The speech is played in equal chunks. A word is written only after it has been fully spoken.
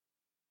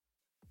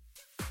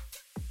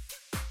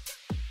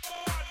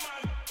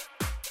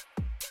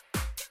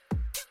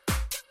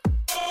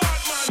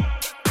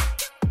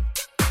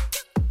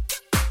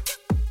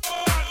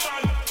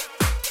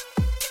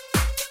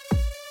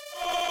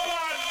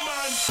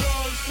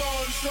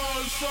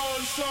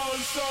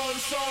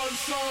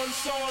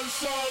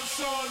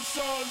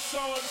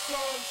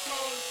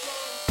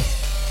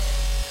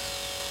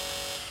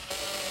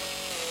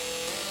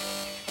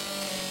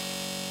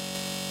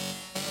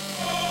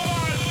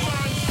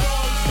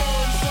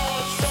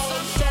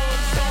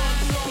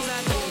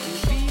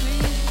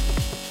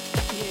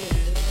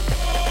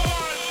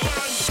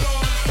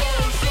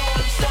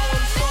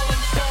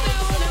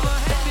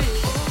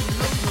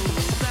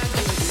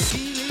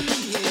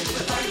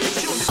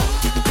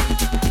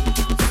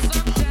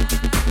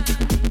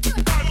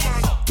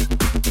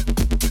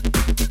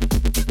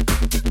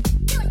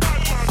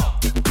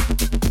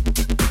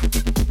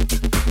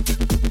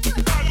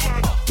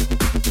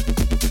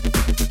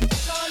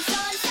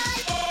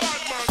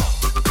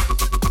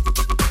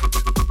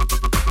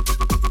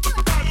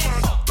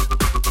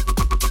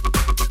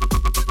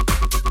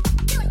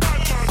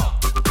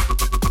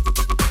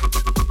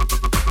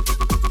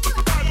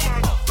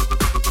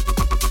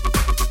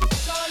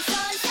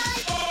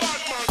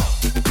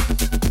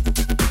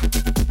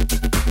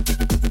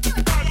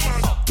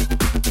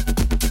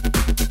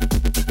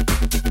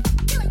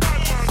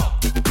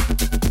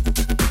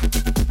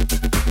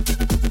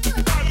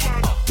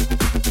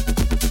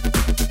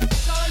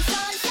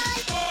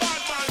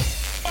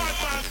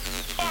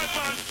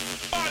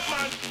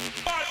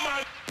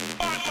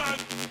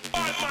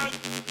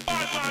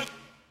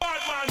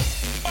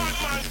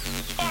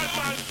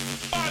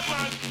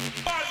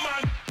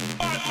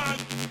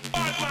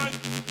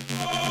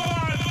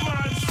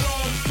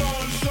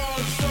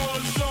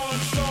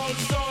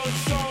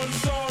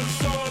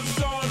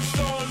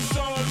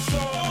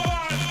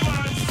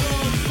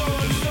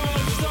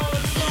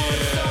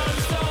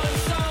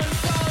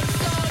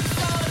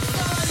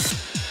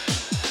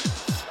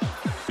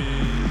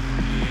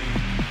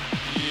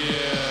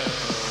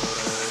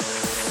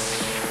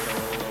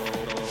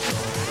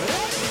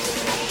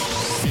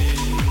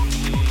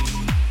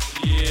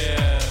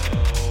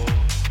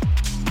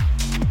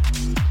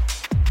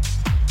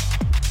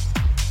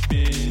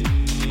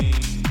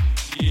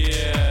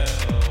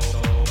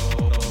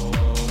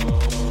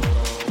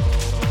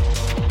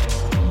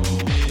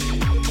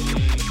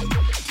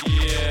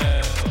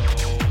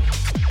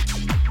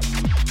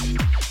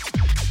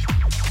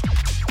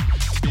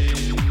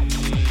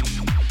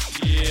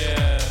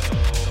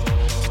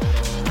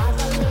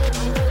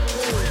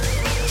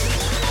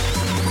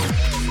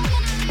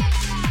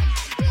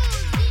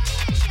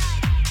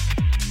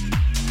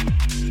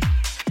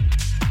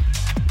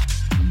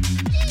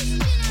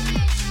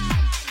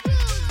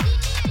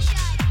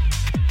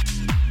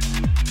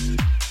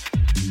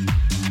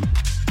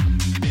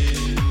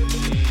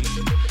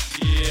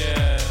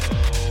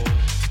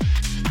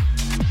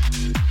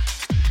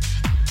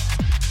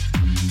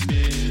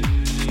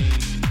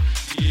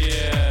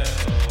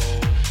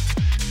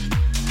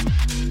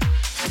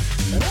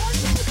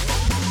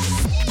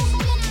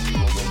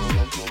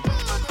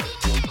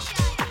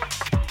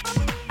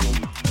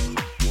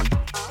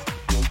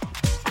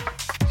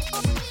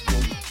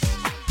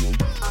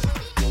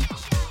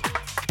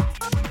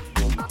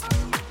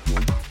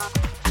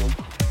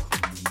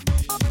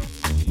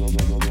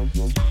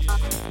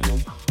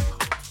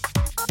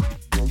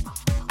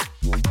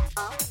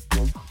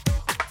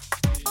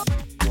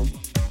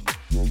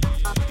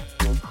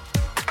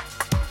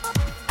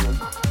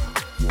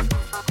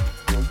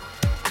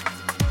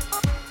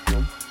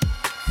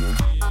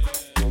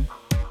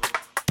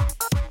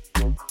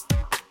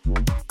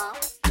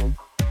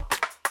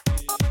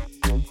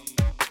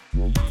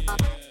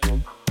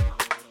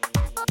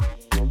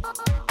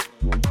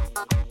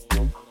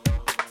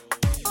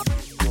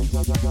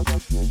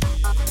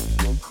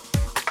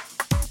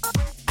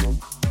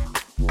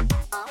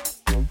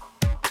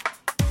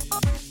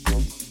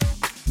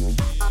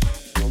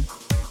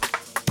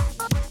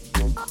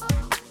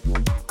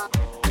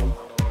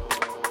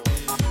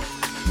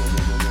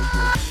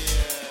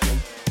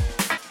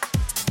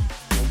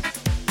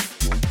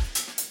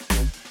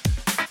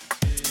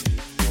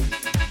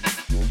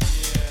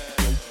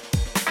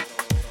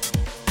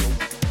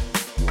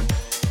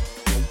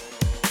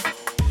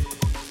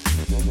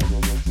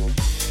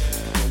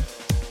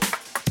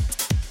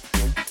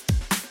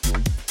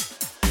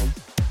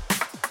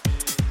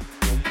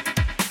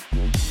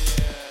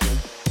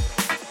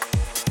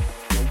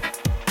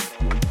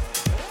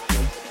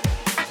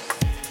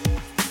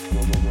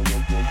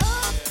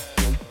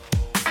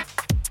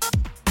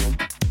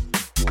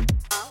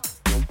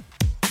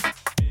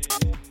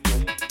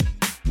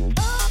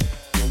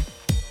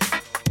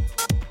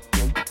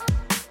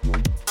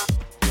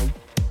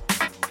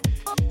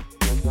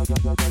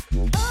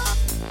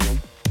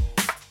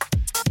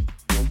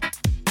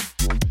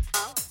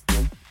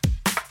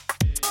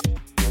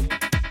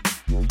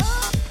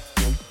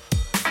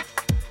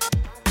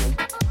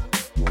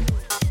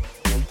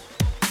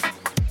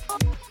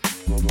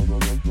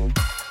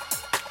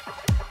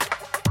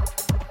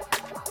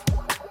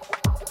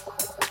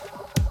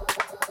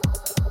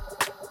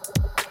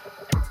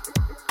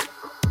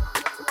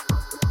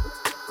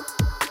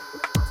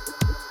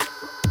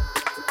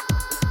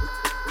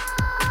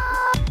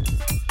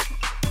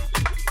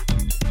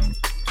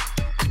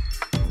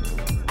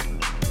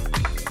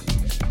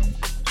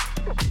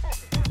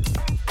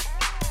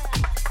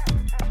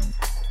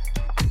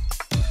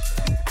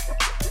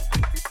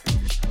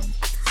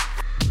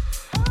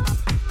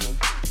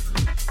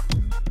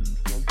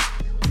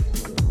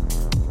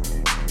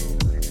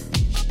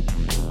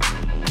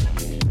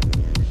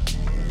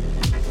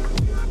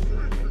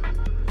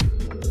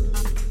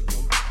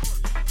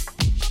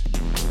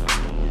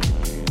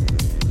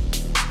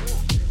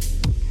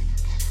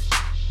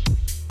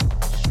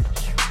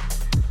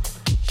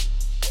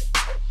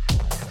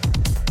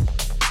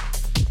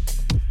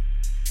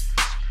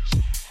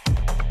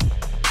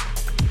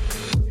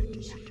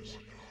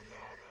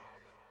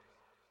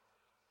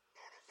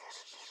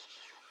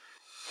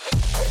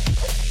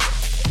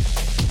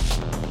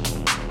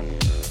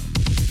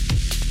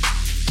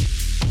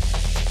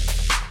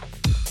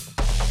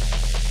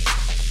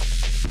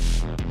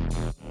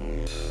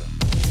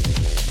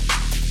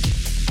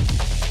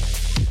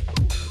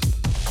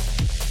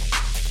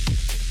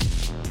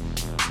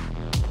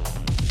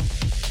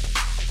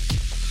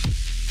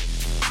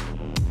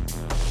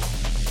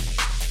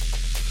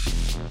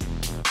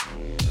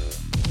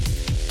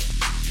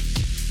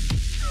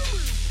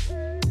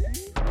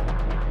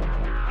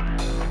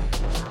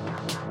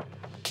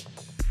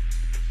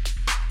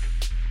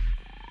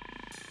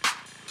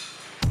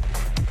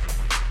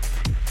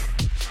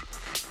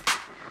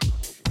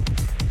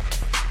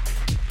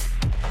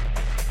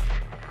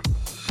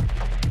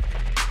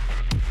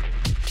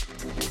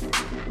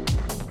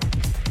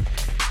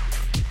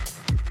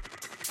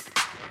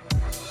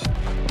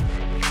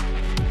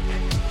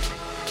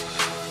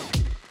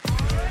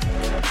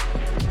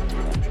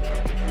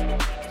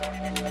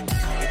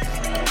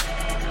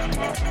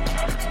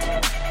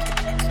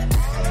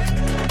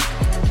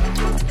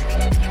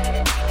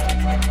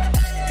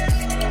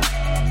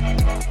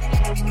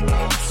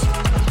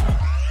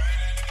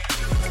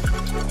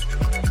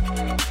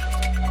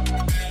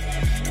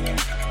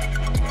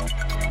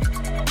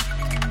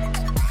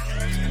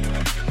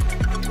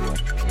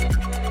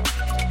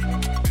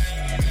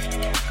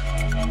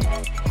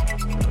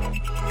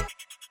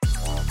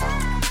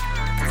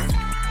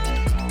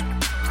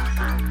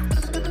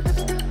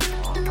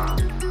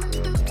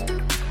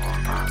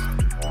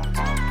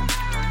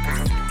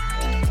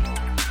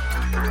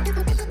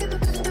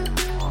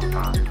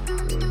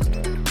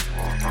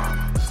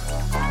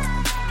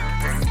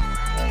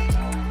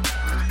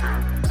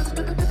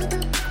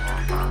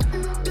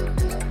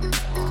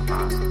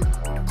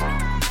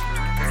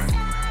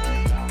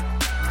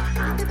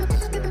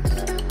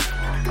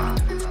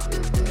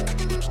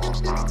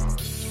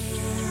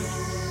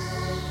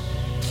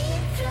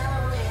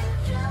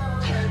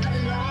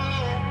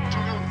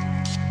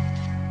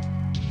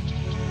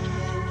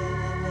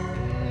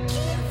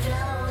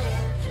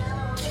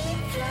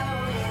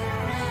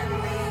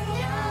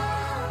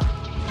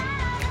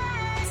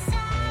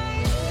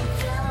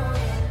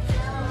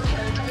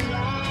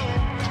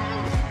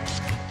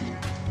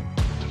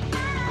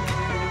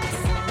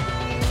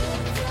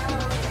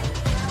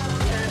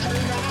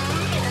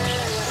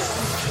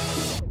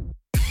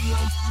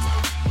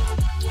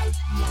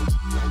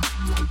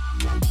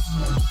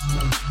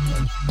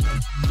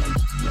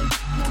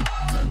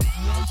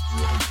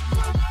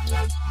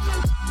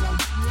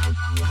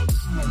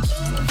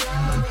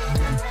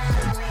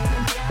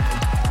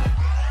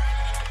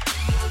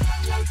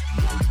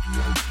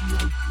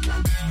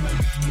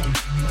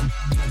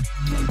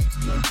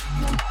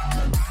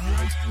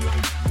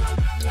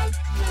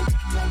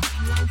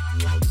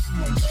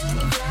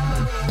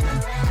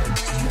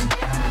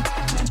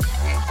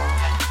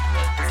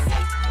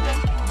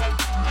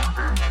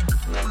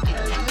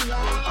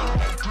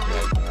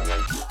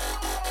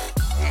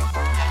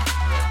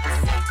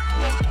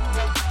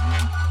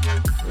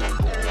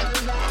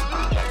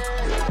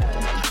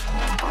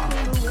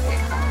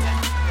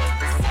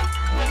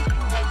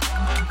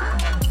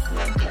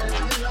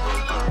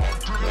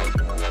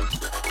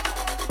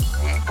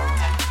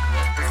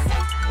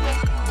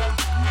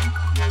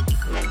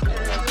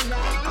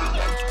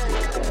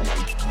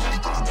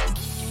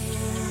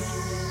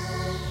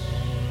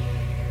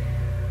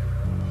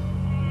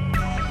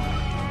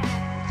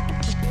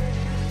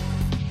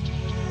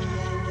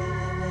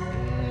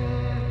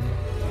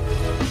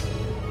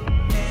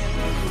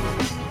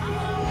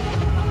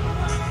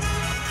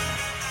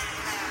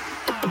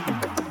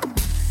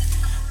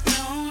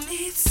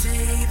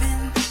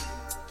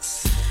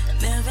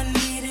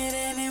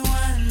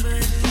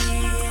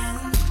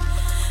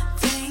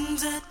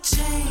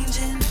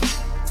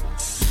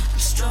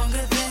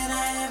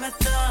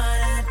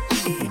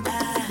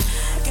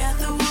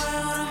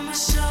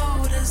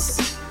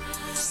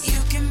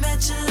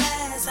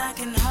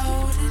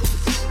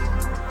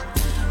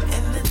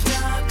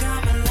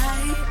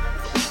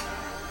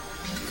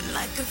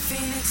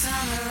Phoenix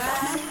on the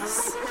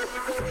rise.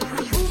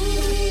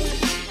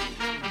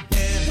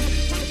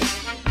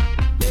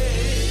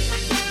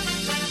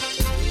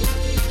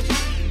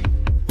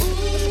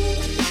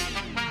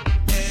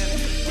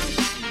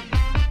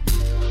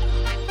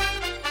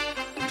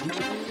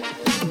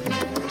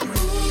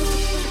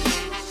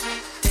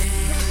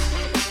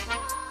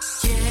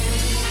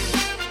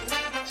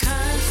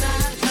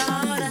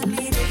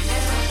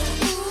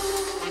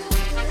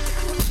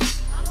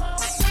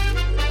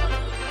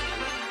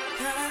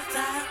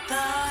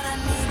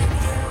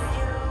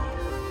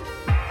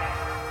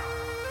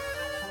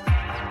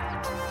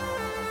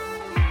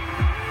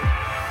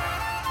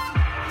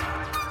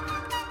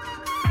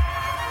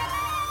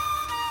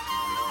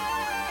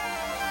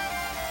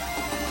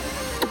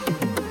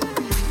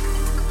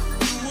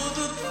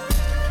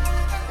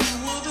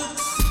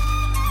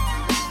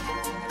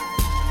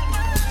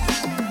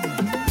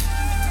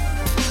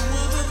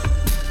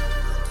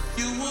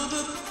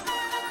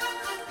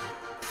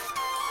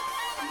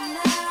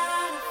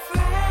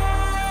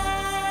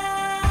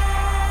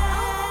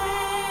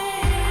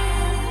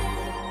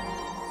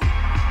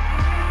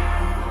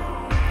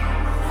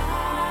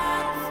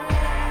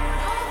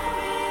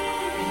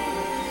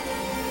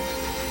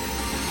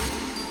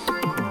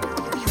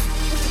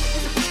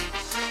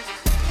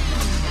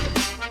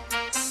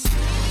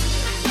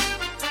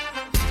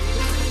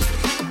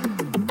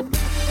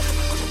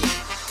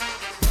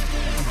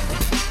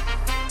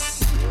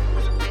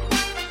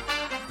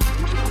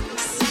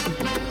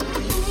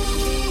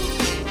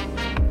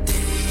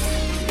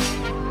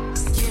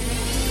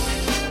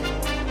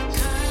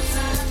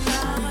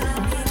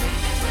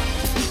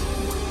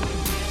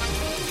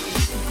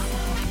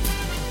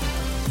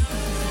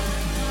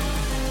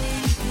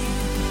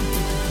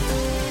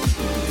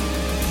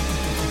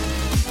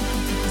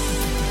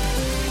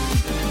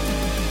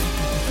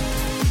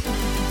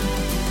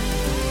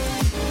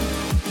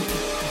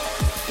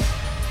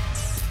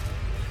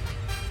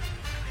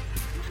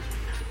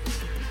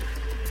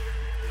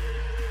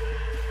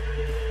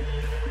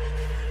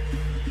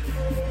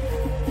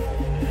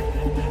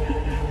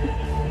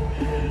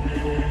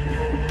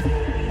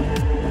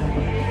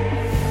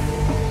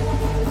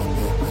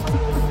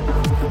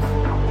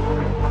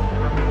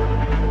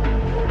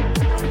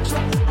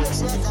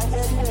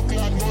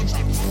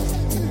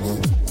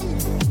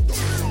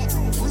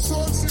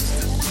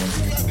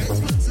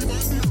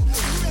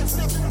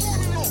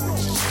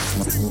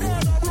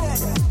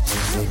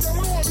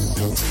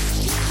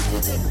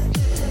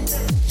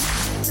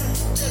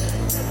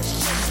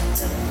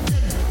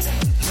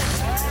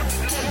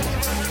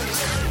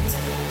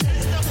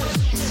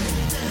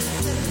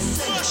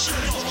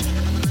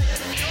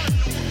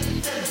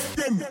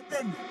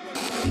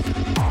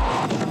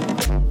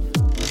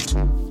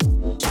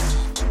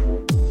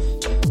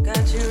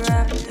 Got you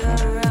wrapped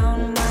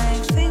around my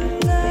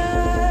finger,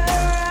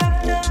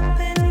 wrapped up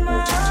in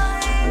my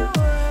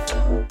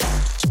world.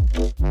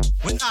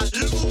 When I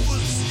lose,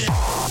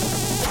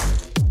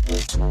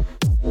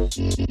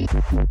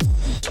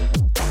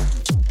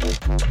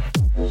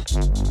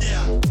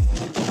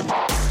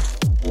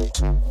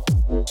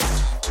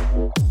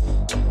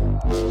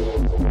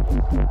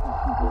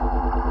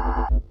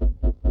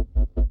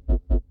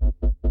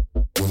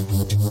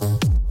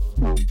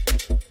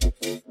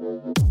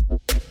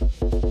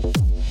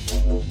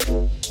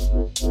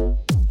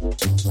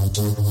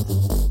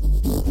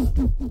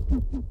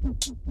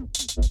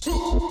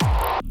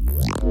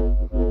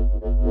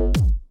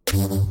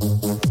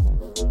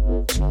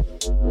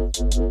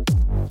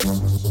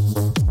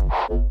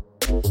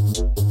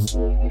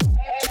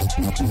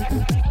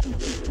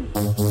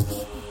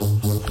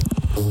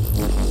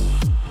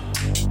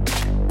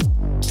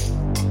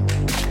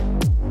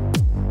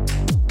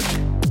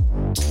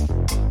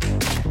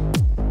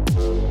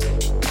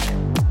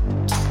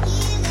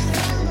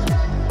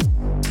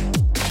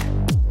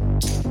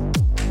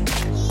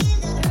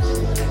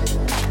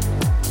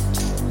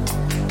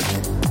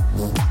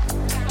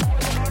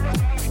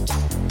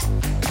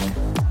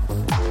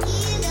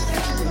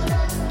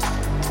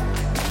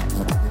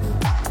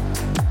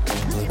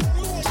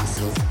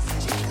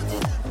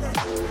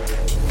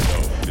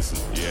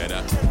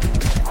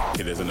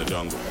 Killers in the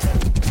jungle.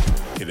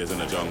 Killers in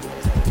the jungle.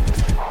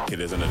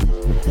 Killers in the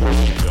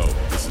yo,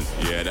 listen,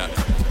 yeah that.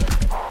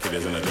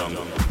 Killers in the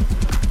jungle.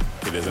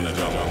 Killers in the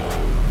jungle.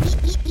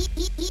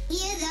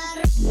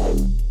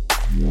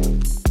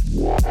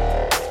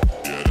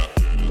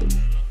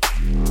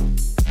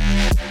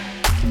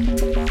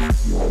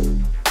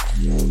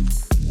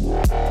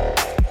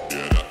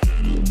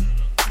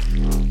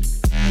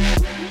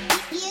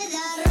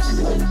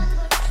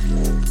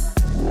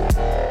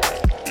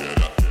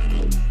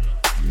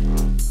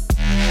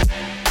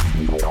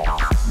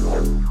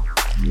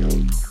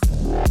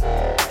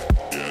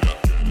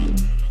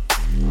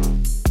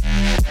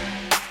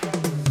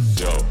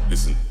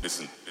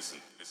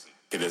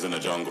 Killers in the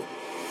jungle.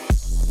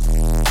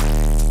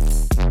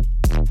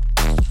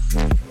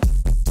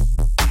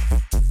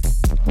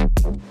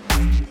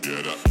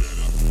 Get up.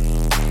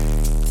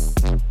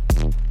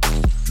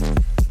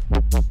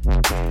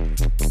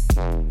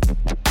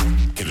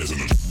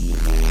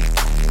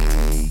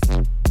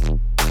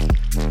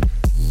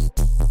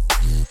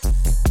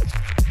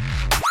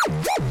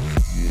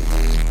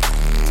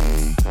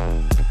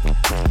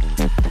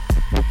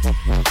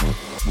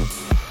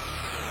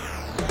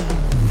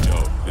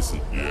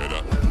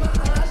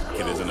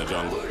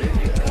 jungle.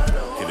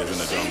 Killers in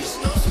the jungle.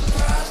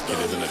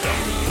 Killers in the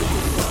jungle.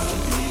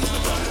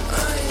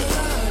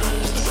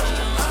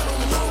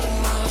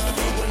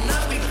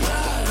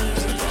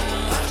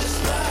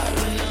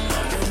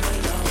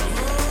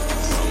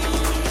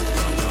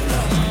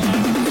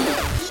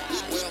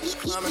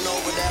 Climbing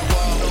over that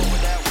wall,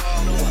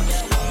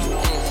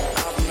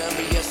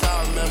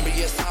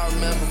 I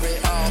remember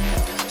it all.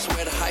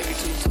 Swear the hype be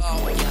too tall,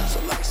 so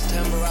like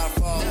September I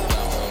fall.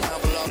 Down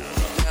below,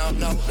 down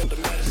low, let the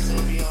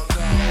medicine be on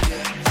call.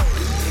 Yeah.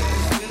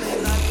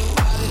 Feeling like you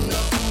hot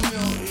enough for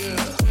milk, yeah.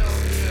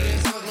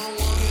 Can't trust no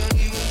one, can't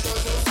even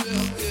trust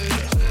yourself,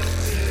 yeah.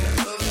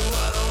 Love you,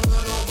 I don't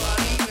love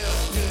nobody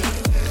else, yeah.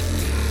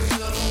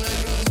 So don't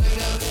make me say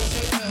that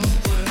bullshit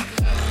elsewhere.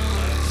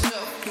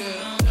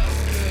 Self-care,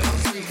 I'm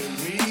treating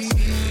me.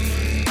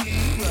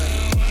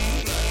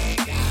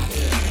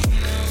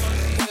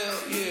 Hell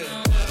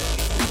yeah.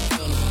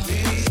 Gonna be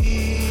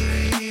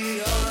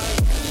alright.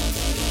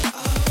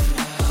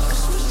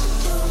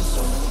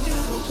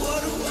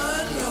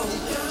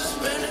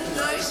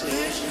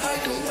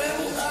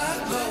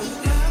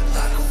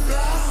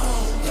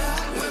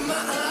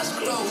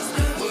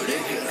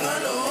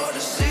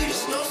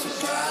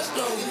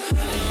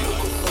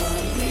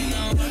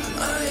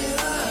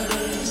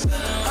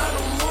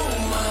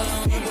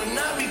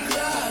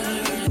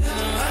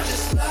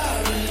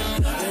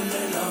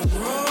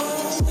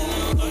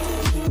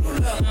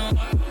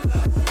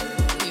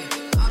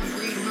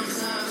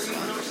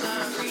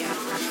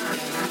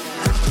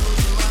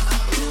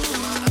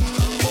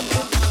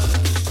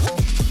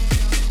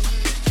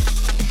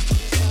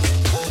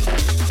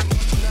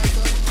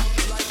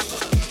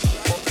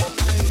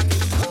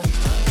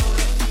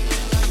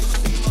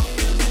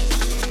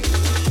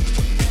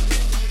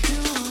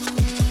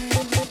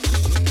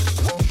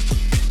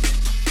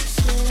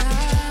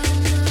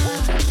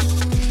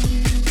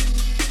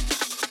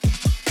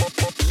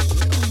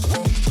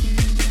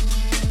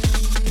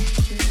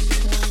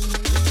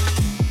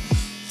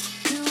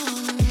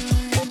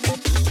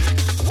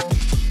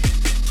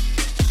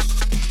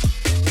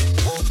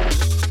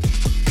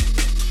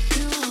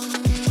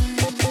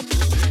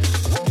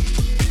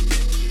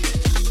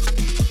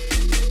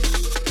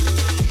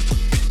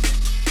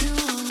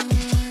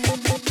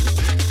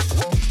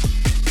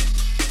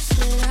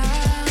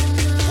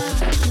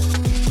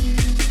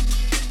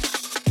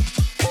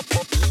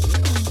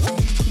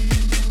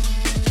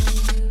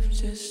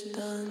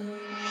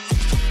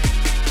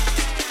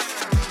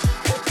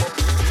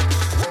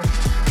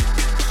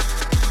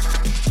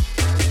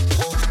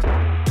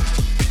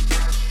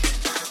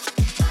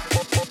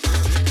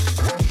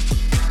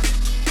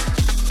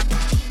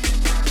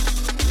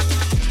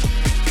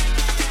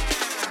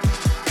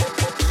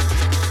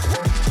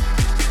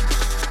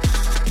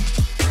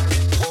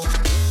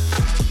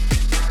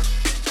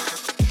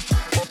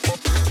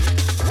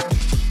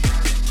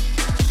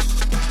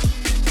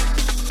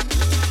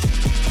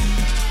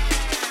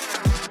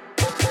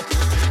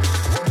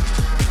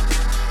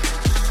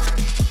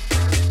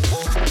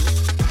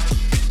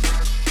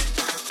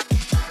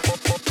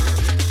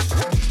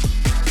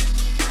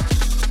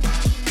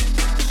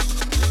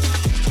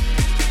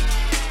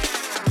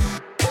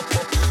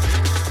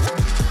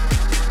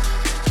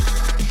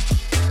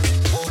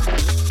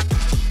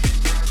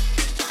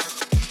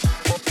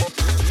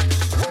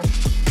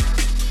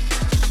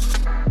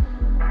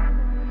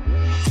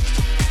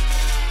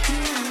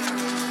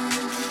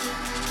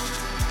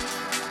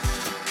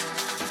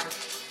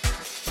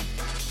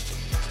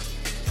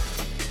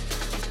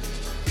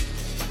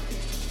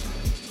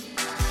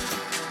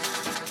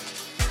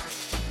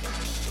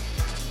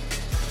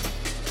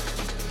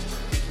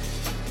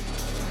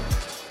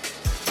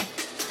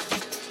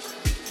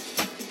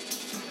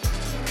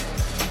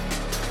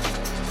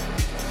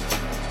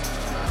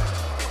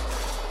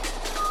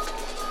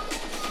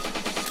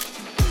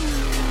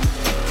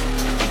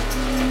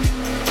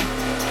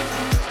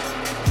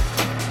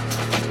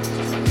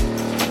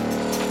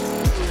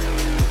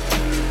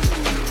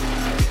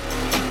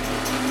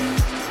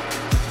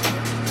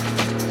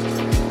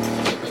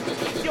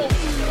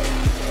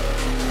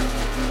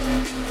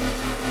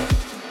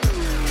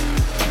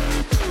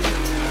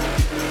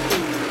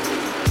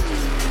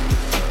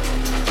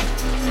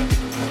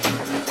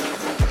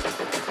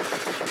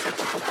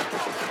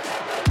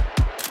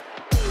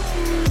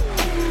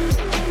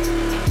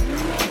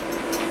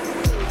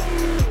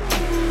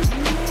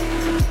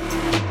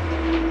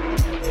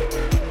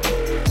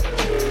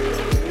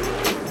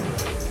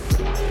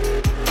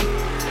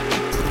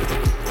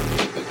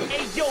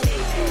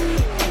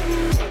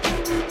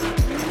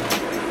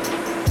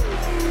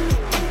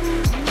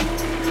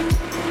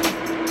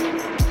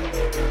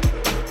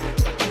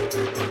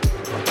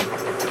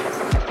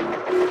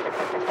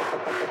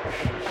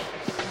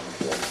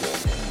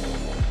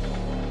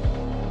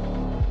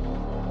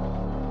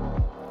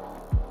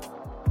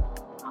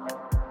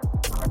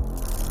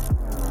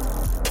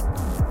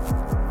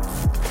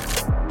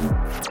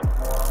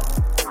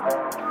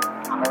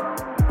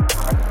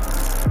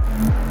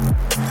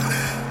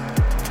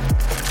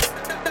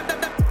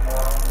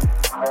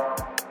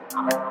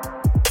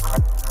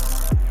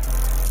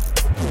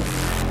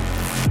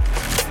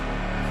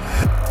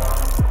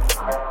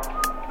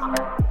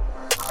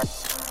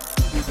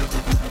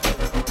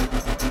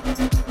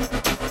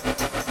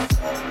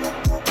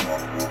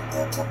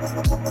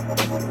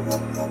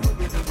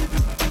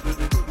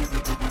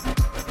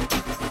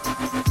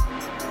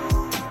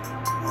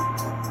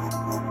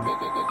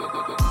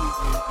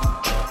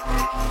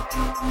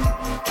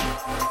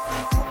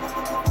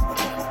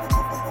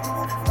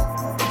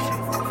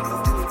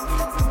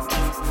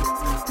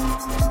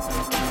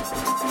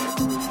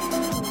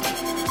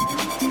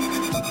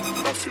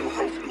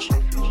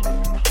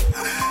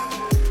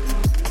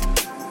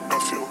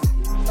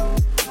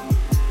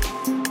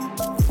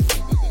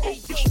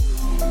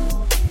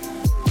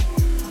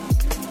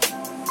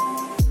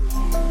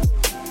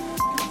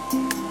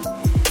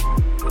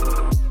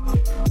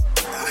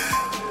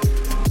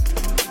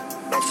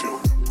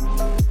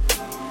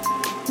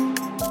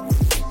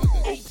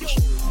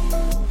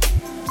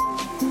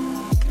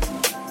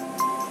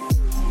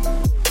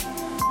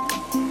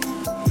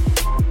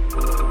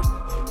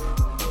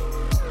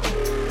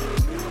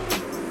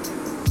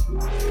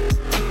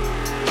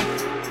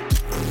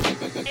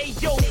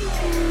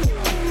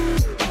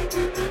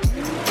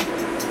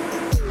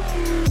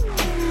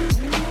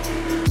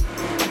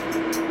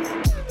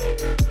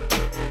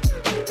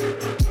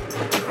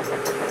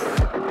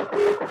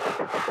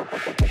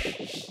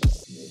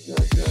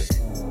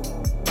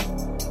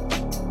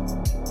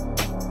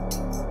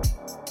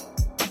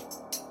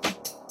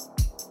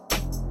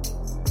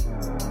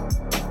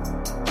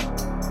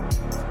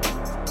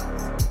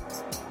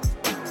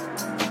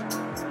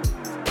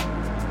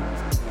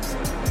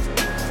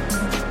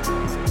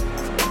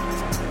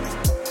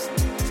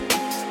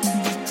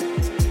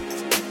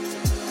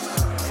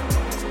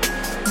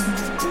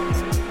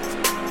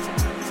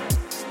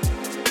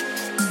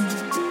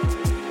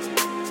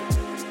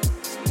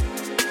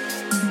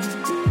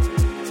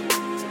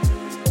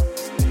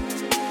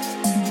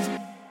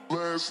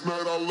 last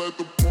night I let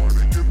the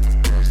party get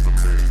the best of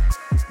me.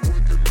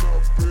 Waking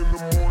up in the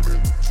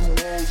morning, two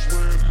hoes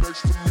ran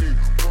next to me.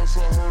 Once I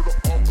heard the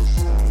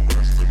officer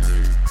arresting me.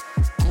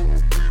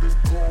 Cold weed and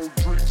cold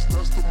drinks,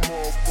 that's the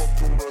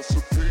motherfucking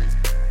recipe.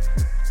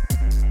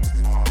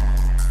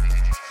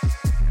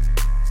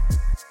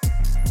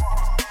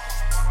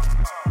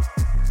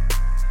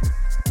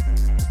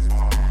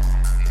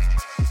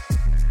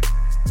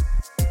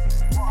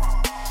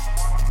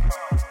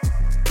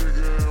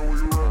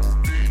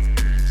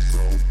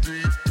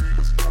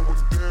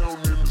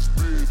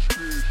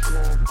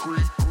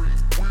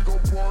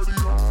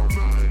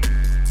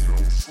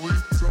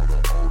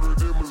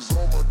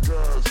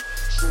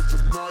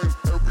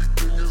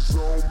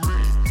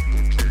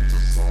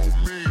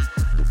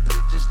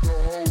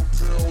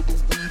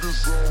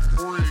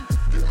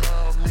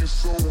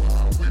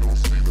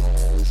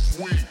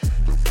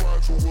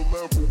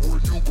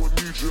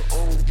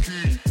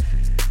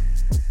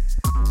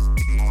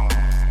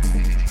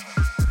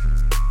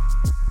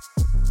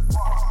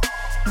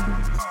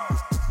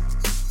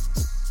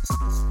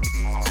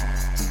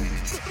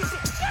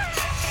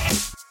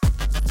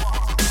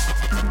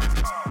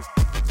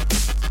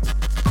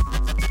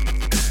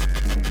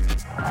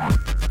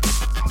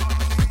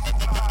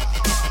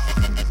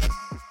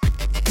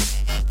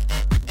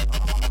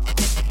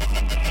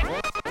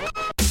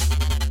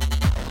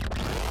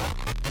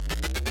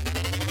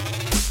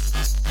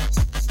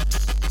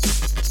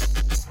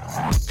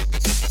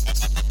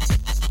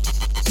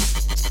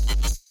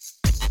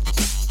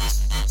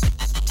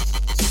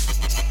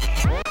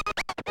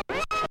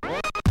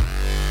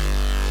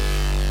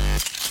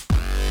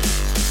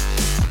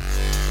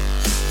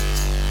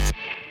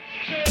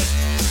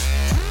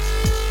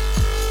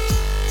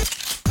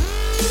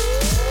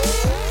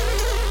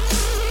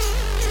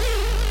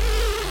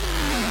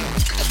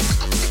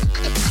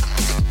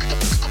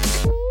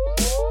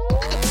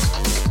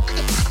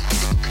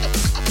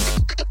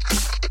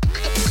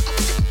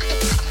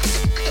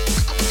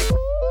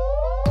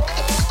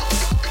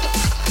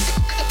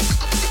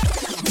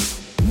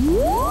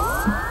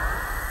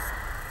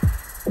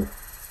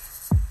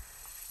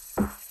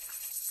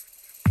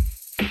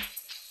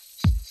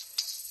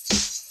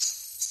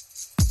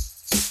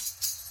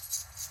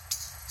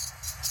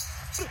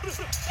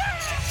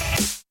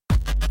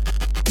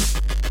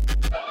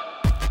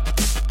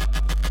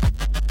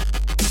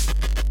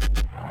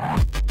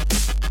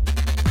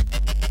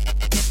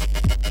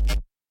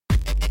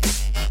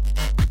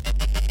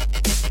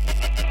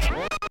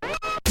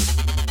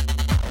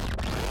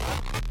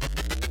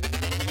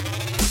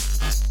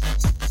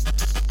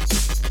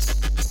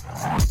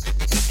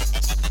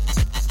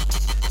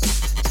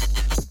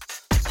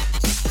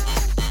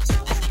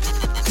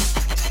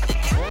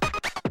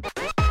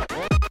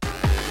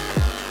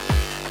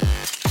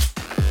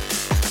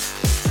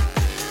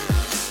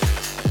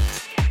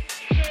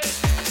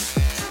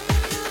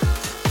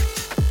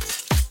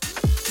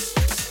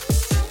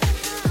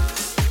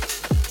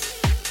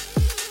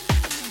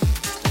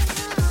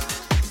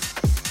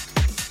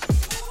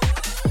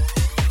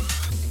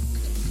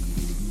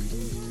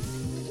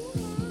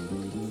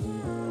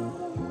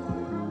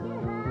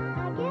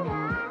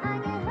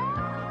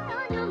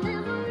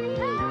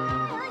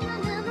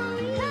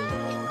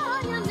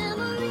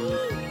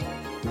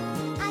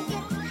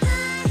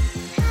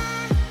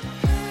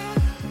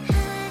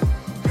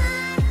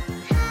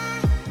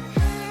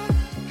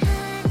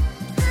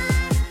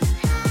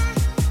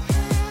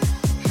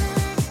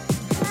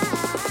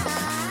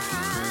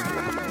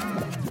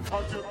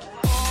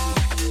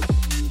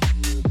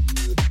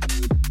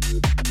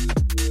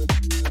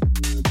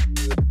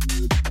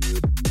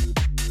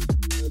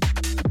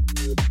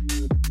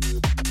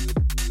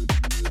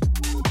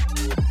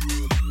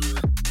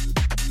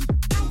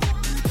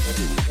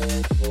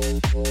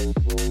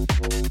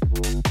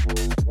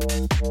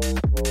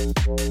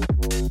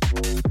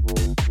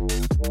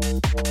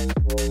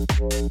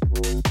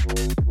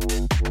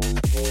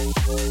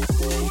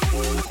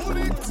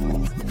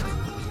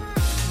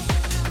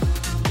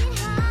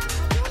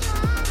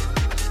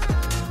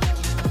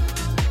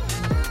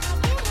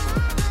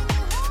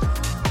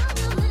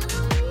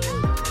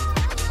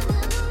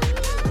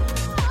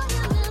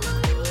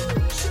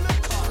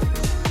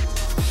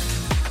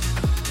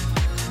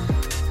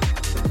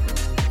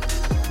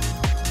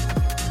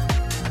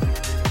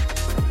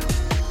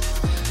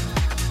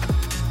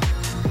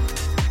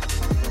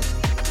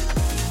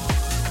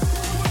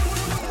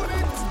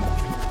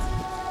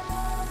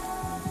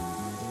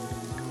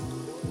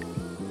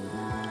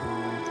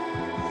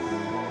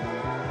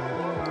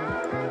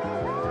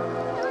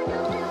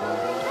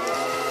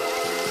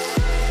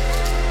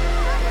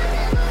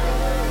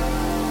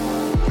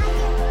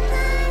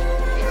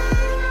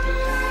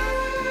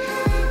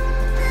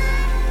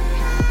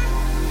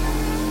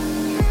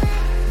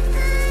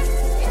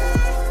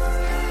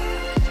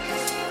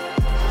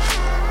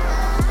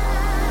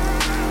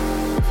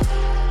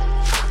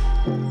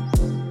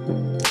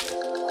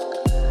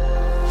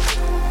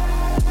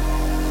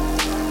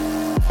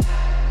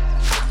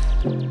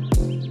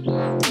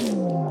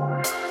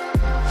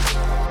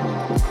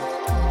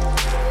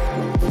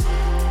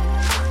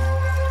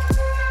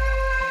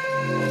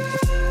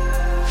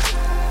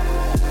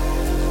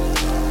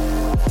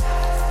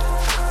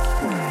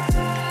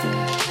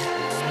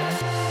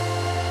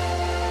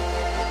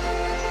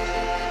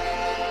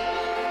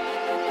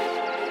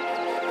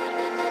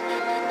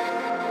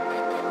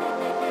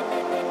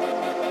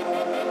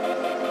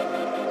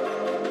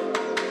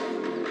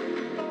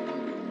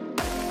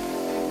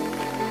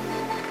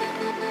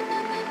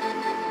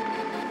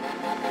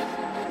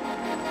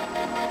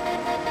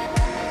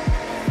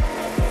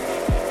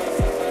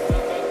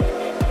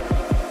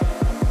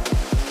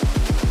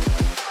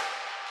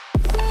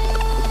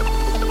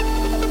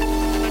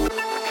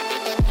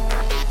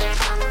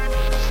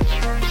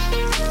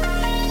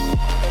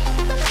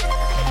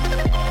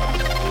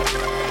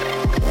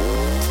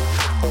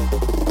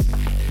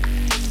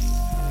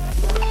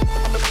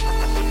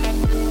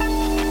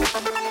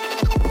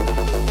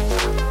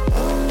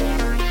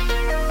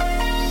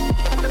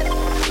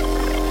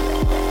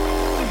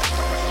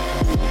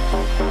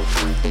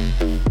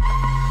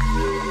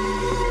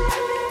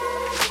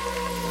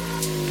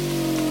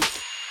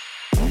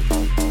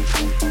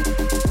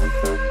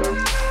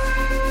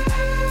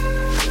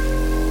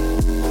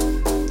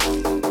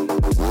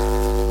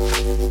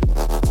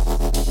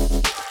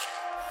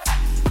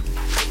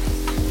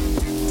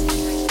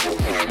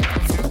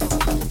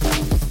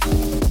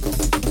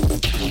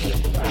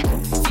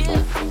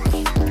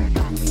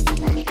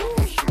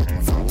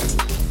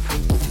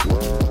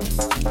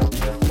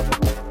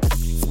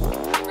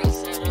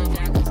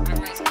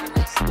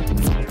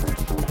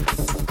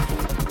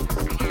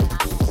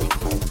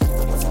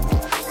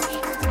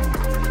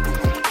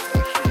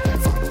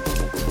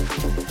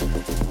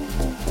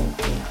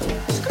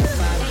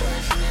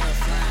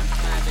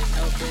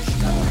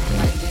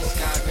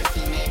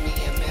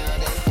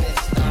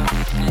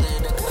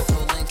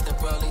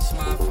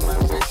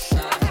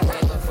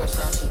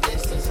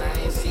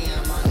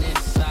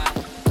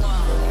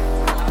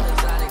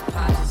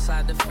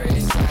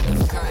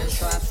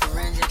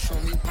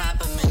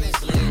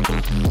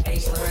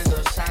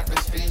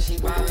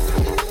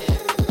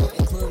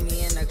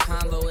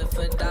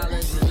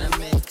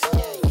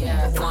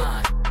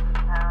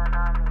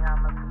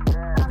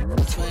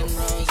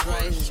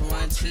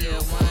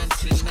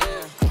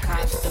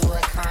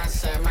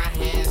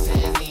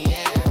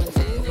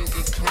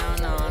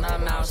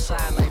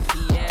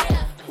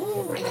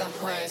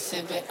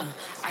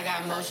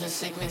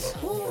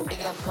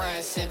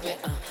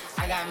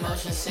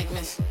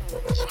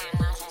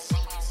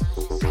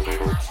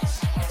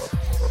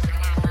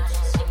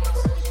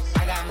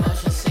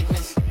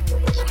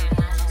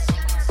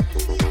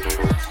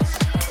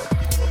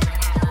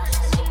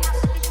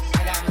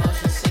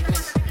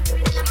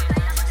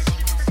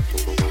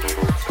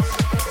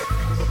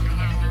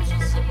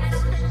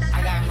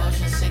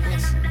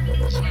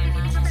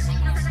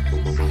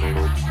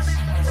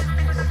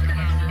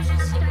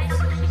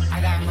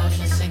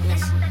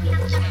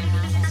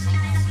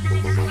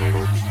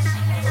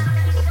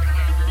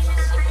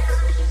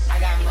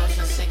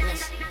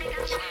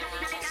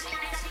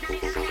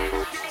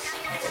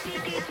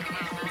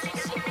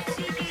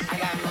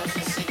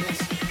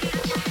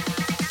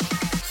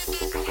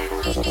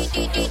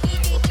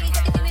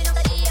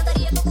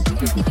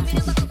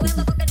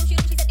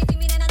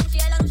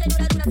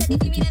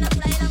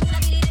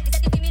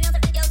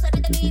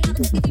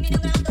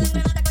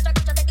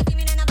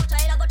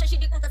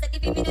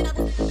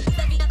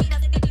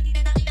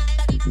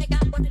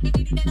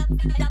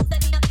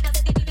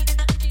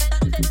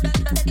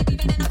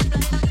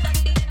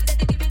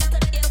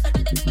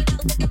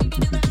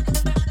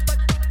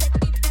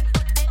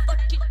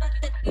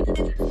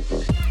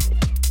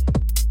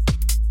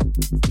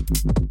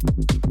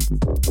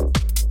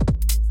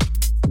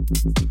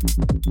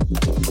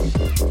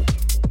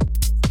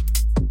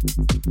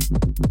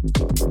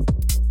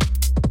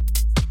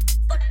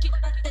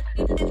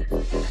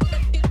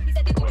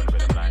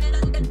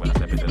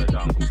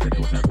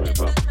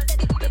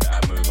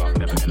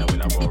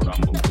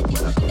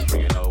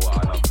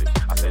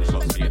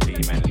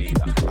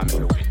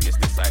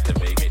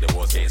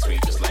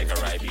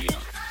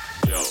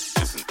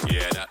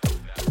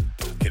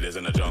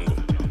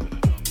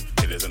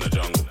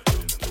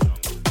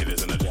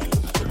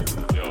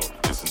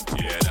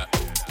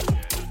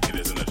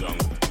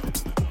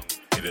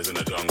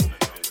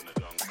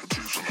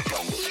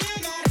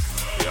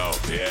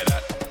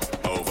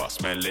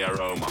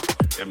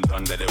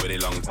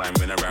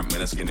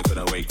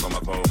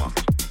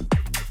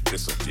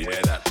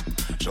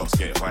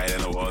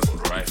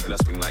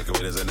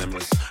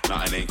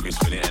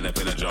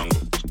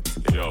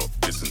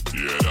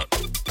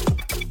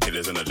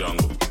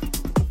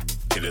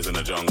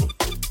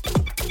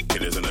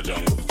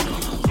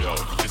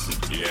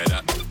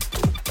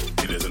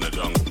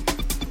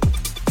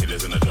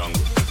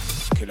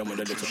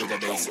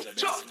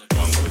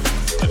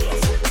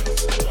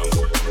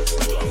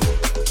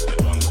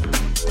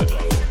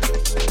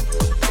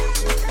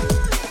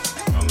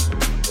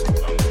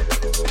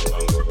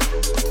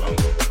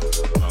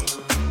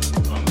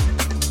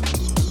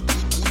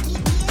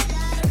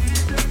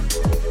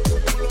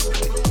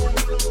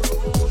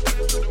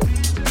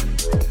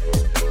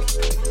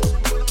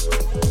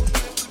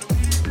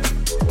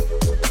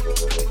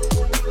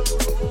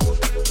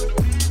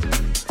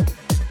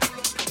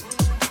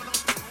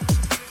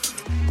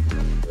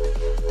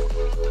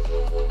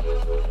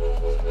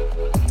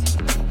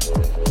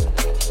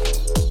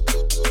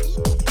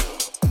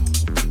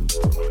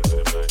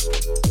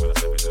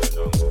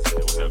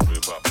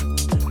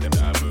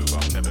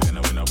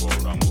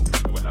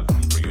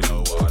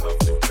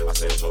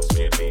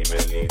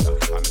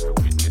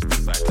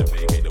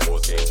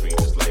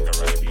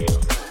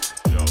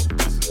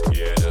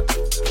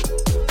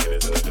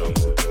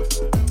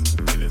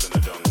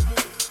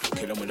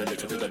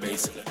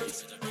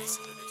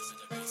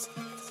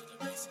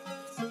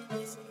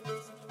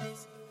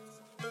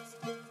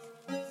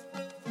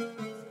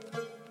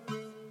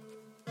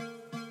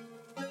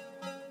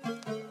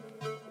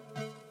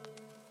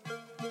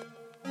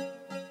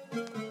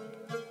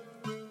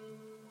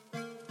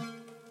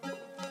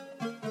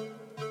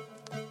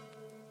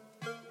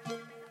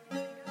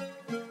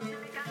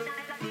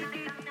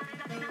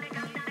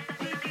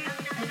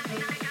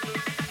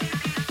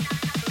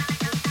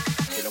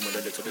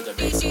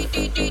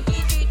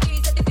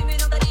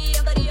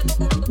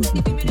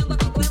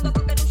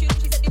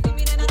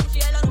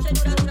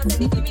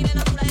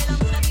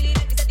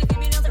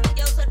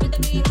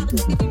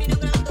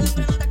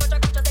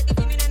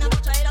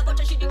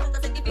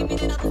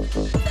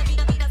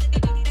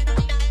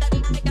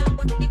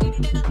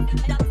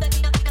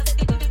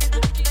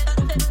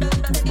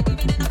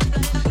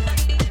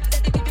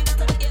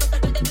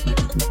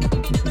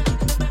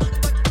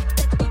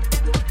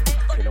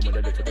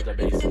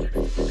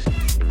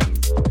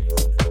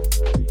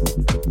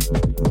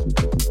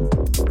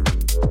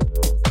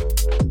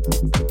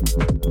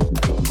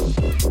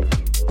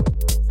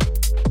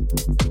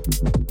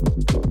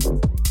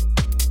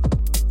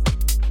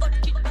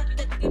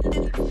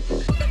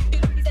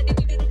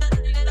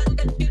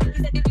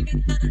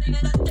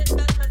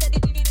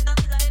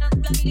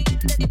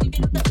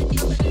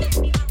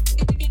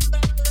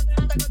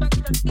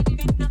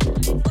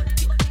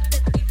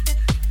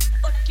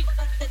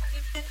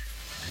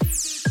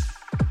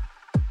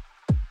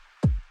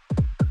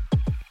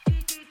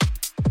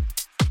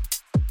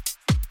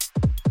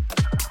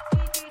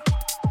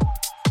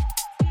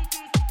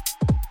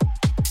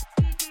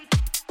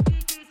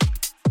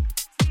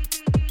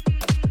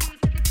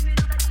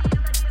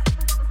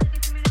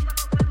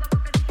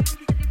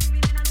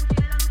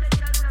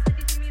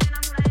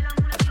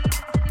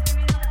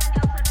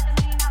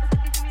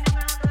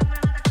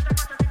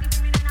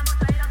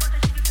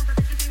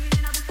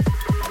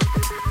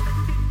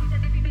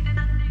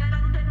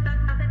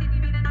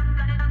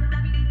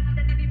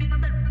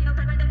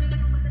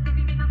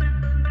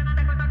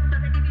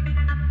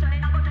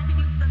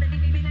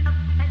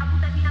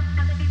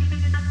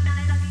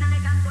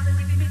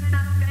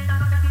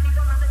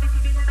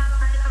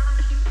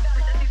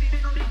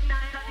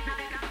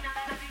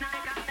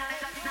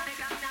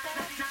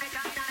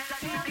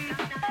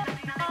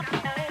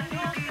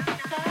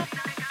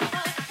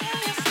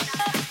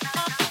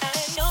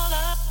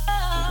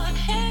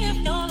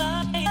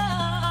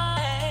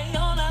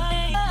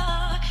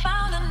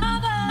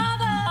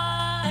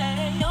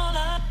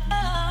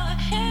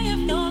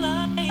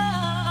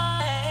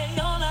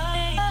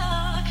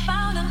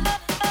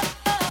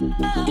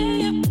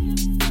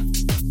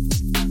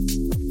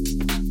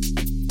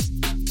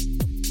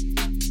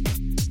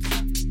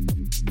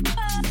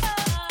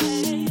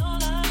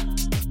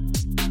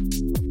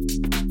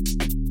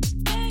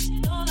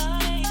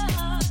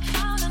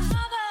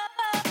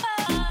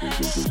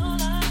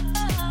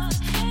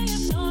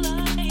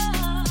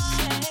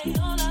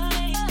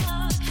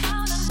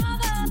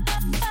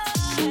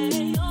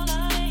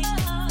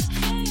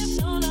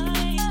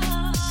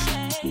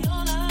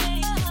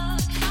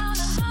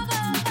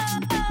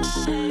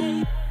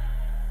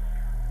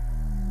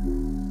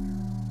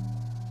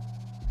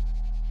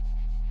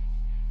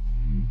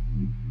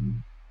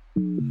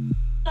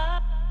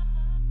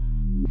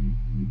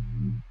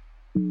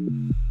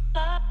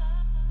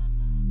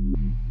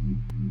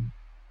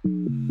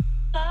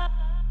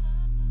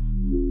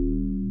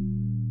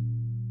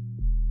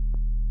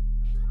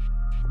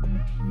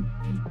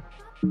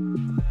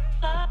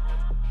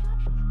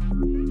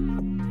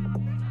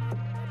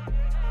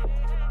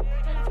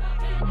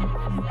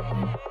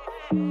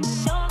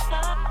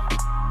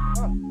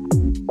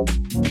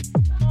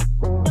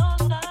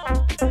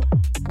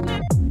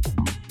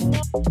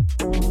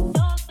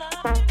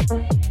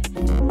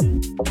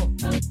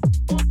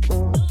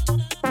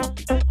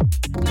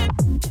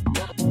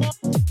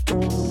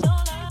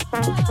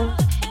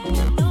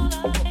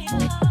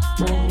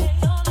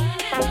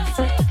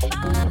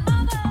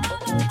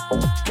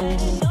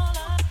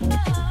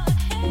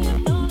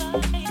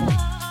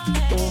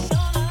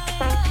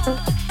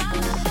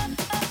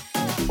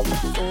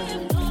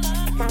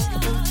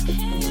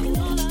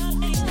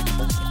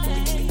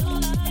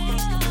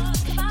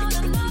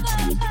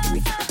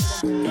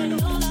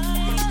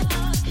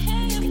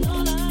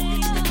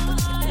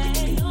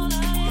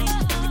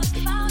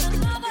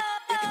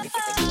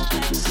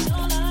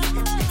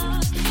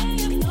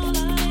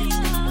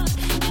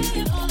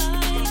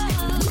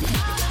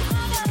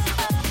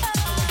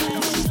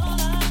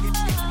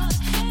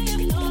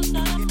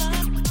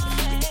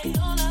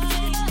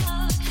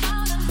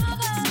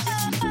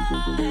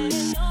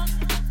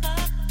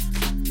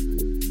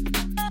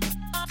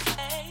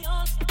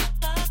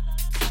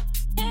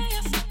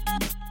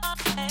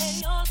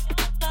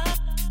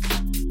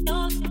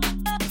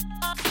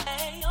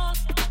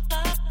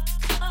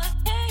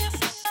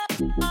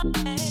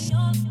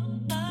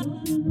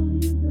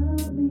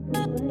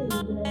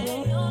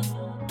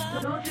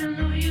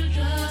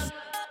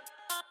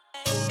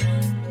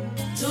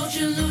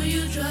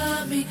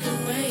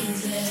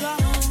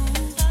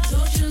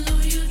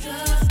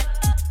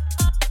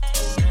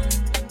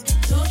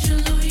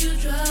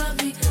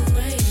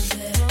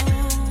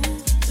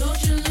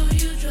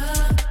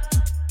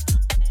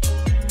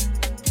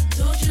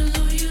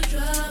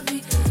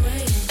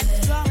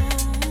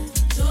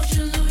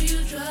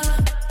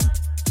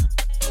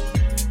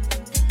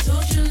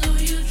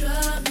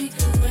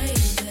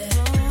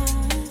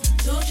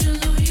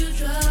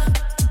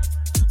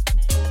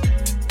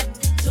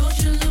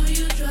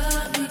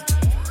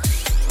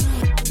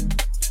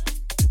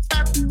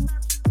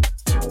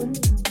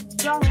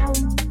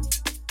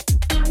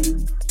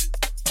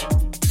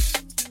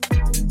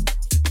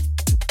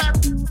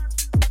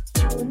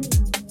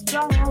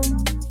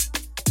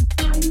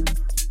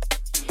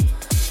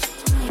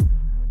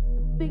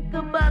 Think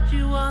about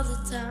you all the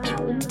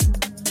time.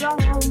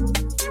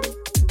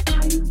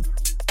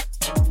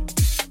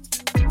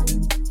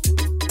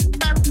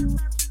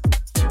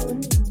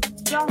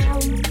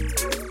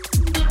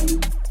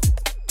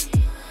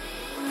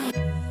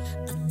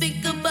 I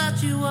think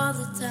about you all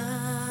the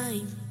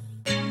time.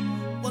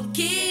 One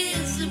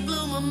kiss that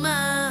blew my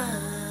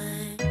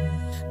mind.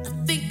 I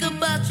think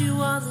about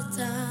you all the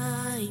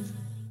time.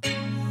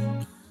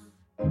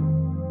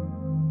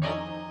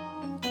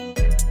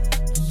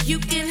 You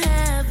can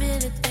have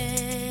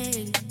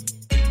anything.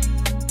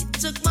 You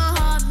took my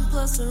heart and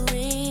plus a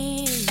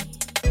ring.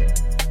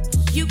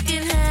 You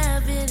can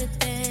have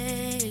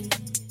anything.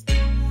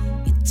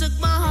 You took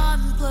my heart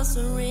and plus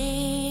a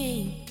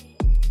ring.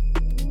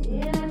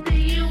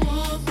 Anything you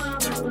want,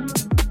 mama.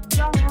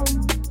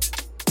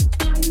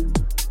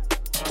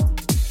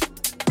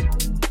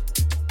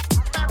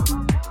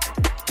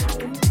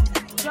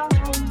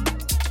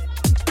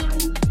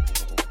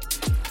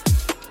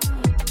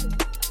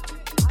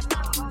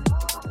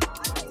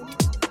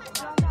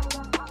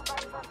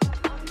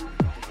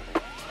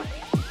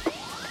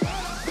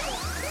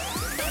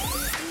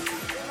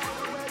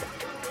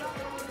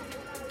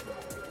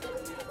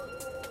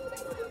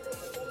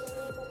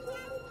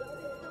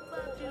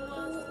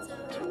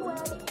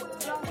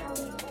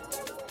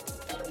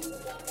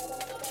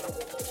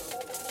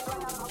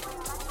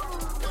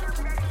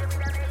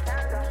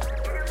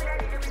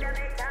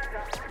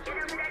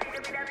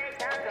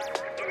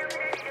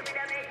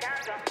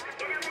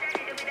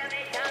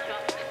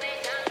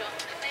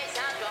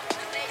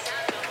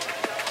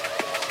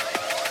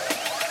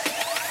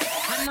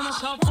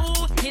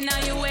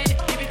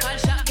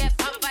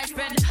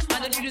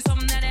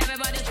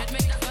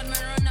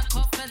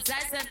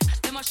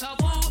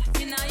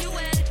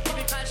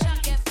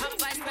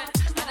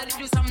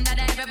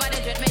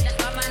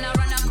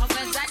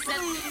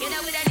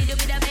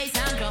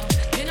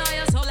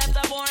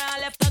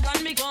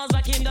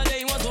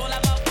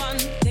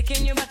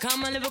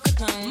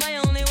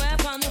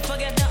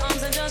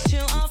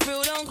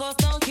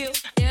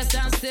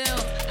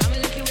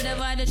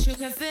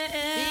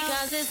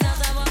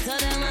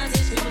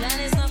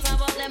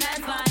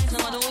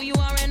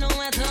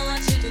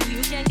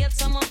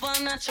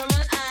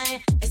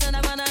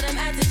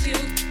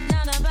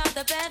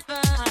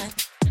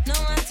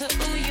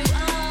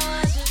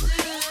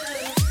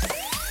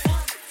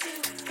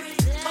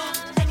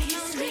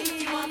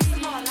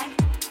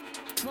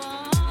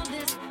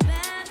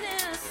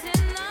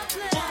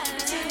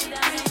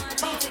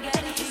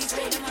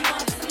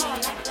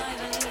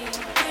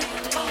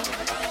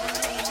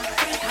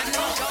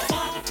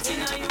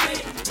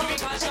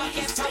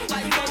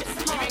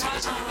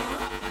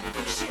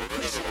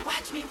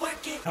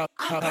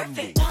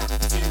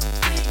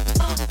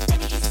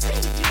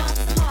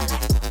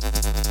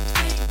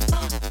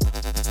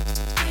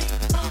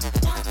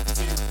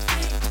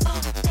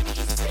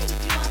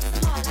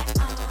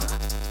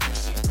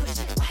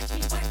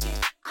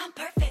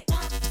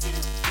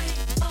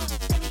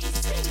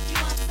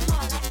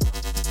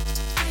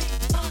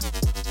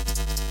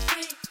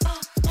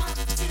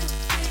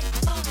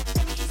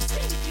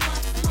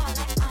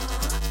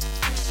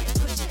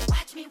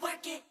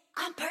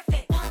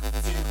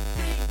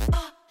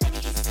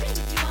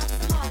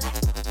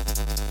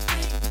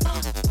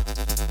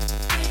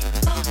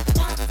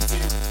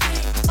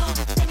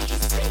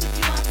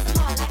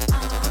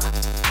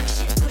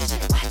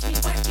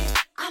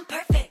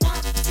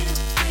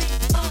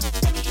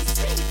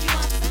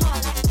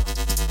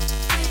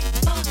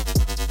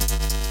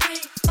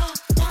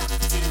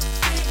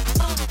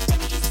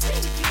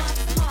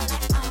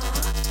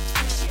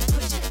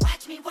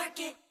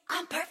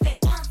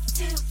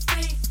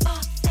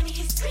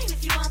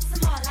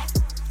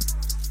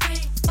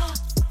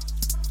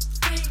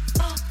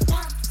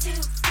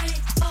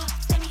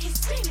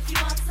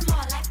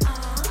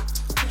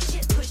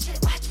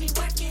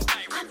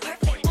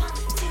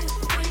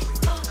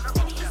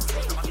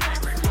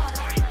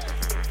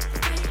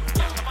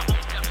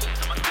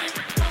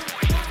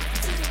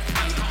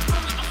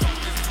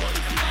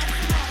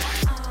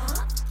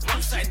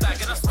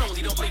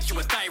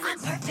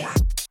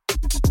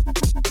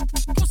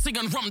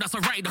 That's a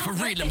rider for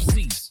real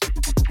MCs.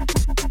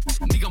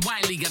 Nigga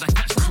Wiley got a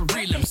catch for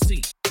real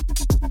MC.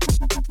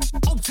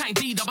 Old tight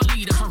D double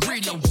E, that's a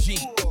real OG.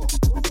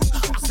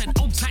 I said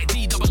old tight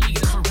D double E,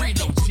 that's a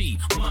real OG.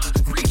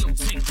 Real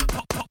OG,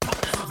 pop, pop,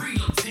 pop, that's a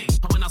real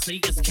OG. When I say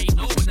it's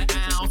Kano in the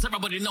house,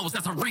 everybody knows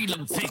that's a real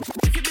OG.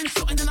 If you been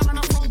shooting, then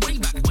I'm from way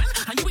back when,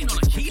 and you ain't on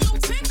a kilo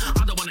ting,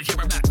 I don't wanna hear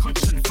about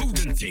crunch and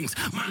food and things.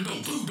 Man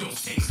don't do those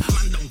things.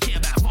 Man don't care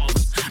about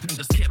fathers. Man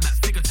just care about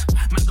figures.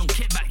 Man don't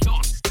care about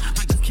yards.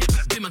 Man just care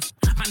about dimmers.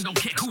 Man don't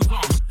care who's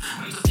wrong.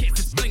 Man just care if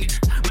it's blinging.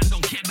 Man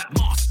don't care about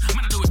Mars.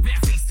 Man I do it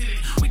bareface city.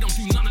 We don't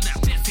do none of that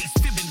bareface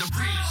fibbing. The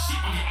real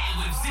shit on your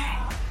airwaves in.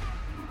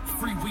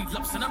 3 weed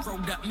lumps in a row,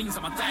 that means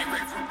I'm a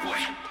direct root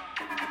boy.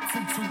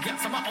 From 2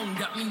 gaps on my own,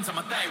 that means I'm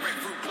a direct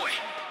root boy.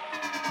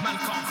 Man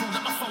can't call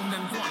up my phone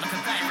and go on like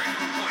a direct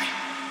root boy.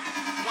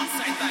 One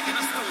side bag in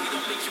a store, you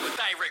don't make you a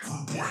direct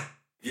root boy.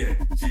 Yeah,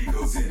 G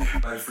goes in,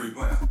 by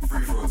 3-pointer,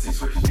 free throw team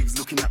switch. Niggas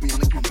looking at me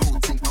on a good whole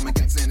thing. I'm a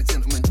gangster and a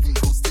gentleman, deep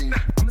coasting.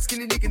 I'm a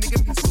skinny nigga, be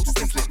so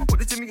slim. Put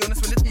the Jimmy on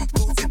us when the deep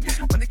goes in.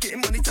 Money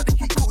getting money, tell the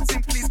heat goes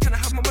in. Please, can I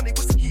have my money?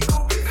 What's the key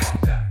code?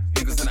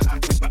 Niggas in the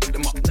act, back with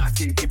them up.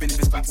 19, even if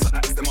it's back, so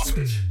that's them up.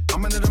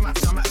 I'm into the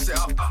match, I match it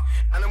up.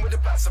 And I'm with the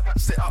bats, I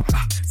patch it up.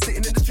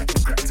 Sitting in the trap,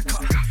 crack the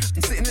cup.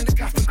 I'm sitting in the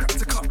gaff and crack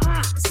the cup.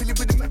 Silly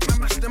with the Mac,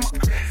 man, mash them up.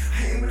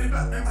 Hitting with the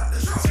back, man, back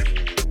the shot.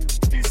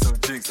 These some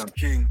jigs, I'm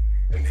king.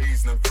 And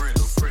he's no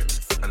prince.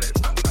 I let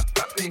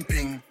that ping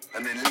ping,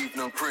 and then leave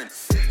no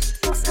prints.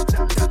 I said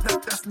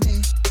that's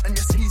me, and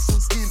yes he's so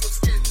skin.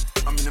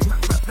 I'm in the Mac,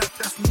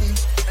 that's me,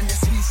 and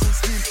yes he's so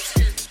skin.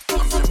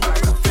 I'm in the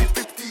Mac,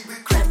 50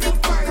 with creeping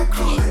by the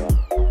car.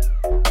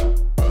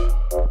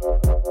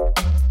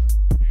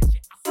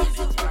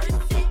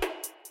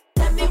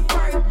 Let me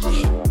work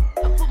it.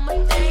 I put my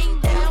thing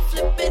down,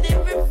 flip it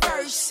and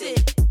reverse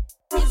it.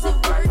 Is it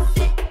worth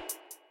it?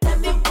 Let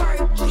me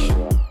work it.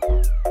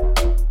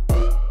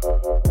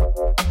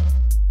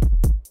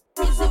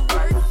 Is it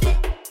worth it?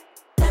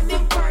 Let me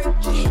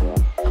work it.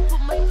 I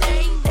put my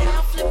thing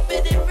down, flip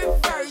it and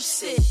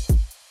reverse it.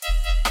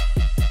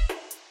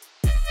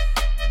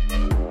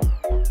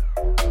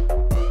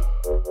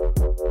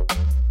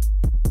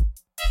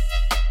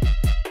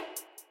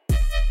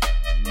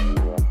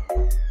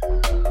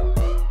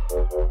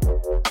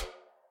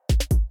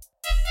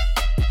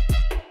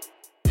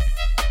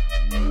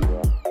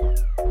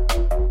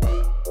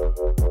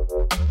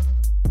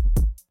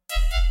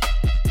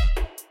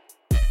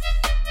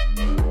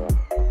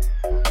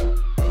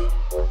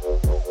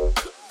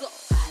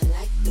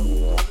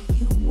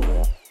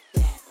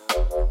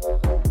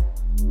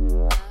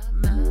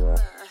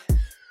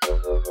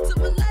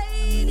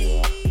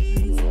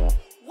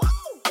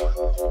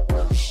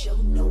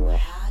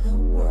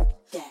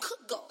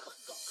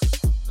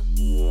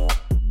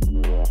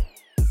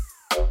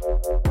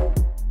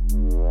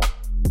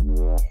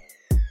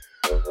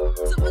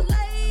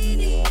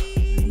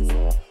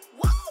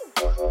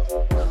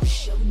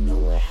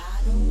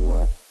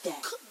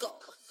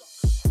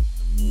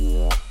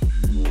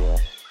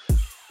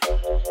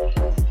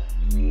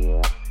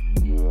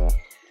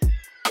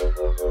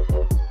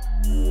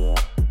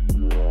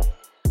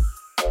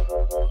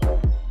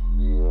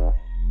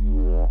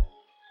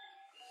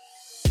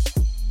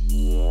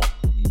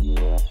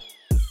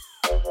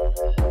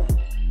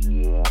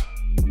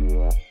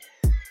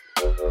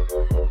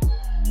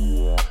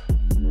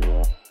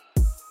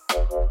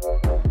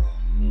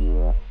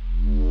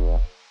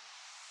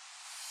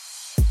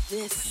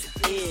 This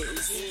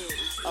is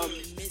a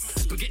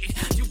mystery.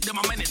 Spaghetti, you them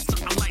a menace.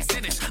 I'm like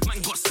Dennis.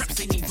 Man got straps,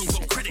 ain't even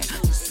got credit.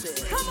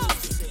 Come on.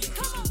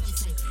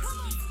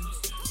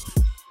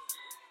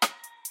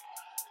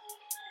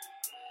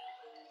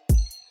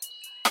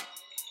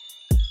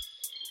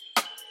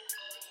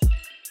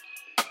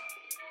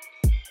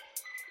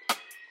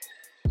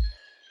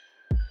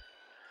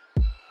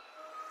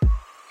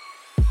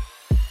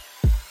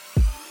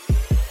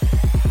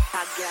 I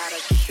got a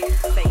cute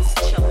face,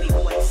 chubby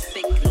waist,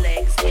 thick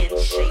legs, in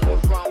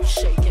shape, wrong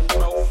shaking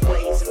both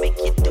ways, make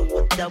you do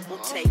a double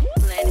take.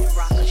 Planet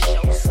rocker,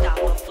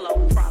 showstopper,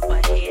 flow proper,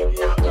 head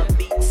knocker,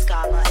 beat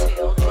scholar,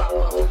 tail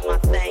dropper, do my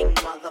thing,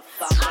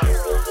 motherfucker.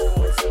 Rolls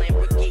Royce,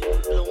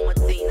 Lamborghini, blue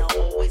Medina,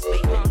 always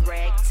baby,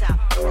 rag top,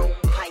 chrome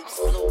pipes,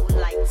 blue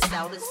lights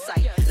out of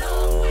sight.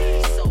 Long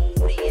way, sold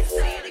in,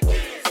 say it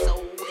again,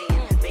 sold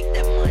in, make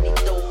that money,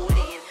 throw it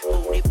in,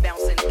 booty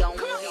bouncing, go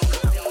ahead.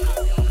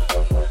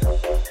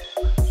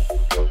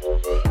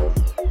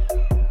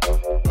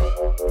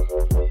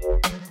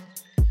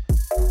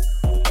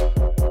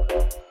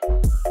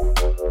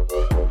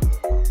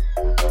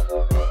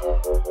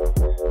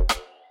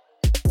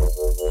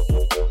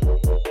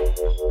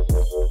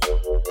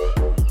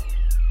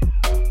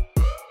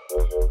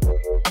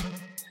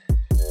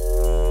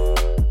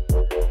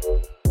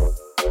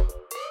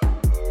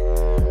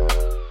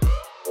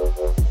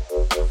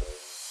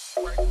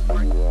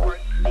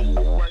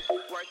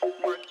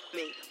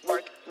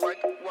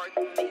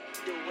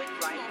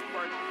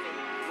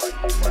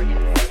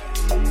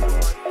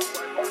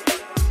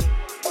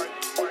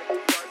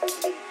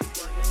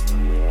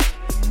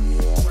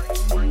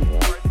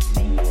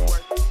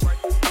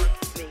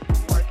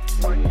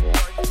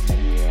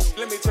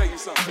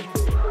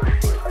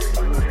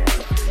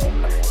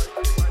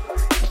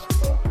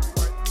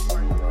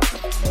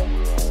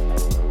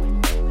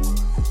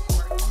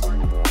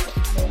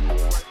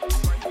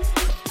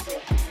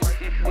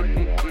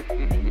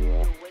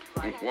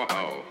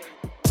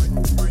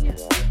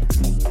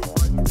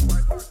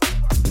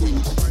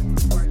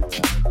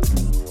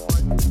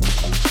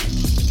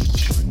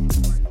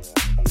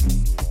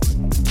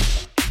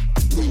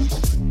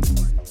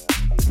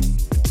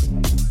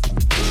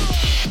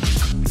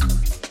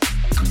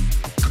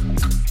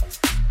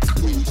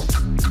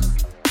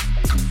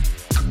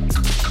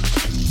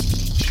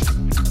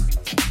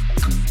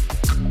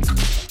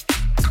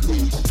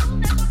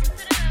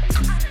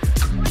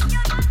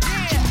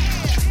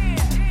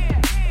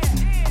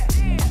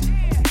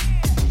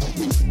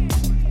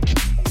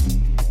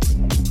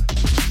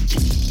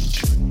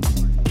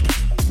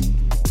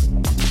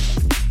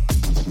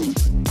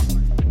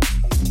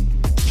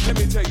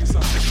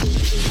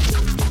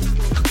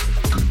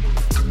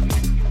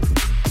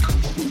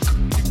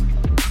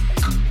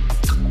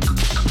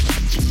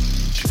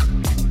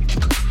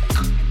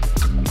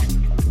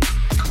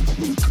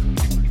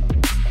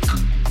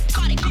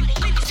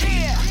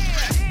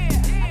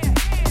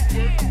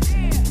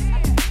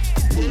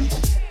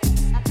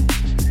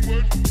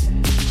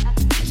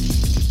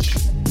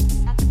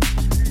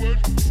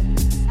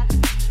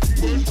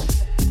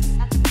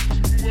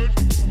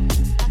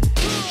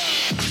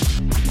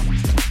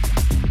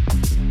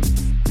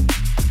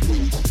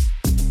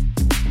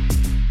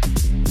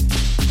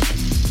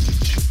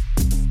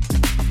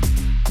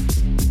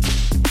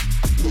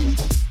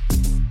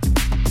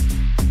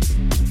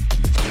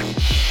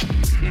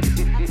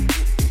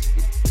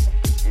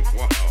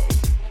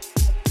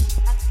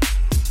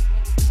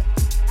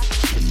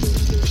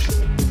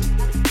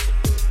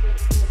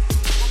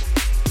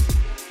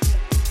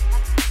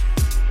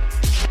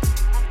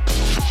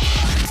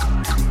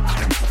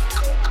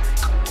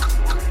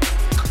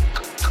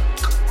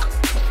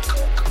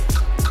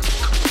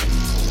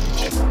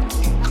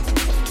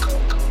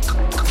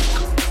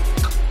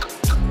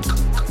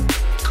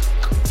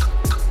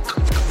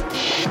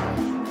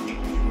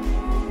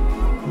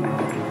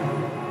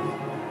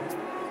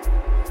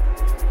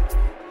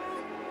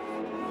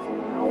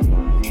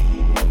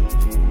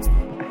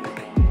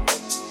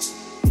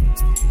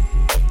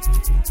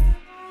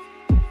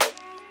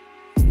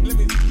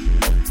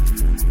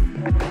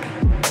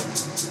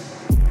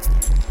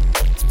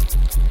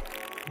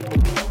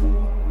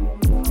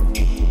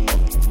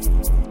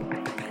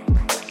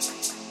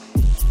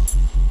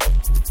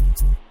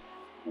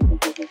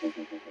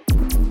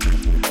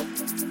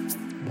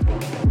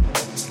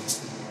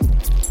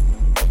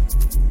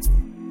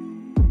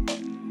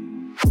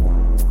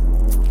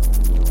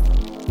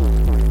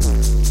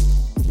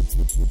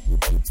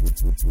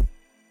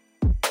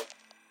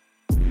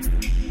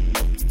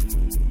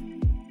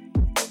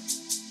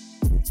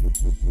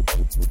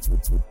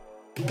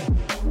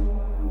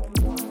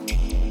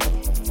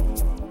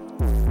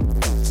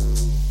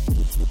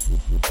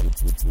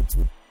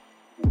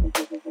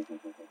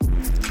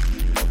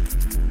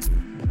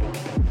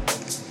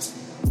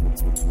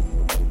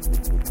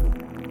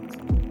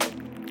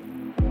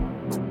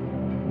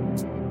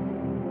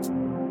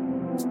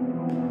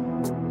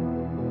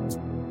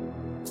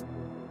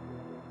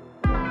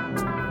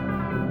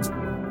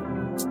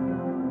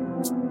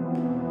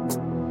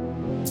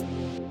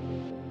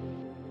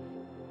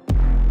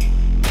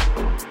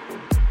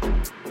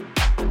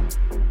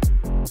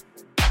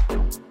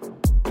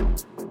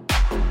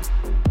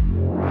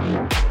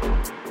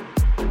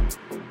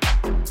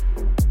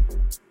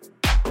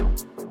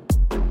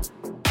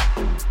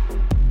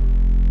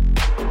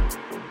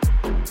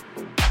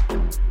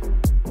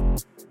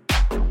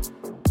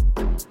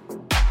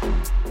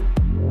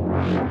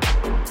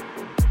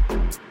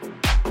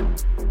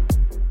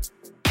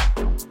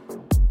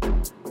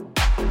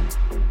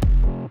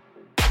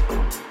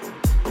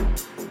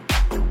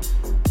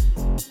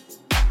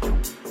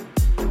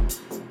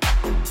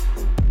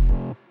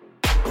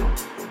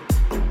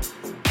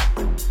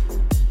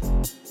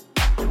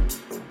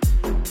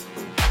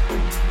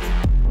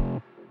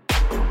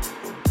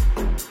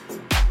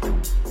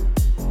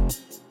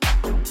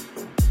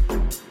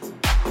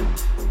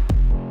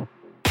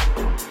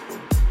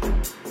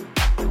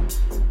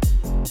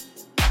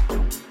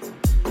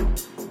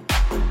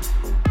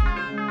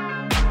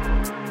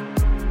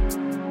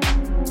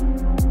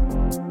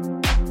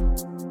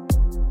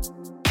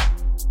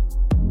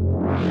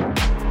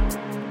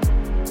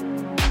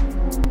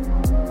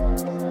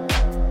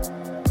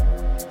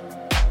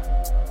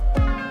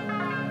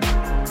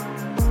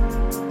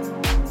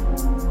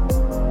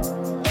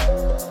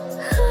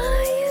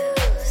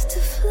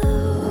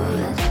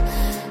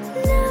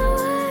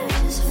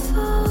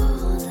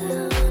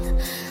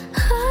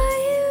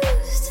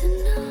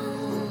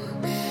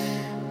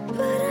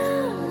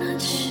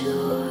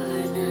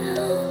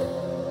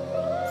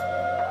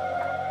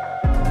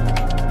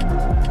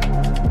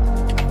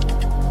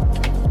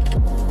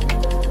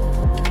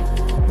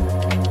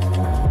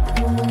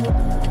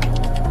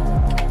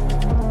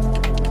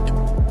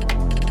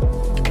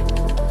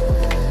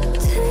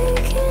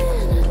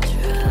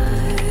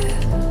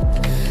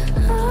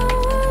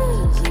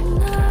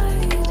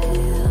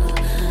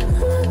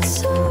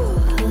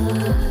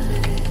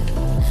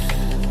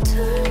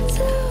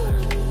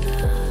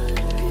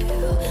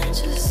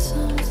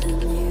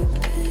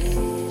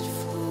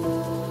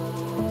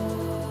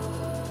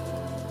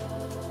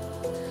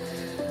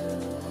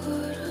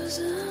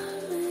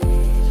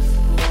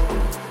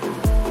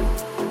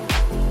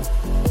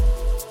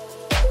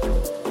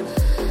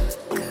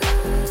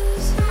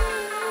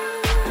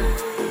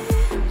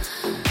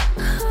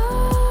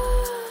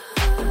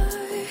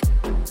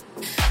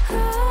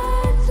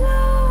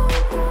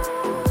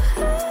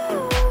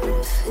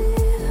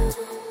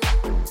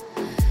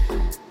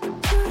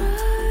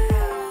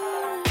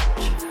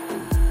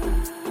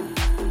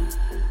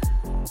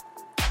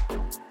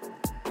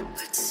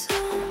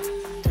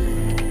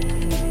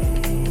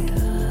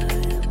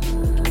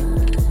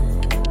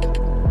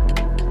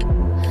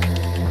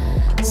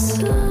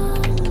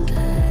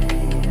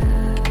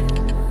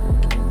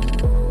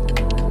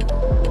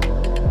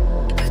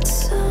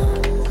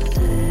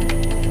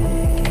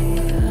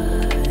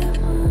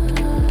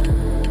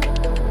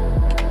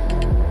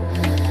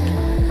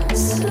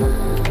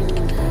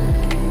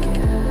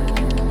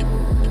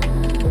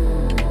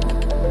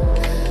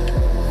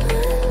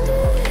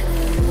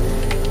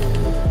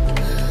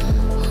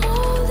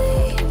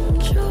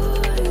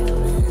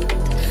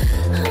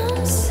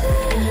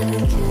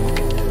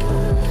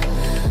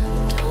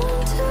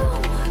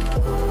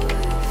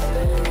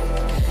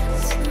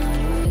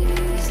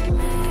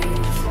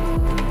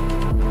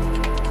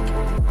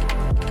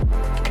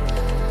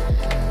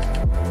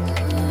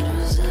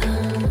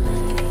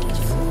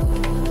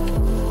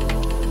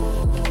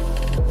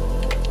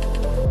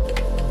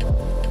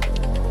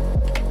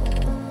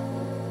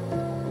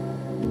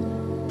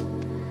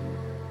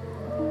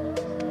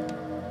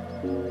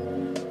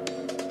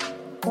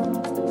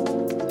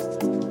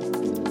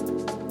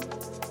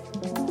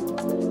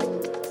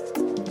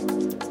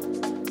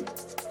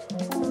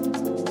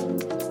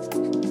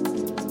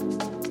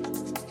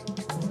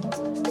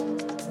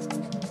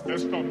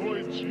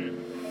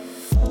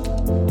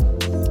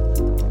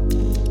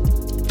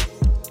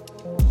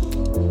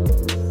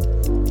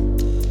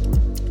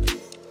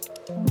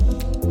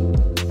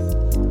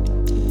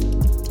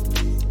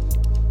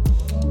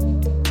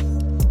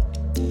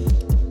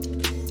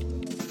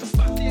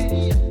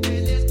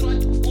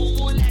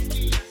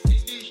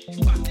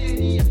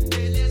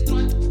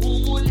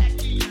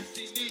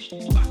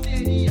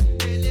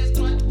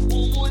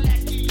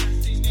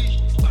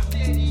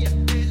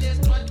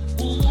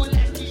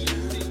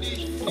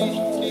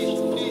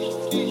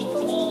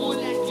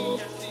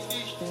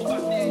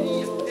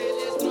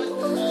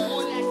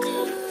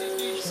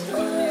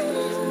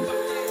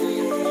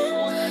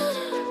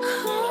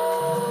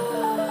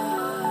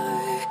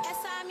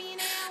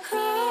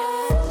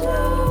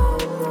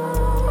 Love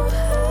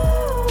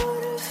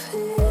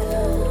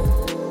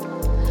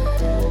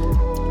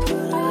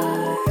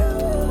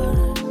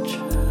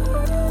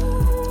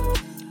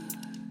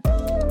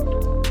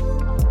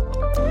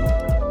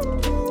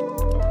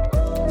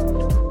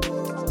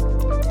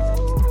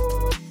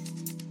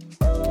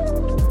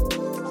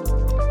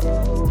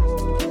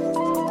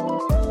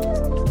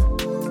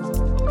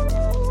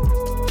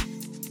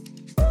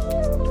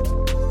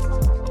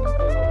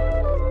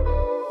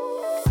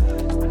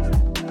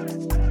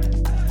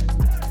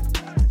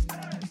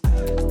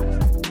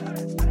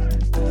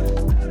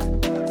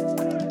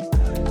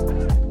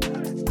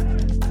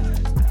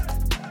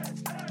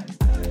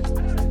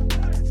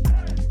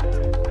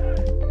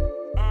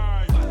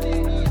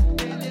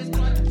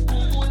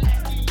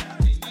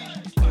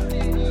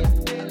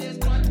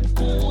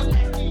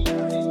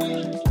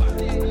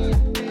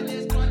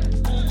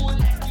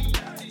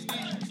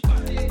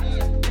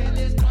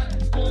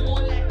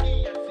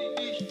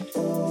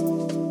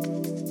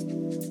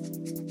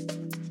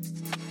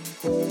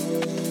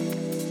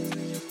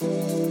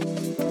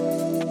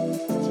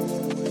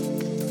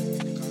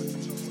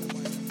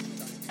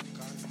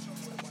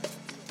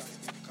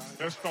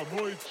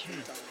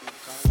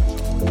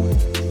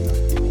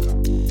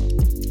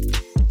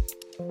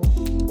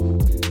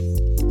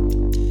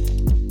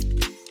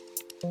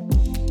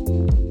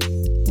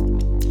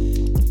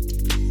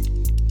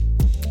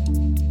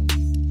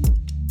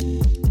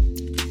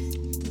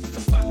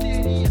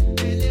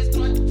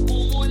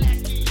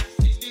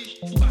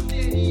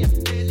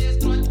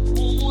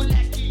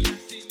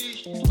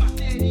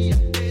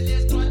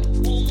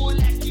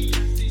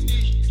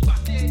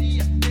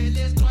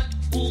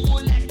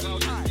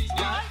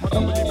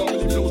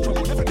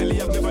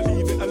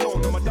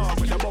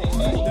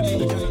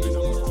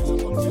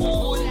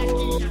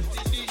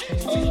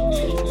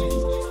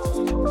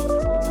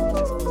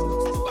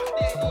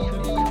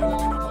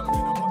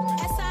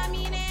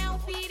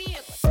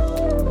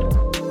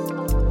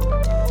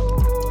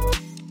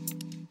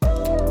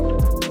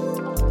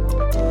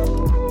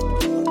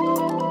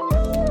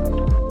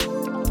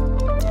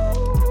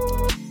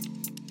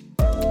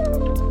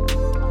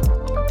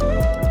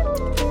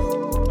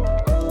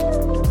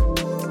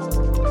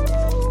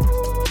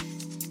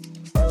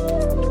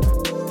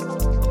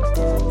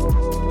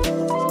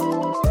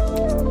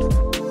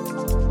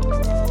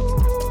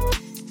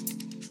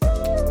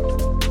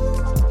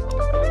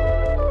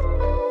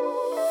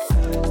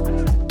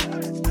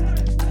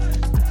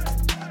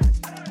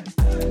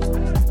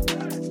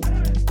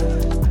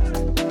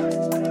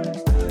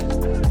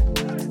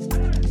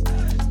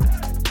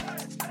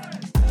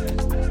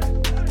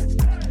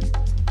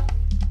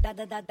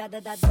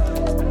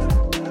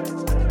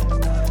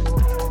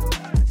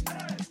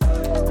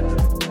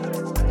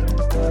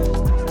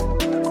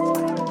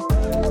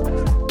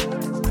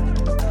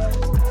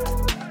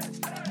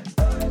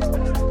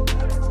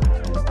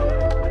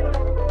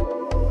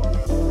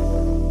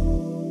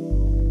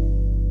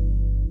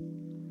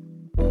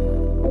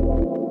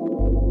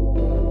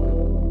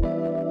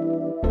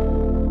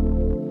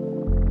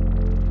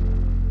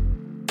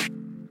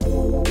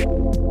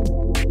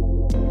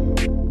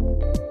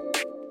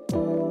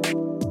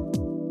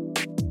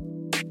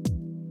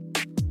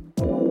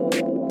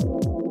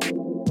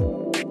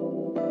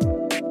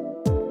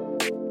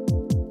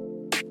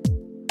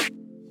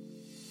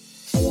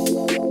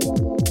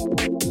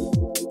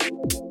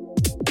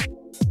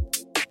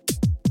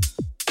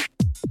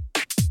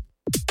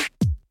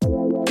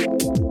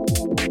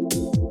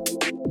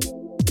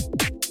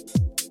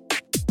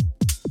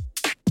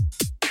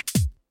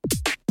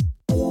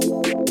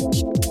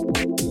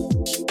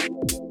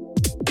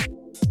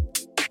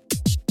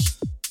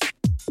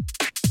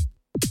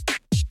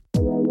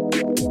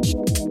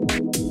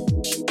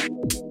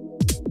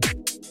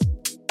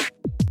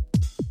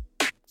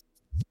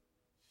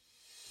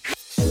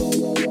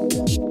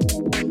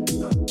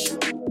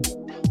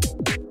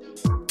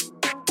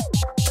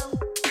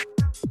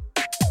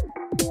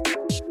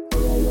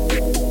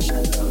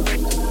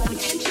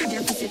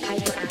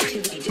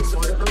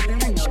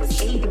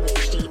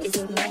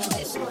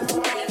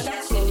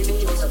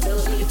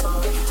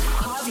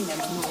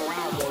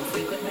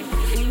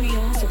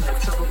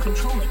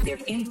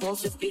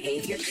impulsive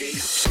behavior.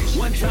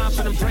 One time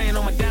for them praying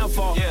on my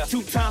downfall. Yeah.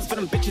 2 times for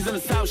them bitches in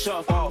the South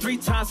Shore. 3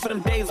 times for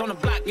them days on the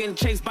block getting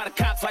chased by the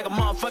cops like a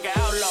motherfucking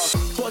outlaw.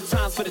 4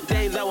 times for the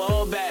days that were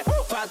all bad.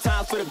 5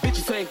 times for the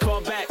bitches who ain't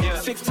called back.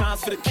 6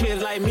 times for the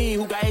kids like me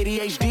who got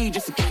ADHD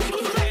just to keep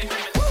it.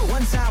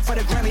 1 time for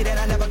the Grammy that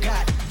I never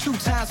got. 2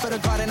 times for the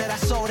garden that I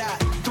sold out.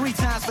 3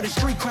 times for the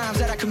street crimes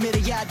that I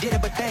committed. Yeah, I did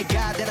it, but thank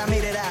God that I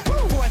made it out.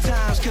 4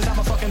 times cause I'm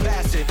a fucking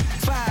bastard.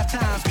 5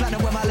 times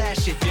platinum with my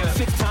last shit.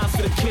 6 times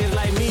for the kids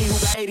like me who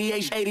got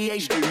ADHD.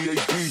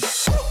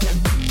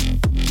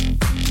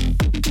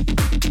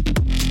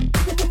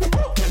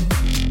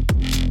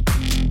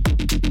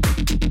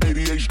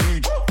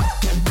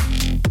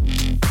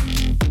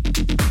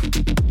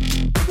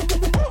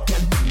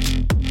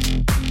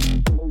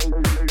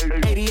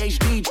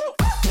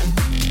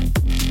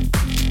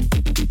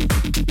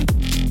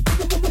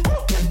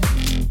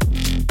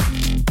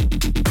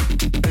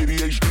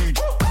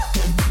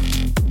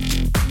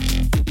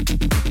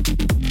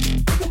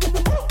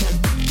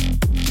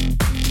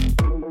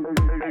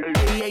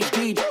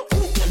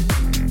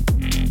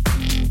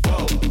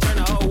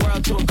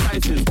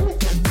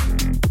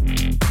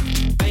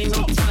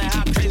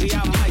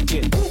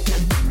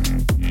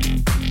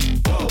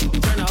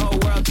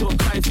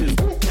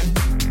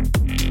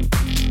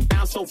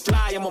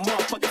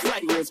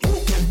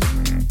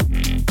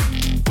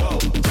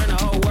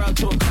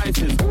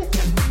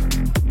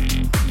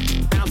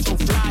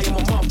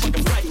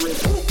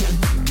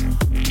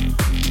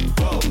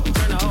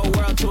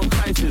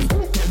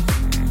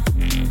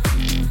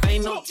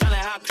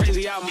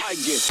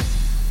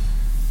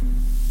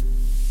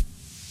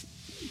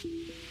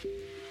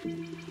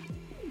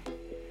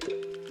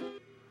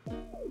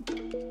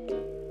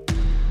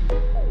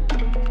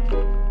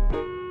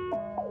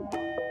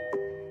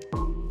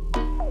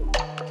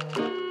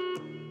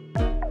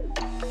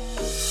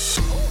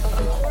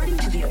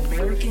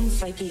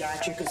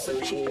 Psychiatric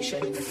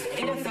Association,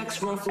 it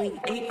affects roughly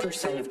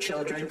 8% of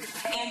children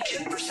and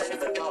 2%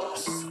 of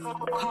adults,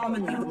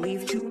 commonly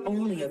believed to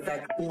only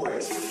affect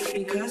boys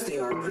because they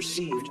are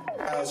perceived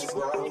as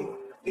rowdy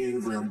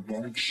and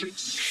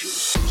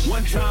rambunctious.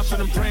 1 time for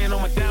them praying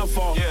on my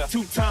downfall.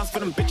 2 times for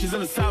them bitches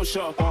in the South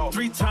Shore.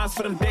 3 times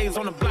for them days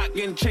on the block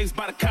getting chased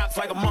by the cops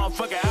like a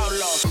motherfucking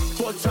outlaw.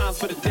 4 times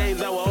for the days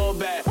that were all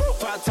bad.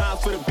 5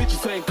 times for the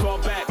bitches who ain't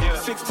called back.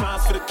 6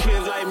 times for the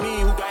kids like me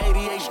who got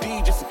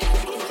ADHD just to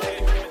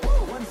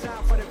 1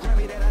 time for the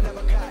Grammy that I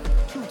never got.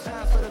 2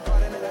 times for the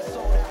garden that I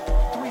sold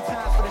out. 3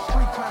 times for the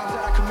street crimes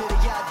that I committed.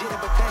 Yeah, I did it,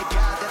 but thank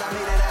God that I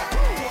made it out.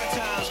 4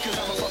 times cause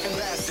I'm a fucking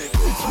bastard.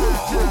 5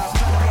 times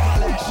trying to run my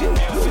last shit.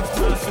 6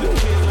 times for the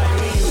kids like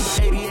me who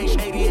got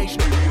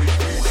ADHD.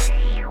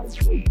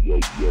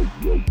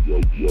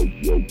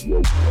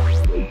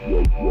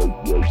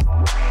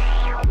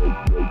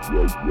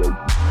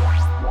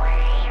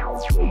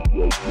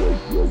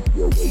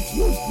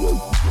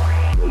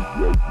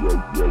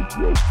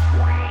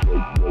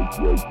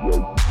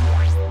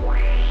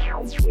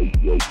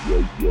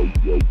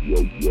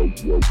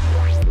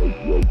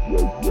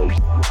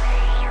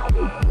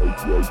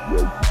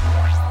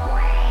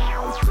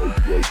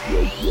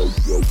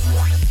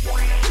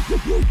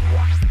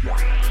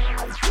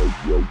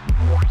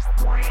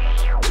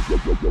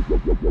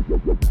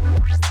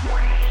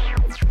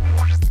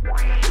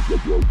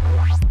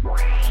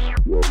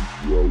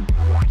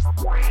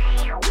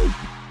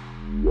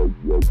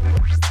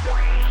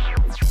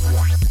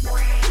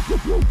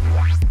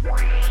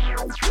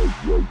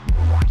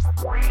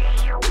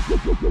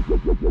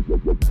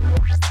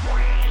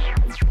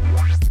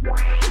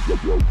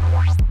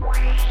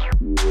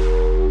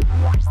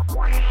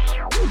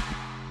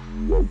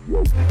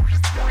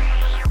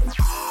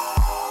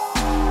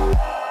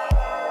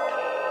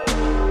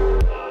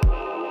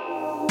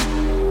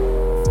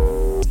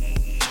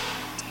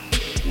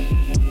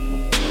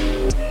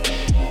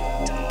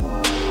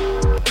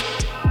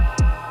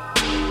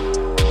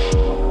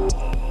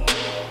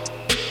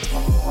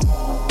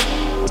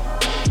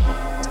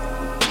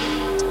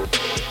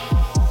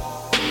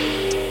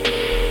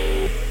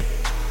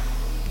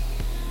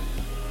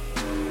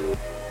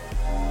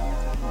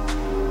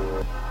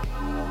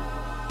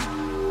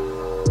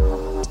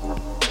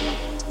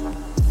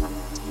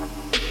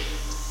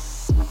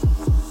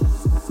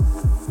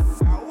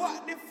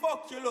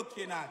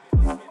 Looking at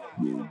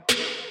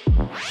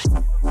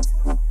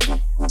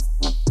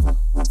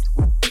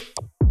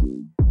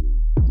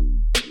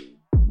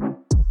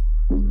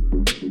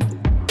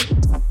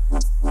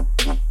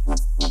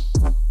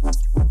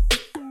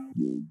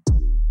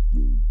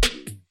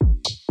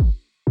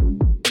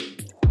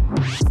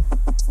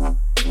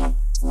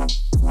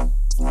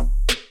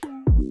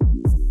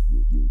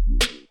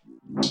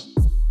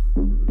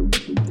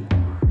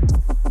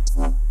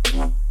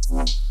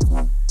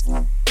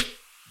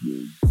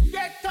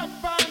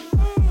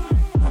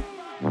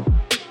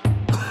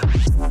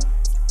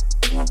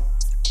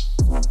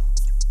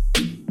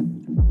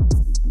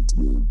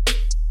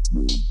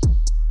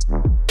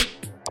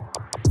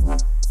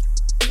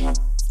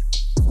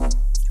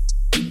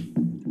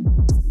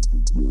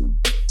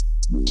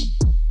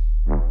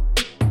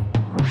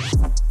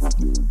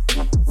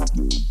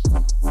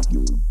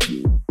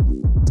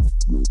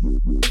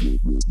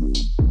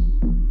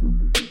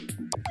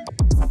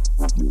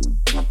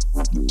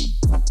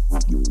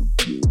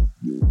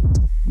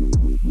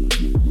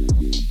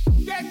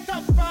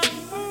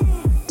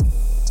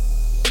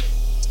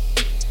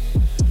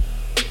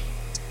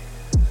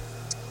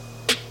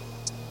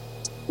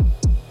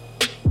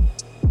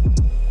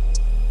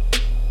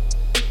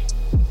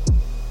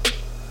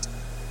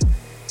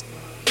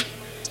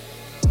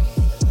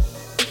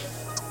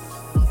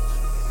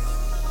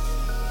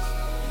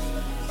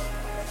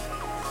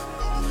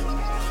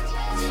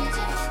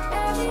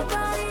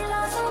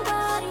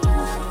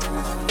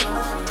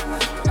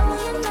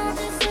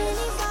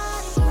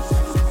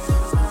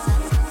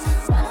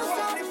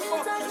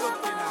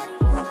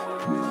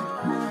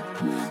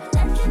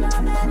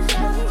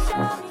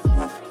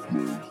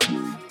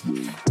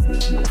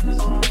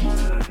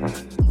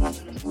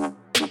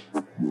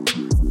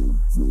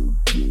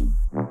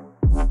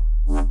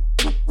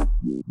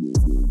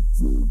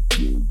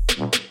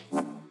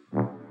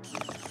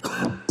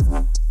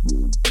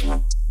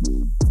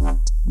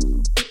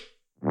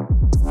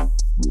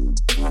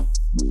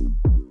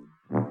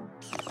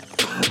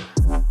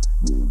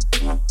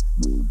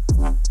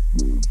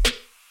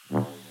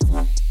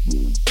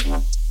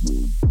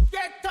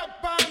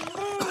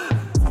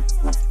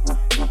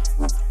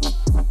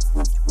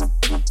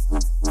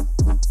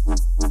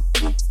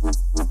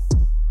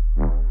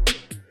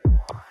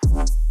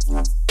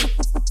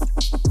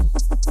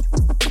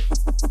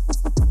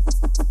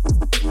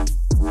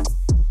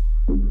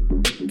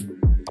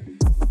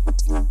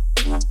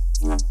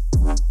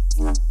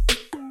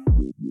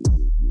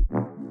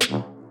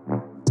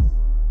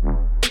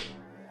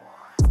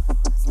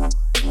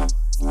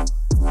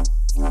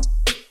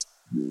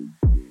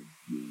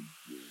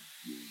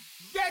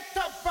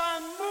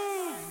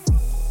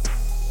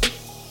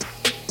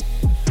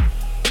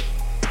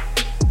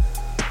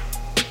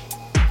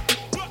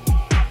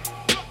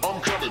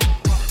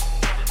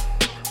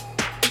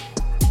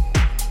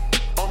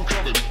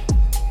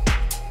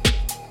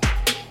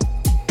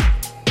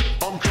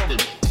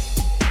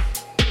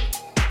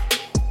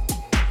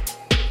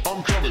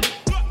I'm coming.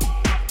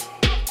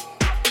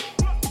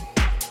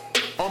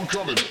 I'm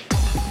coming.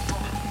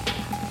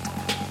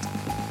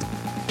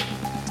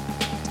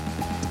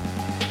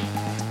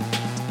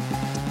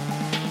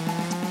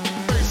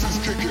 Bass is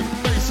kicking,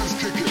 bass is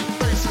kicking,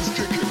 bass is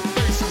kicking,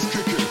 bass is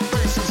kicking,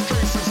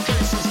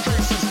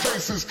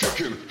 bass is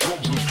kicking,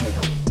 drums is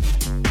kicking.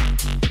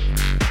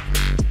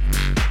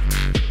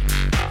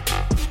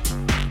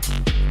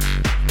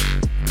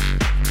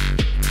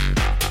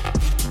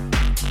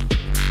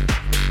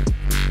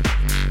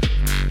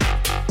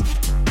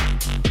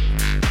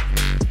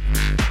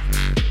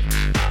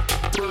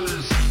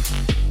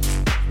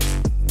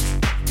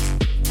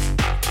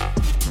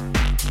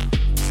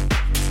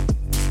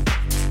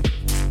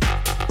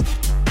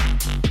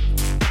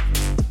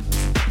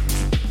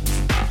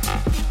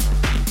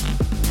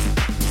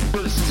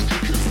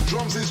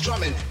 Drums is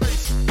drumming.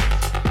 Bass.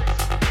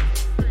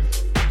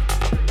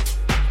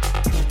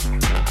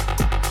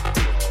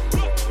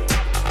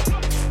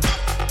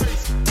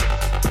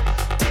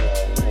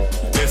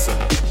 Listen,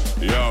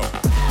 yo,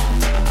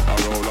 I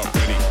roll up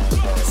ready.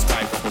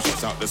 Sky couple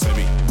shots out the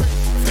semi.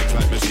 Flex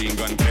like machine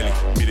gun Kelly.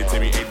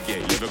 Military headgear,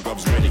 liver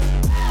grubs ready.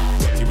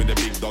 Got you with the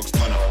big dogs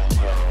ton up.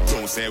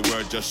 Don't say a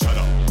word, just shut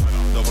up.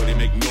 Nobody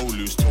make no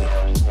loose talk.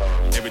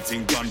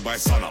 Everything done by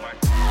sun up.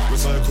 We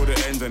circle the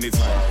ends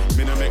anytime.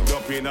 Me no make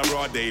up in a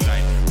raw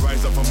daylight.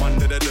 Rise up from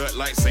under the dirt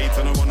like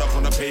Satan. I run up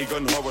on a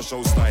pagan horror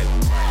show style.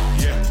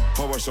 Yeah,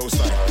 horror show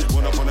style.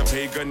 Run up on a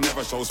pagan,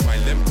 never show smile.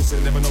 Them pussy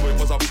never know it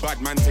was a bad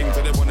man thing.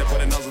 So they wanna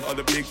put a nozzle of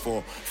the big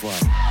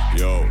 4-5.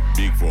 Yo,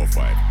 big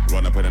 4-5.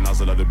 Run up with a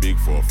nozzle of the big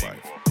 4-5.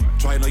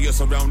 Try now you're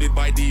surrounded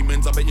by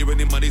demons. I bet you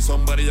any money,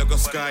 somebody you got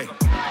sky.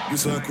 We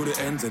circle the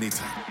ends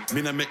anytime.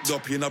 Me no make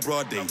up in a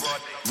broad day.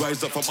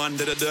 Rise up from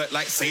under the dirt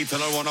like Satan.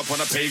 I run up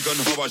on a pagan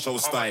horror show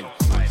style.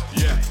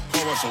 Yeah,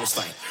 horror show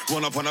style.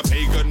 Run up on a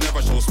pagan,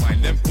 never show smile.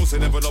 Them pussy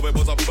never know it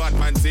was a bad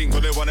man thing. So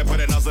they wanna put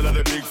a nozzle of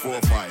the big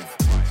 4-5.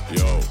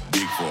 Yo,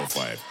 big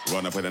 4-5.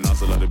 Run up with a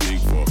nozzle of the big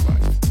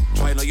 4-5.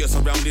 Try now you're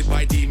surrounded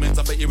by demons.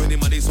 I bet you any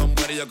money,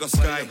 somebody you got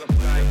sky.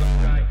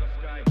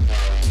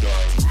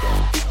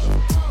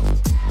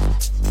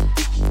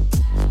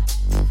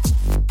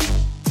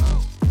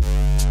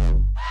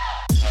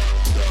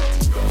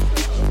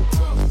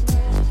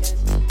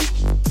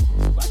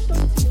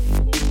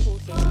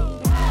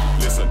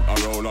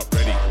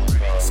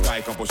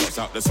 Couple shots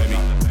out the semi.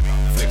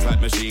 Flex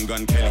like machine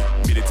gun Kelly.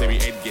 Military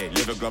headgear,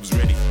 liver gloves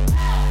ready.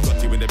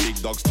 Got you in the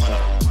big dogs ton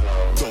up.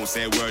 Don't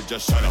say a word,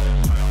 just shut up.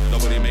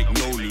 Nobody make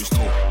no loose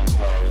talk.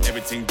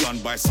 Everything done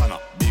by sun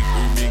up. Big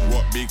who, big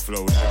what, big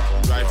flow.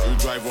 Drive through,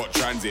 drive what,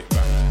 transit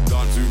back.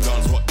 Dance who,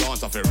 dance what,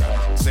 dance off it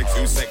rap. Sex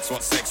who, sex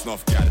what, sex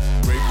nuff gal.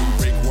 Break who,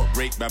 break what,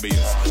 break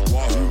barriers.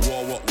 War who,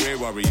 war what, we're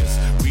warriors.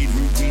 Weed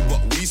who, weed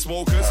what, we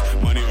smokers.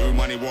 Money who,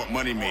 money what,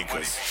 money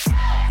makers.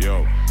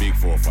 Yo, big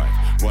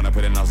 4-5. Run up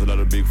with a nozzle of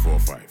the big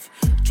 4-5.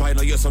 Try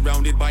now you're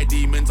surrounded by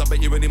demons. I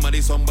bet you any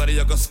money, somebody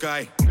you got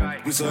sky.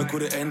 We circle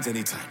the ends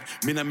anytime.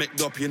 Me no make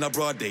up in a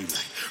broad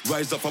daylight.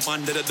 Rise up from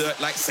under the dirt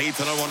like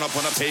Satan. I run up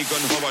on a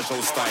pagan horror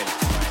show style.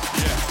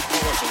 Yeah,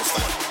 horror show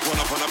style. Run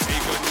up on a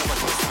pagan horror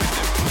show style.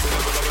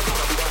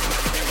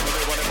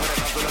 They wanna put a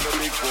nozzle of the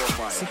big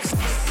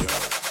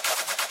 4-5.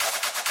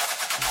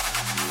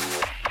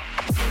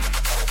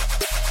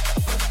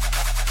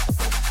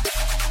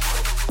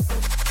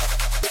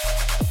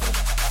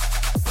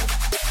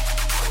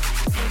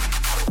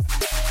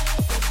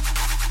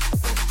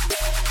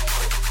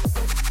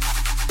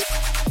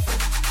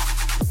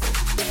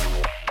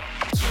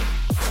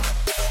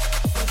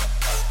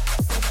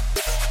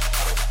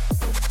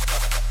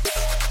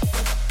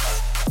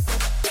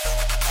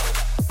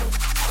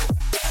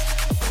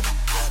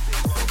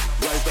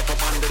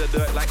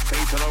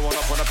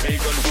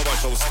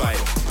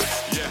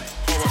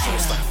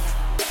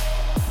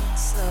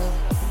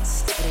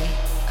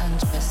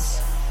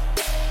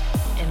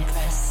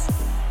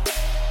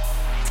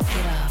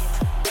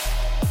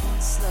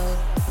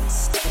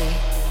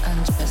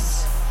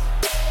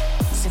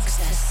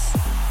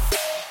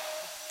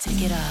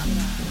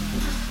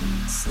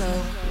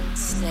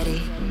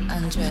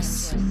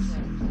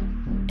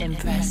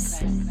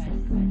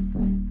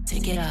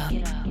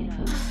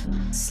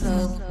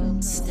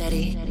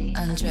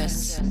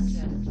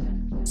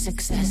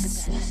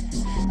 Success.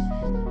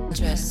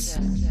 Dress.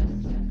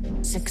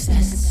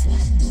 Success.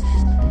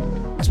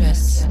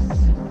 Dress.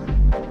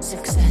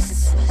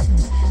 Success.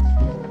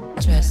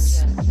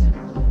 Dress.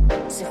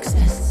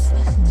 Success.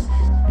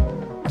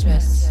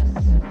 Dress.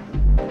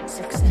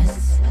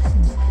 Success.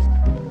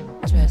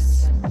 Dress.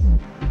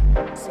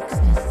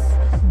 Success.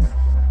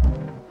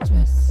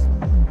 Dress.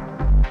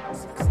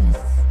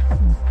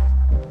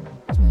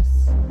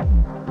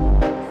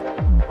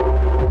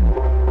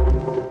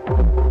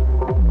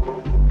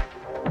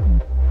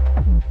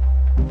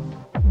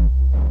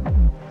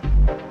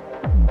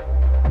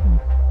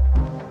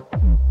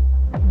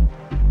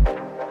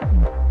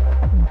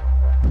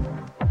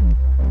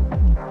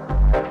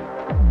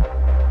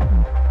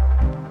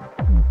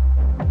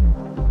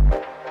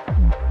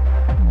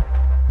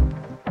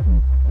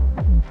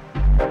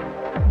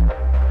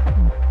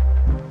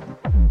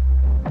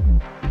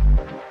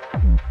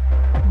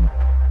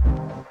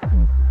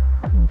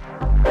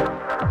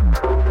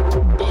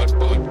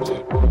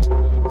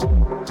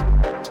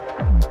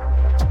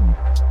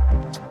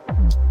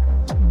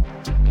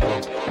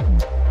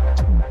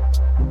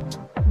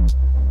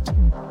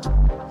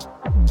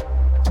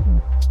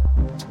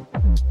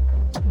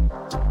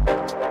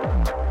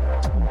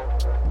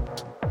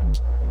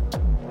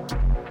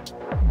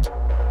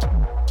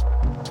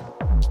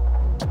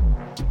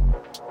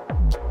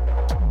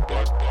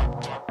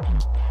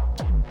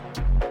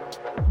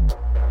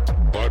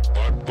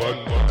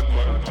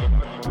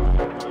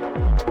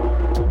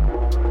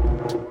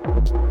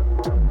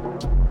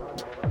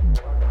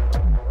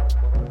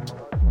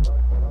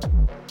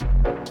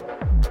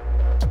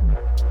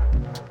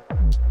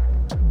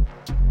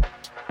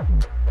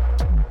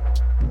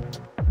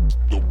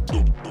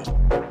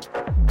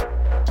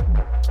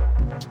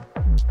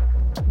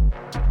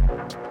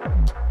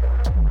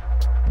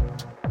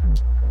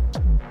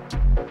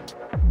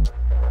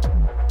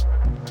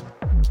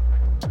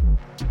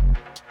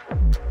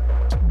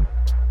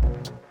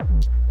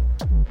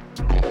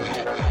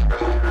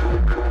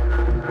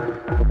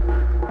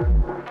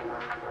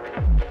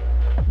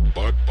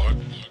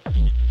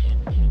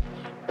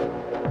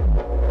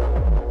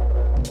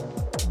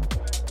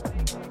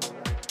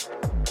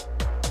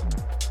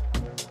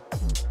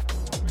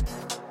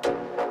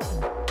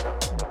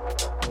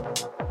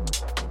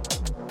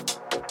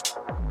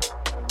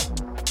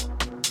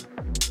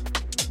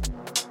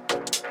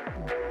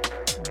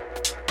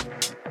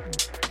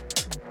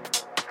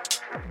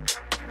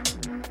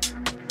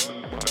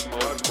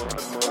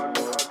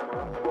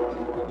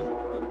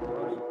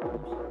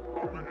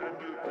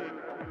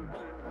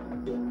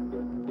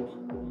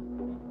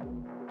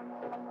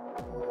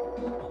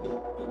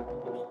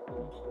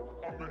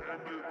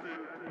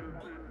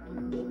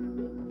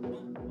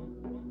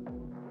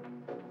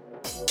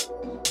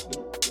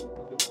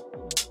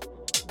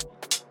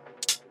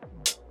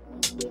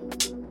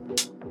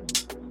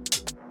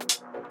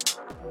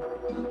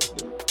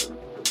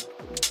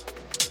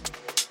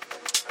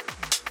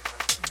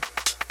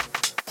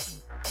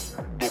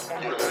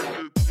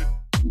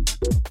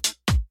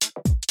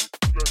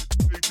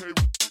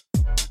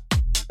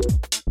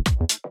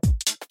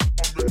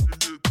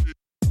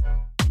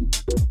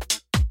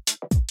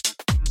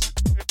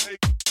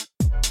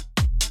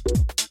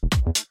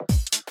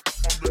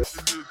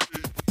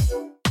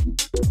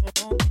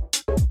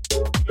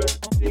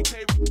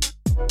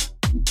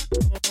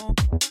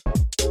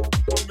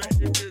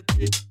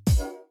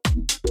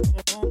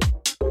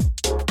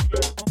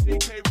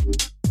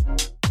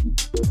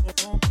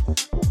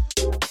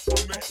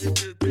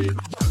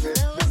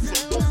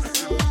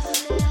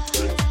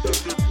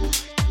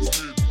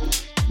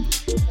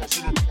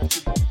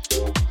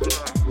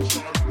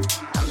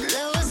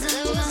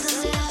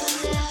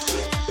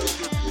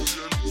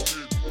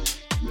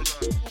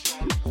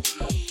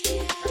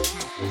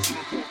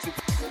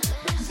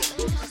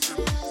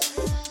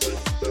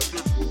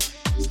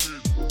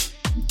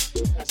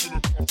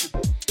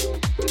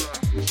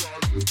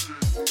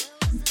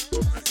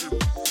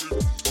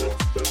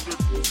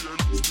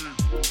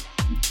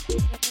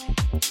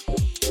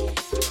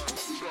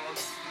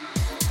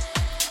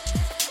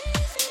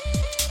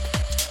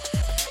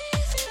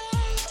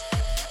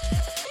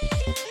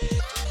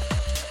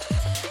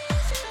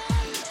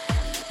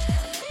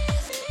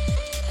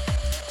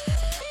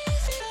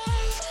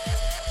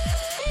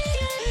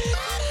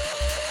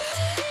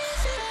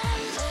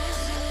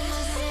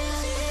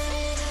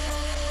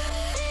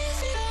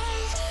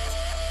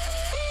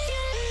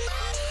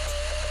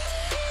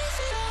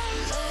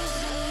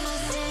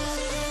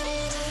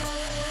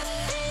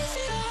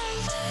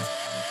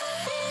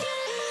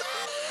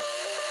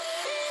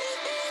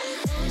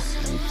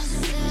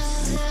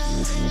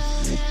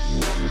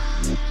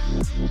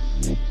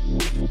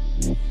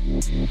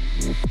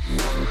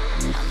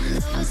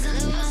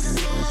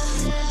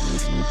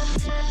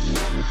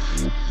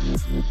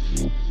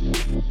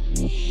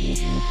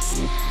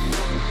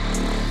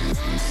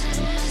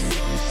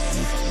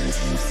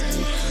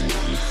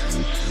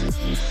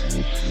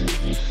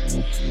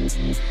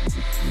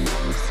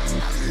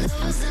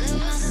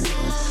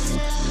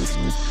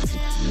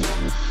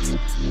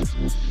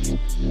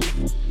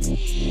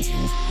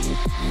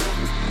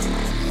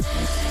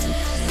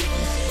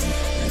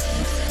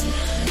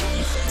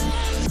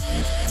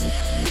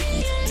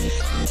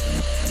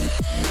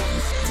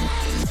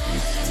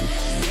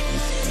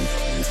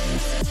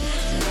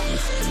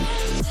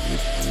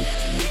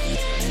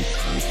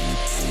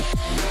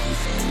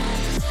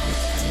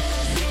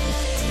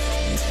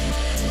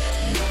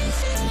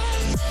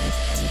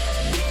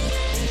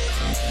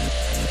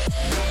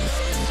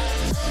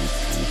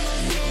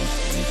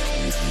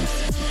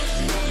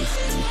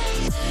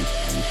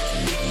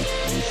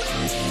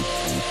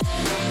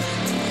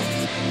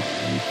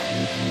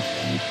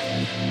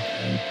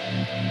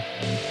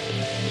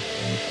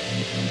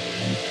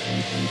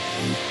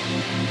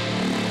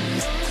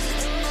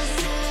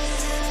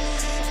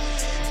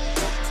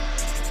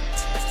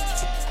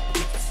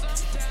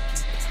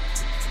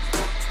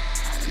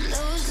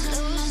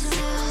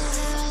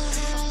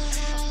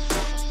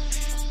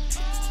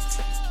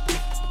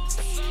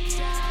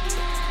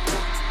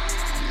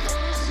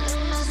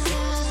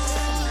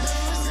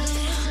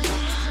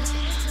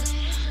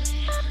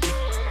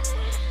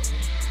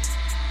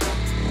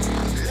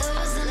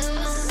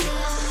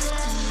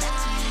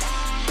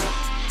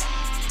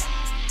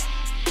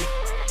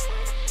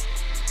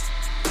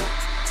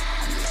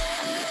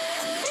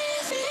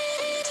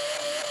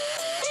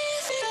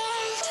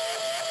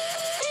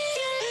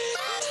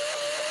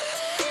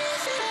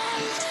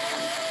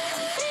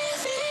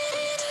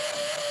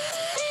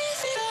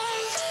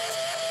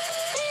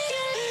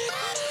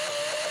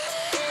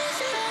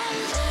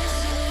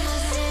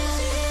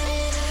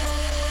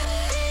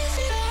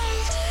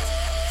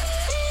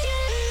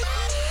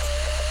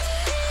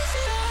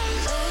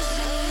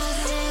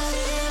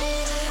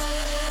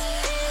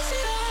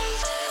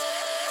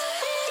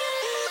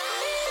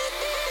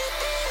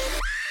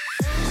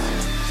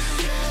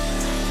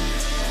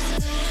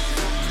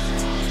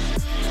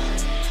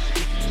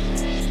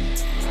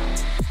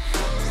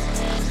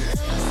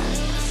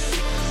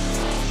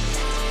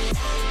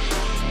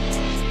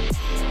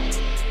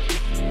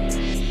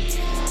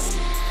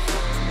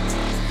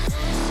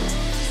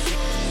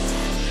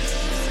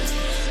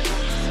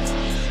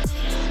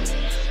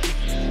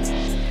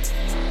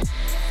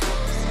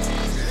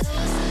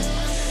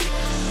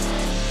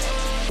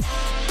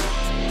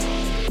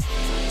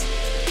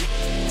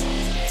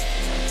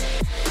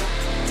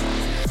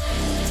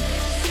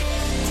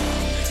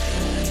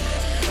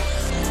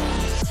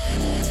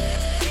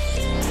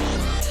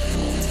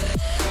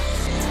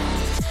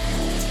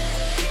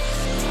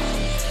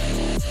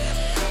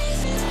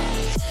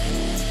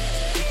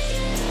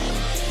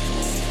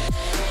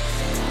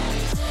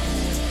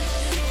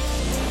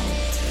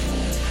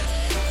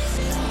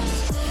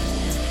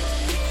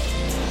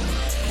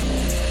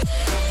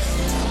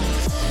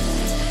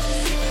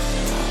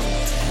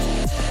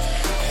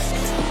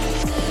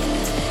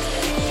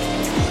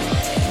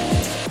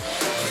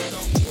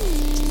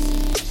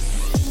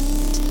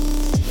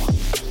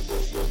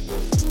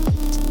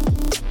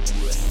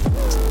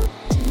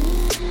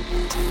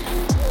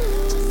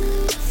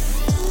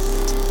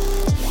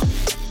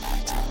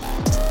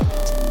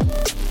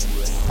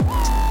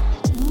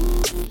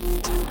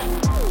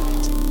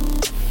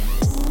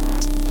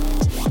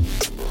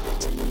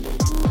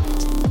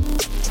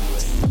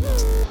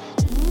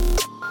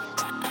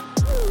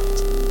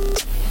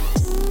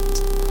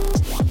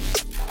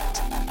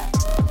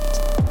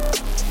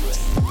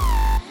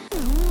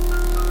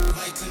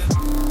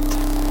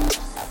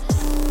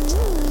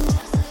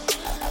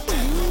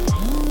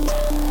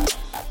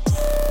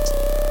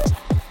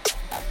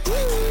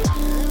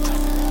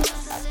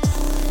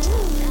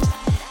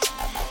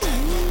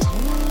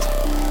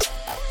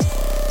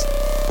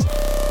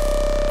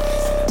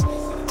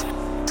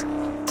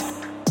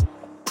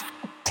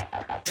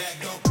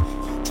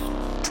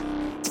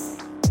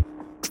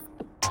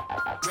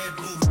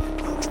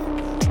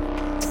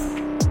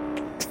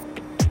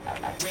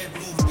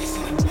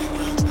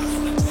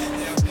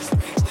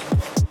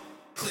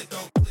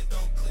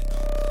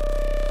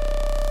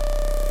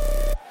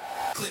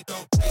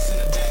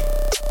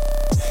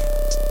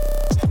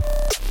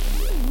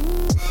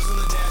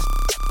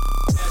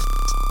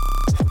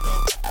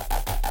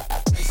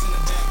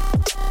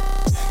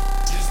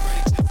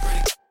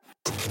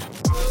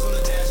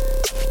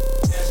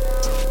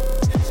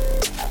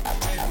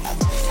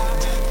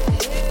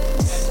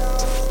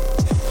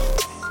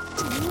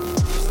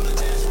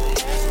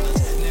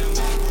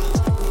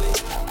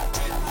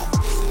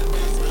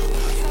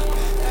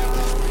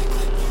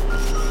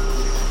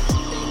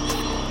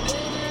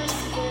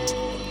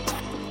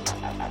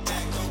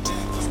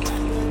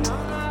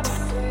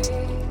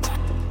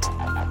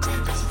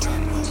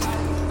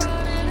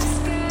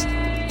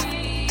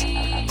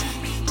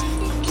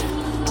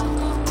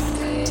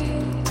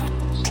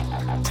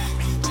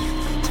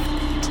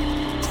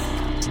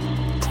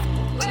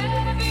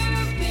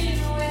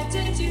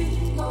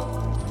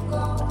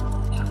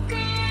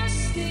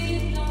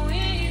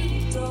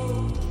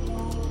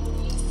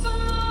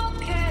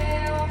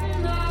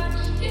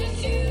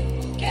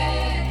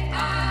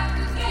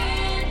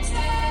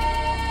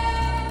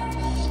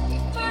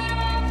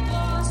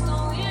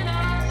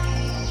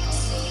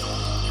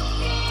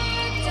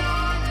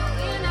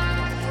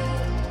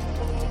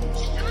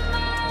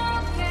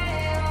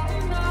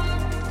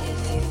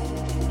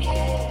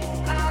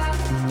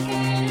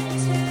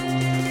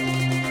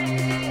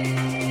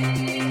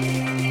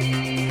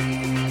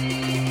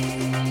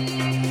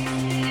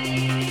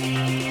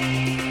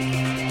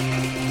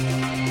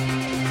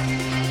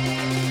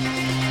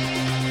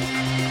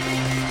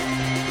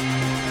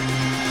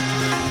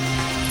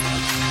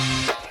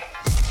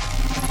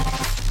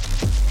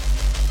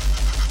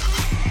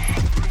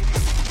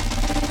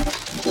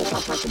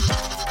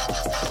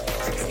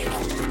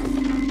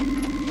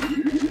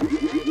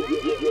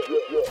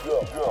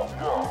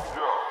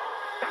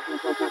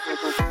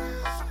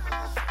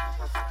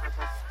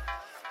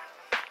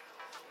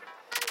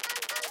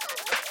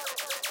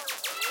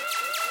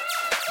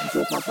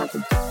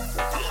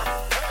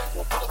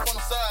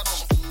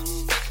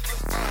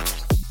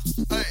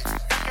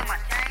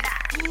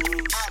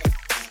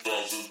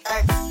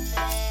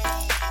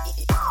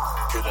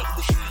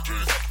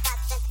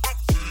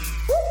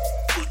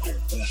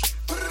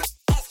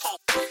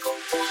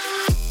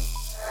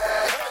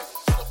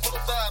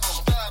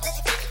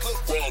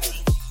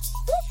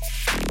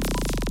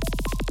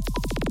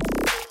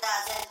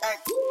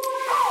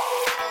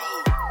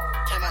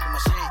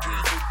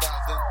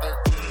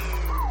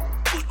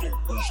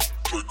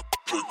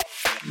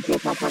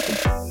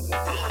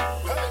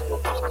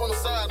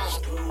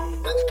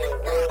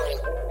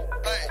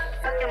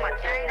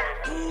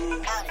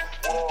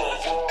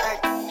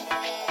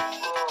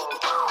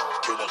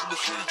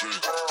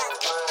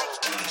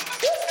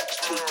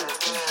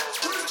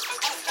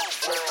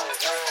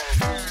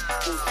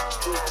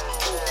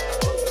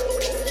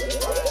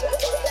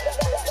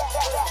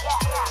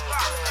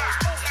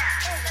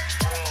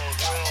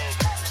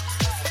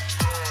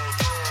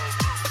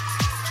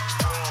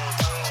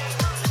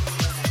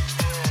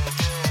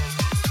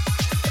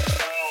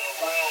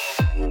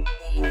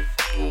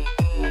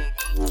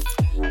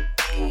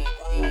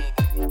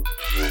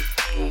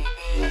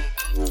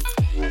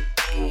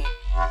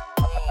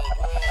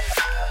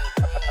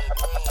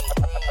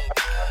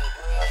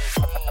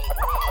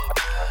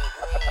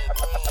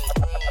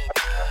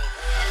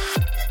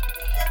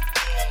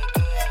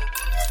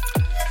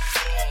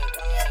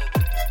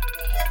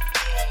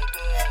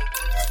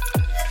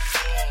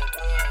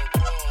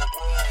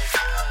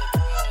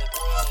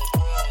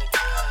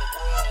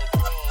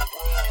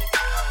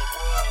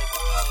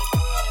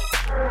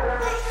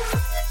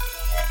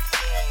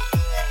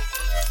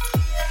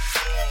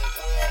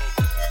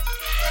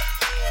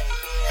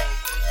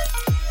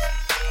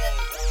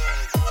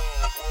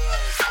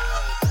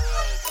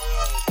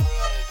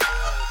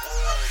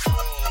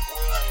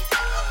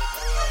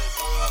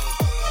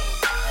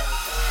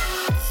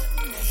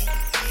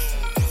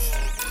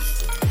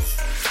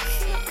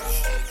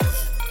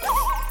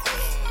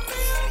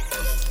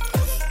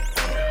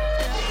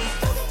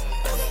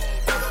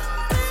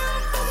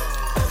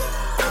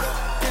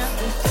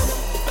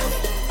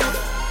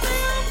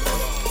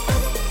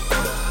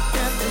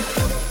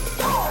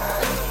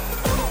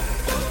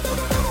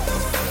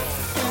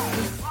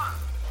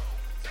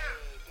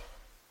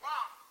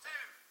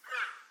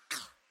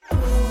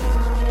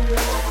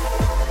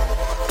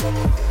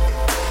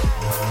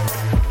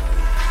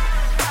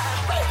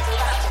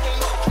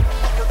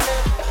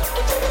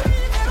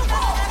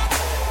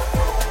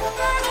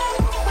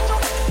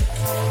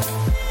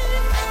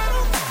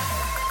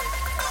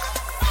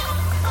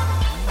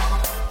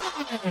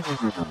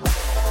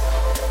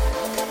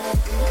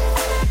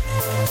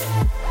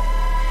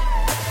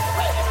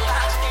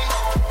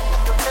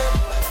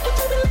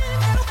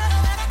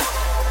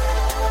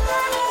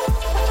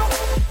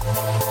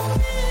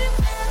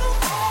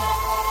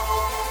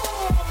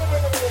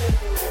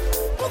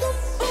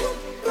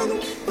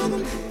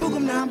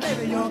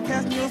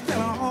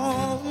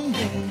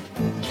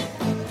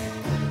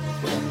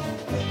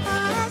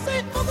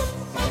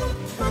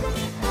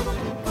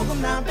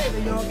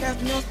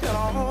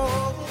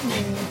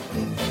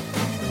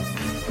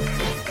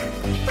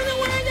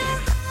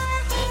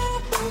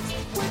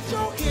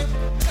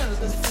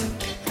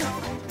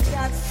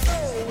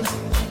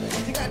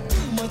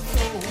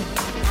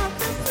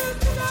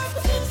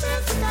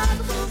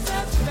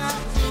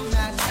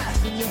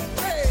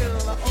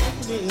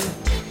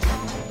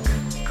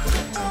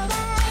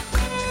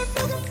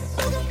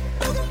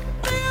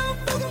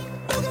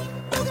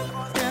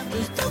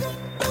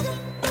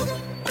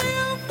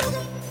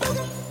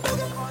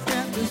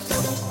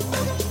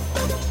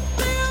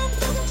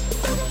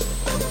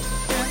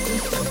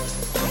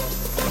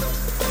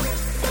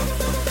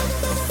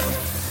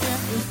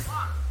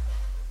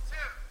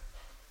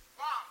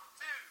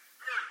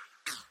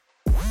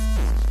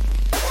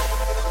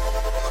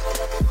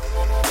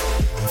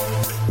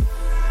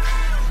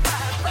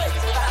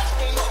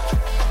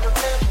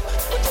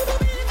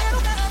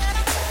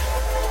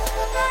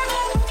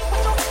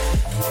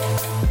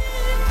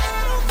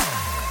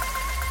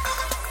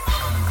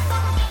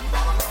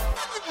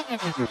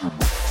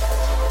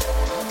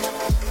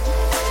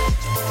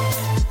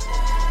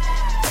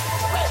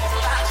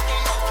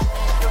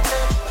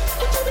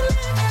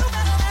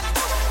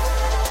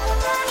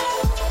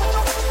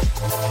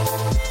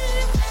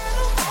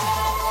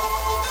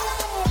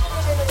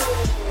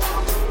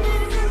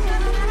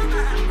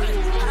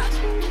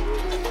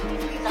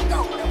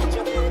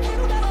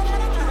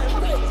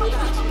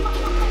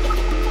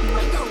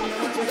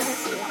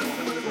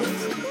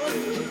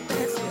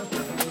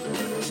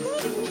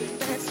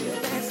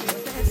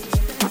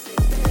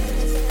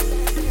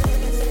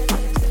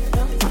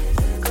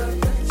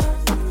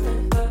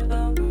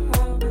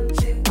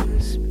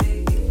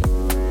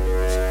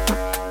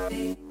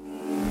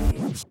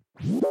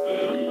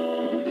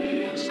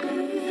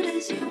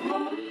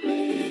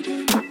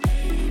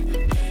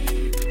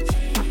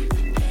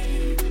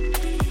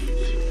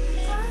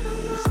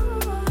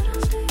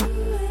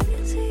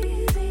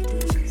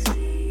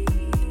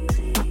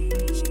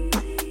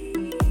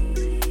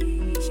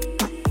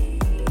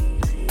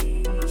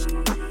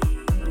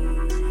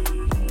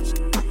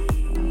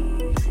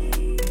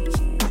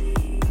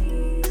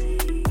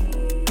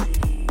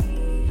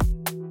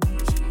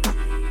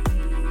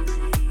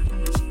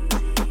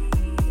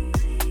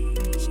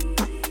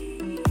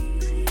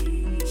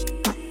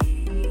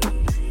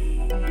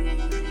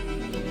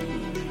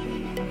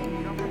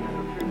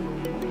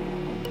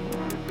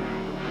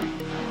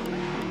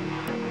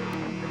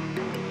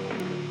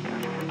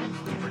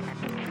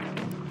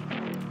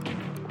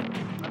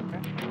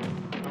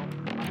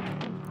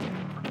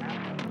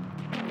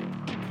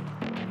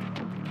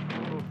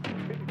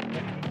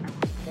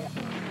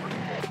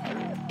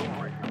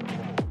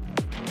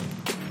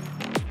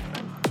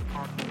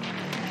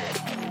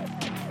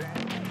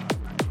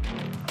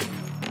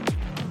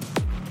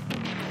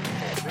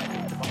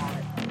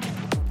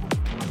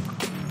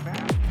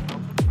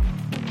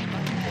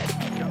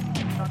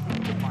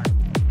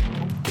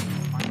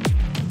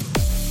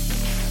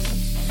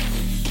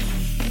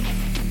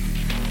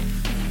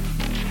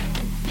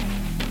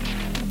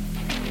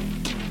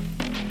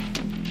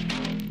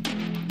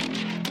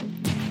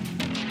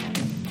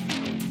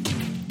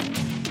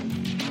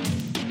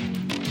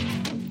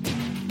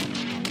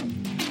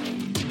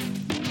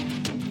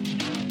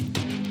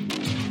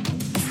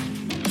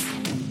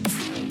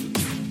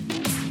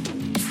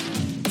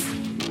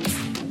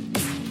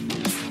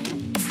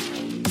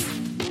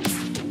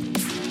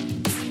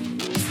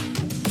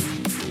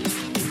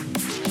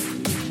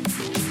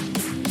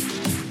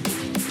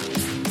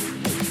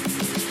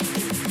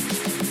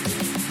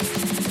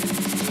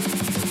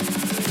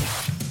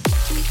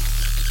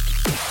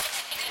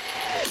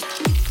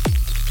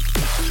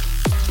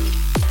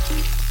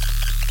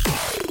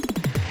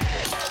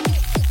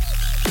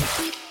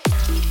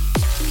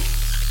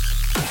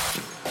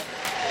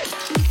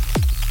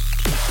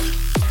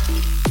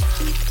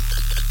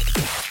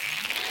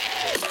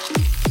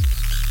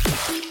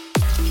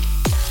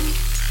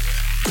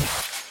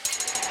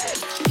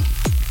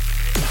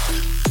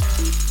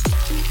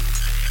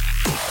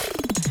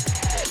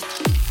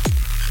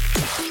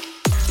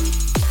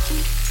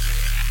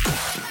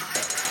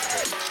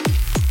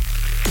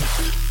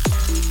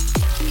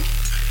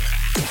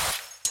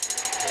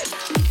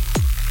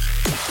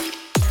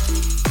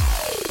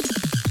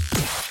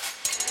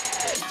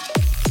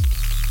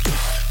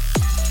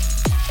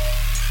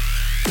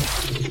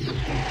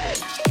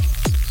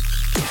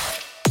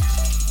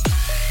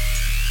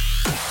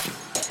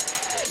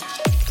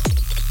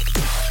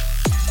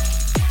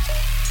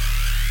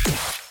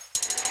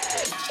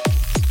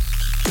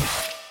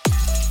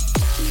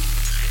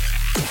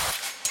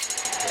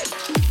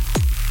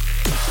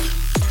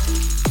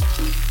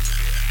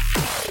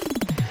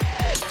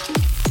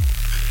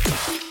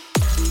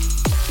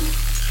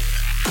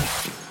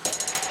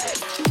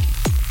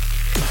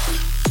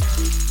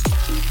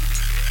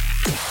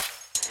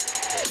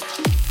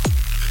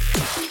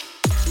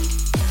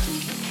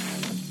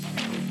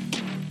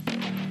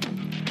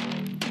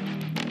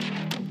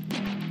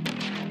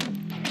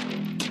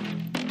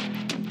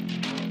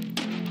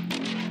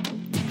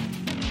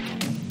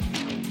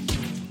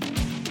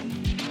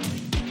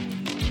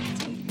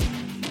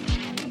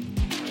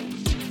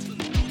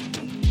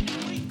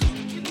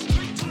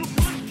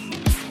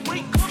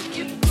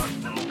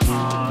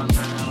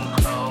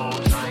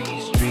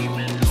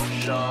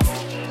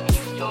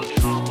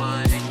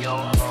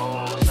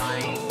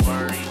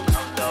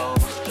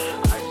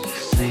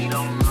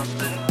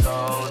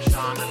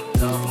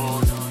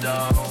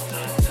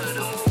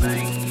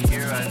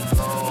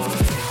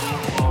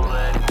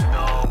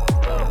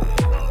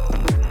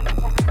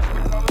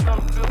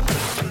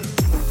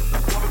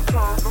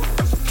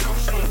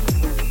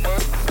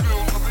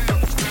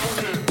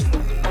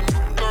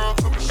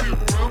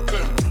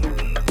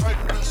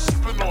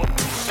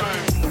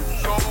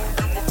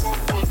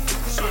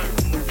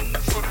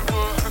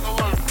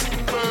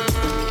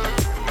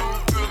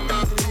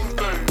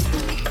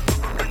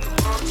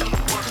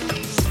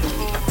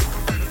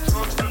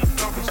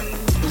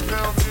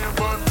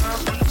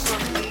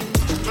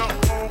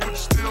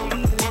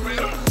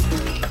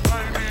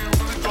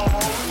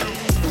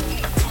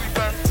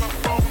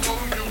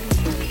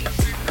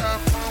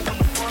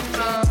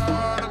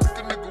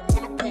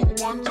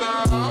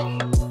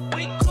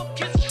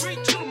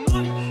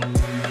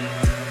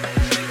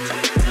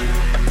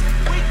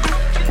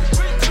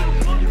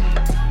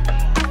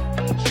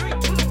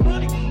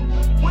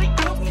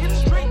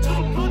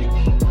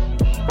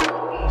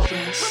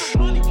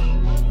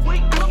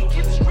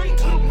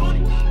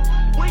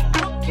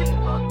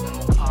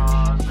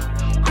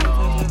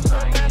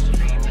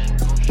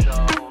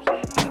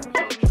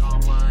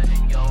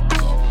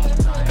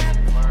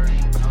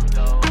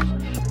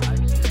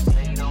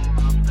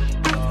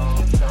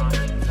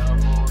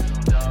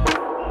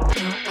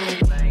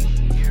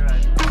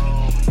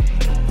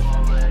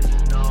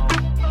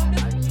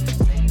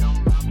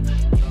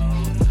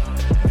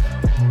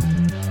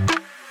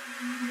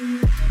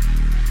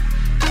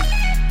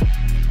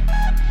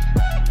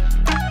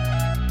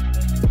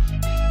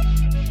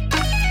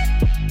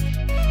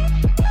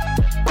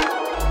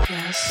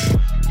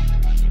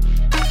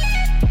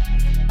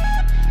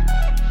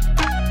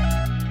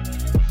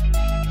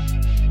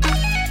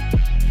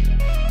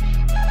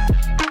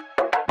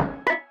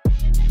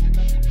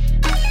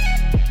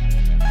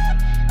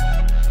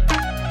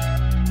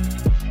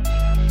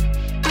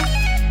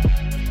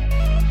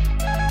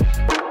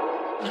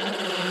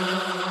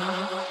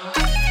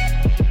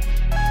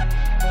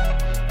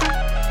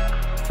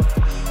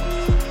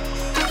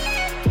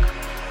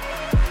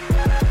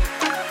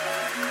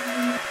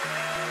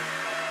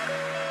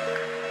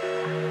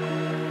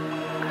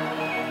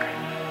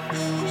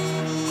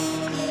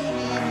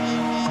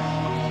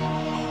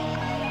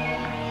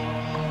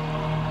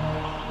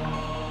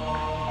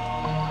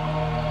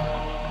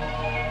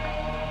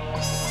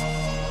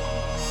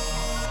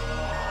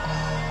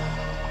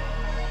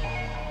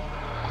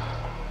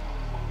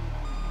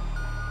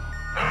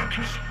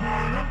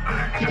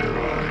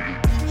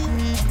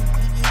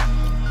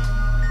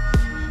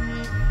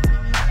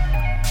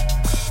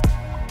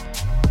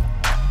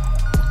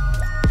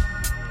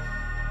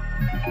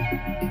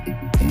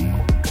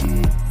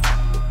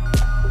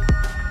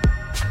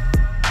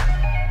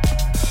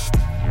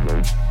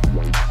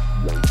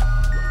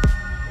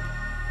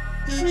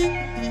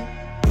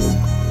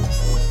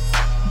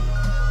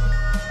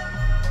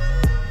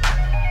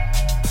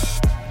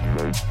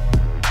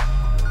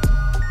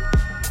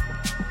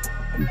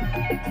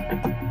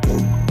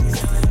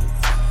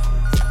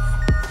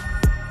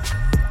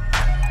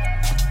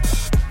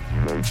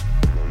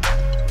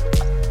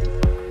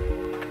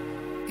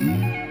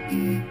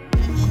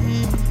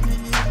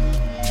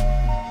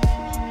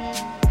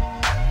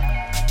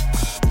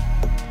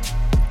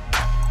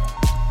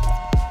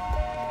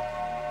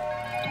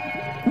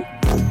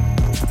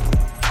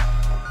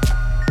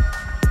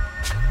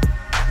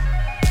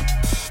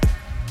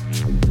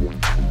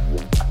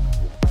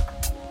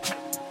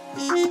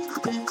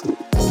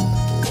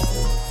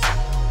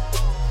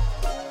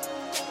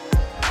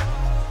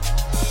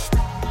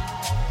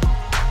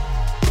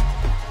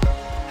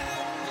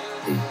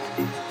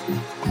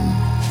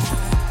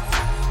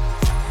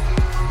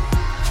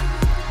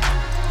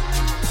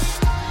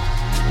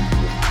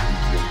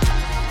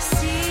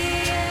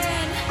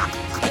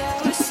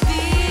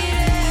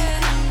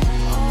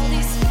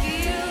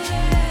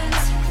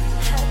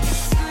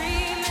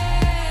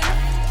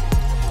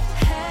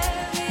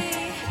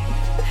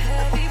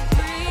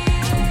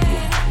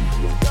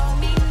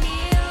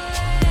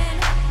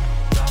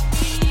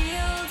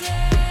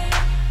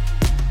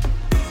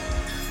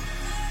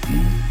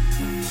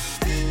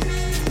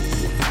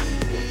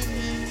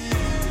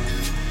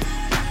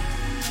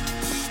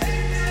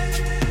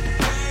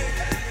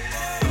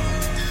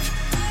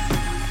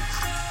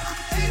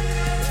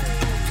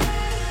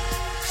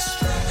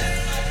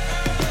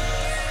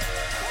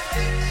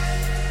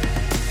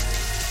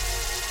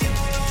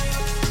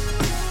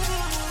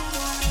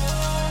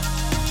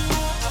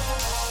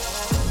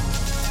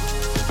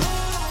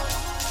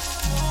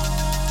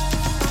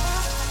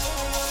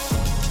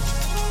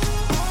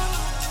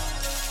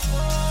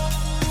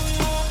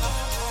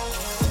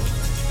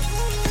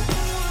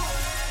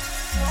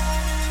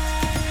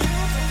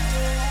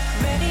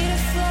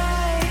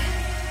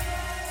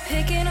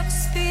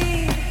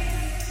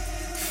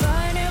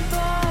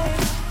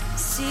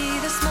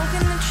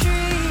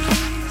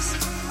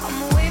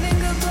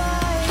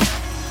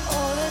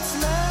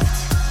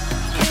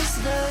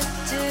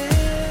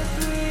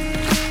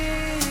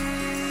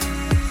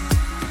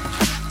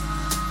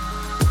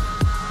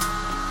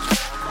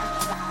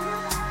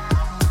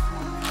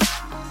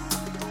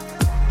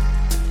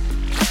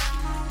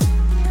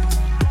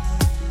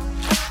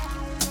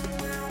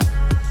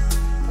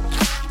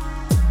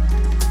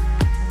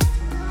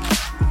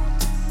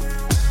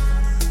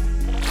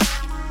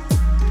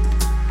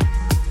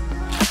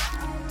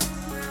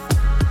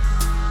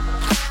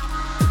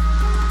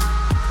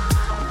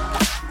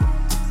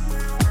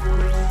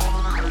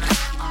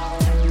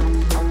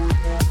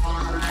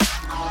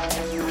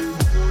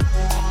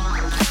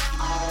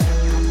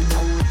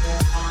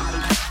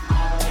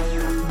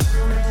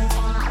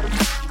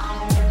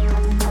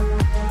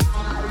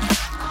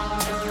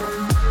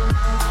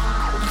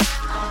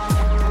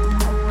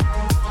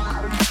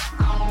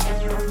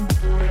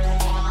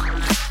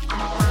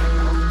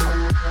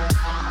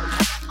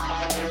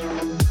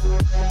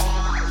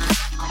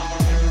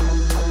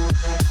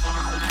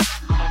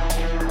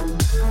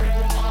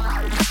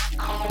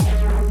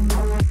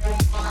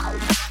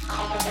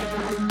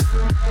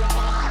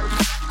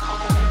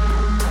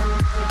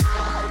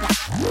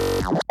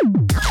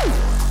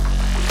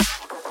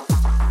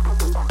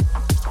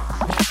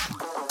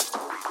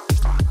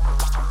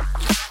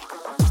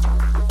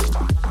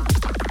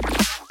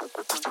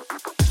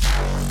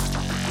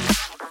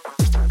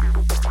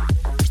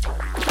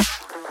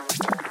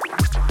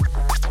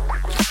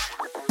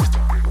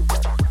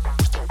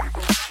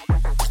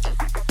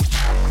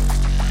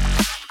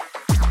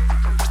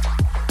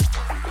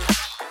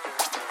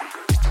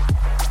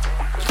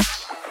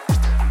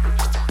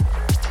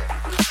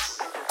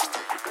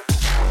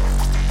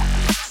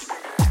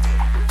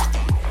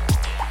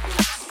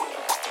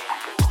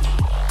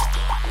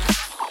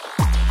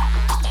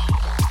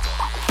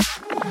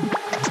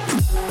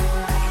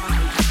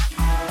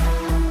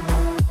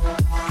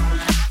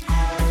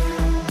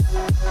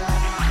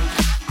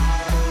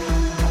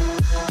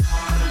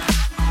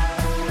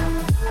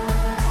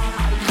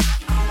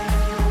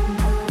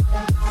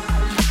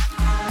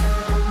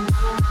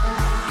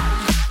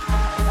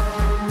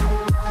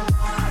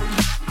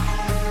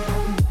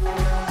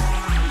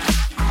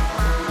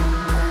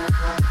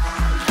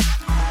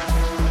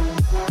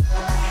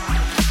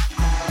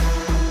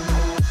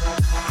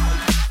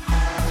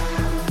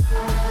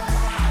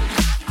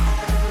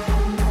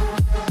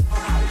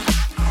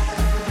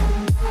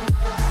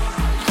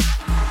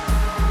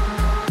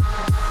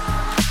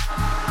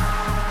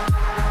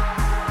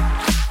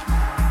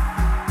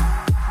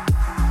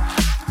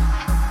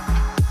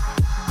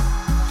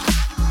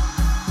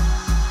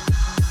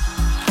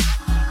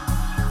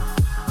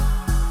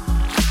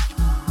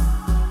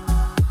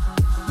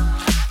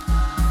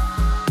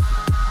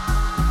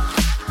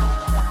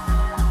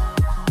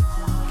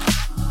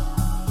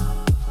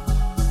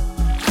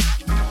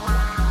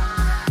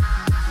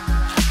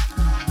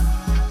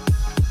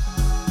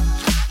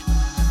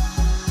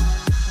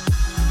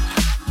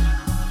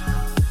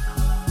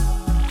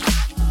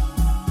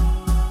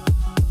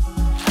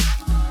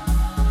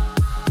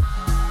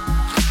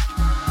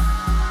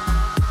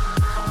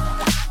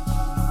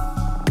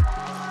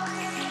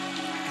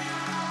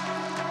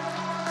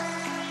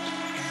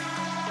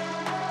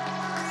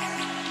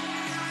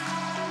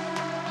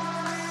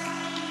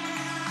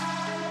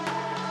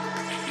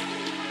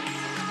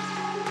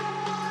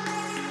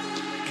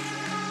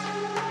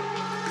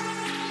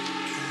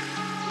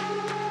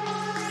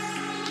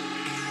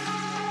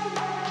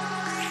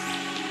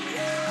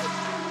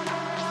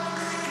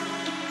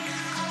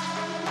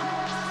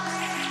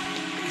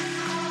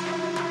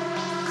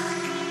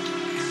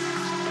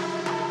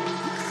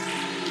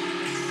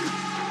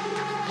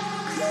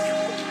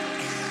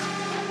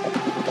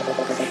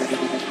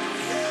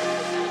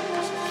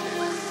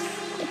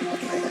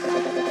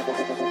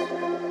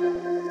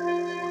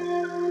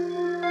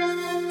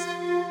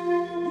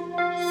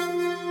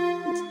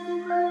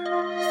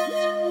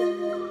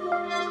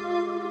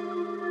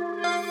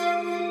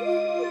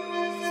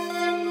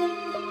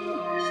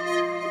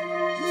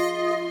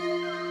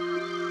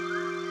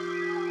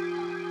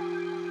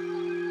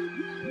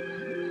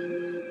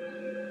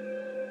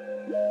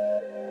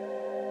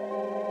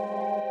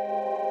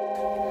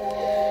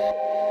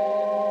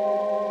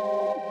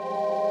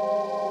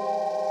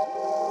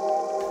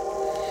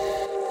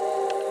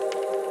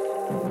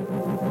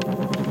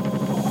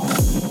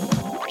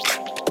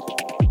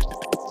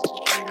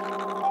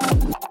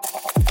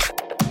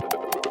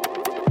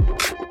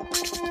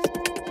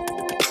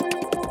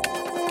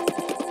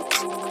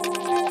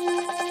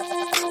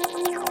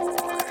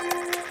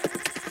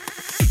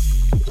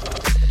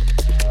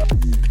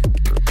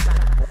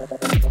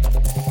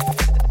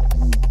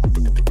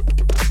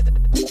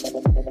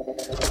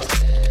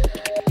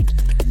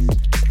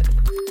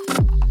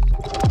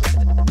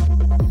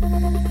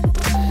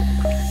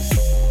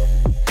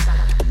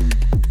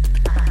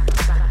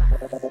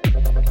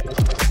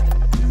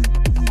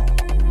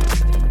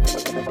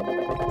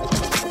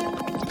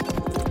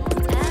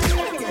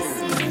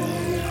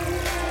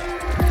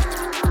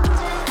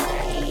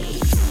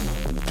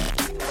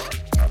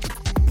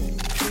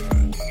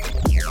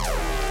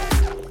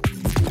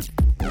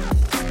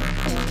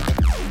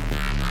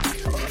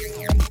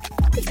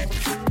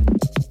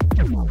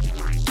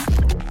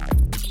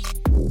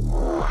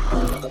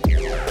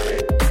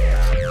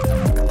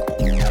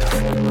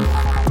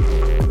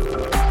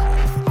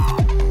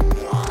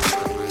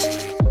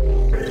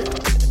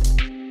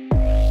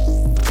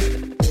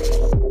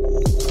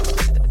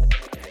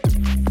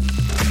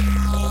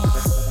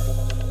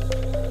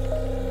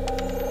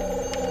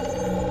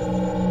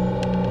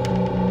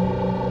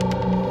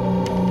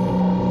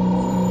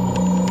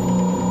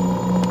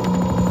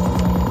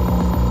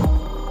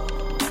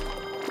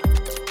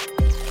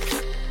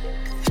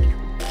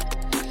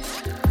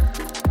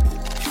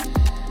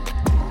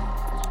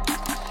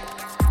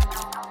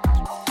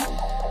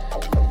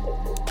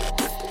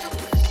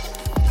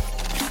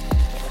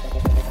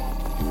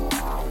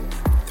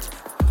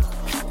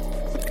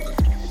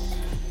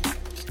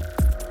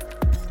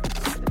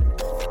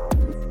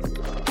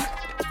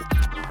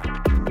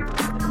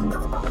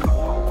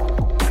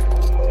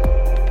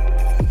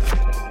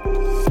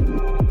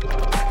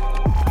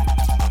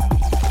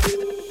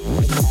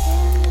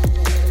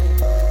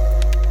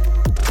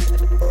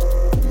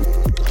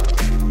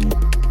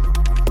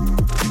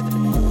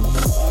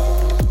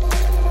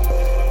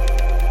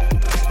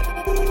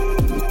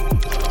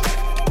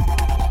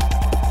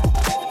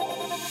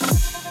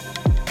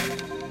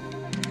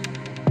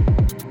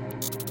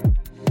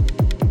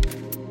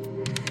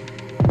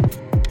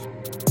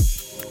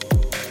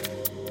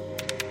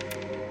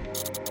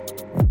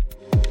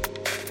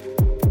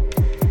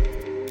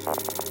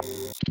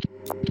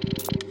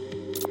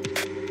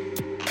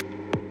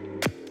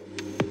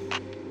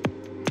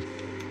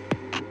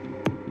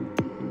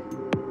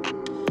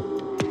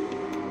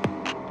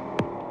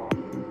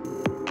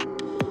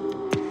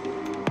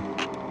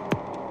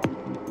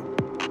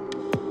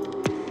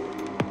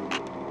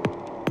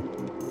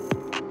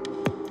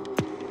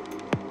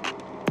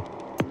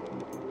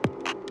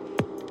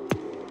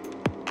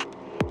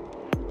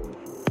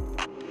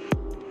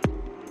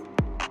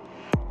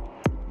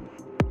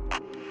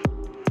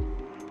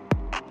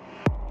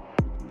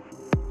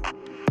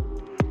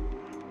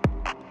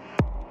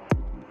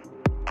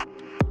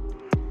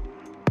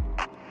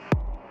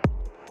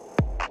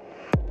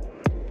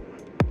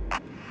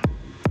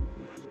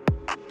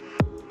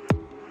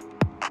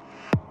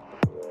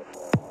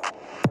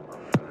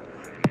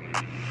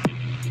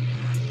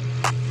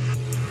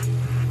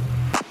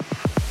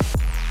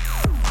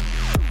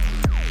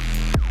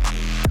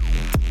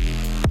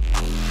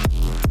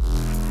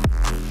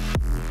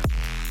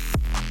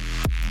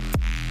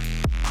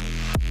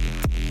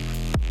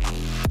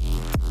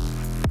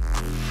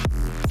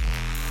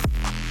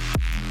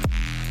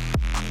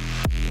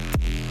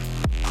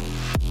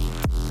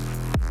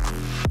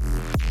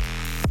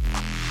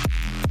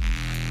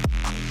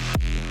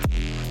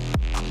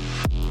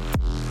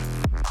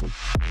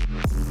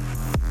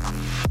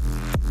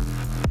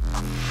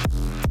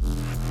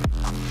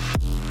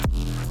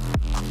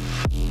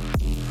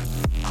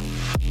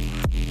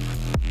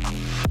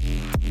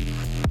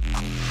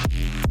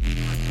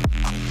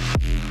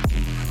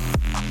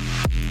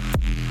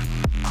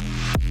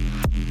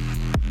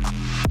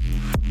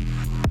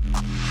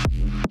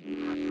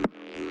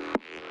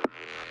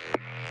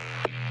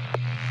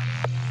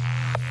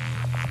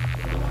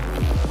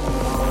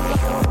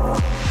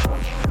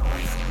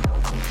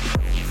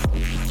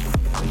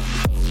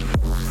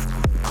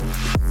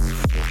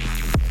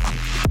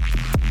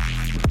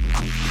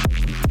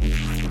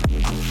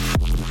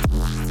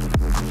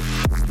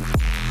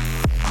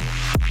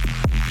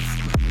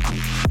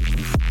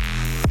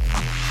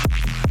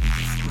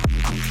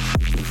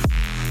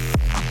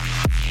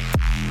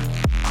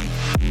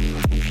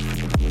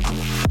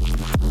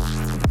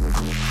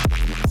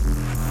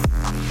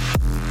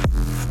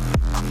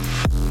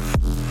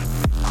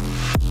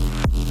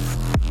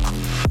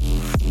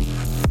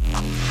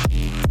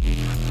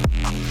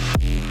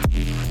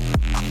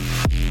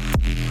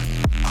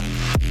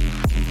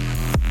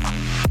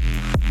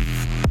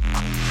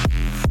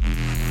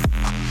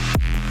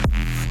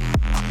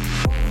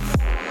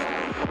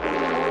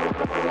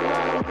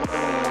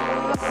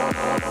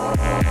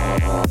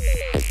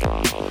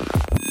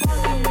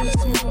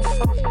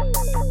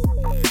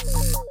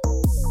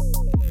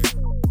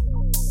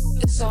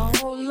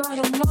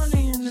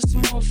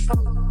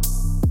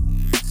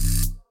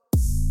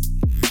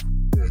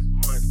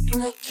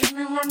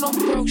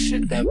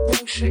 that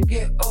broke shit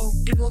get old.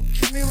 You gon'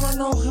 give me run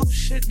no hoe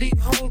shit, these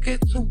hoes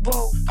get too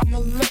bold. I'm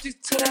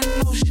allergic to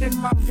that no shit,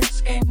 my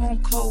wrist game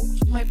on cold.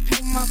 Might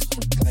pay my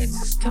foot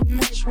prices to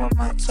match with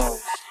my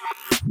toes.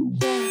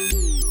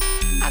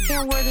 I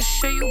can't wear the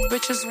shit you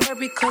bitches wear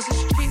because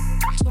it's cheap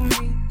to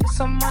me. Get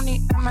some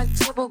money at my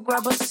table,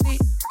 grab a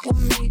seat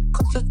with me.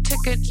 Cost a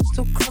ticket just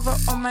to cover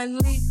all my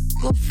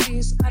legal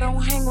fees. I don't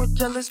hang with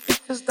jealous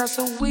bitches, that's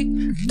a weak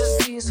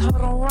disease.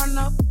 Hold on, run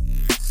up.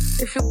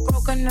 If you're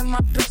broken in my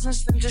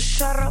business, then just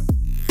shut up.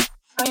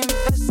 I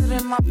invested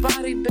in my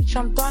body, bitch,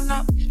 I'm done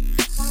up.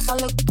 I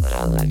look good,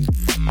 I like it.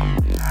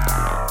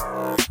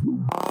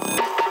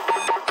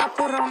 I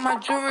put on my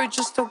jewelry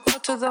just to go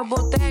to the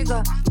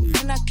bodega.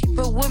 And I keep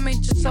it with me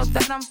just so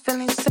that I'm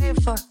feeling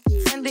safer.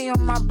 Fendi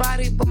on my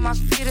body, but my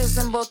feet is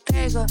in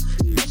Bottega.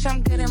 Bitch,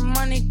 I'm getting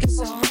money, get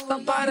some hook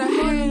up out of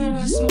here.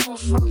 This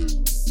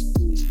motherfucker.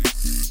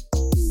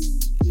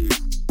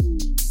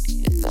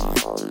 It's a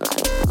whole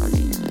lot of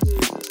money.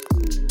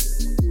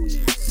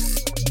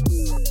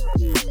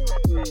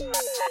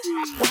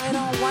 White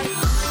on white.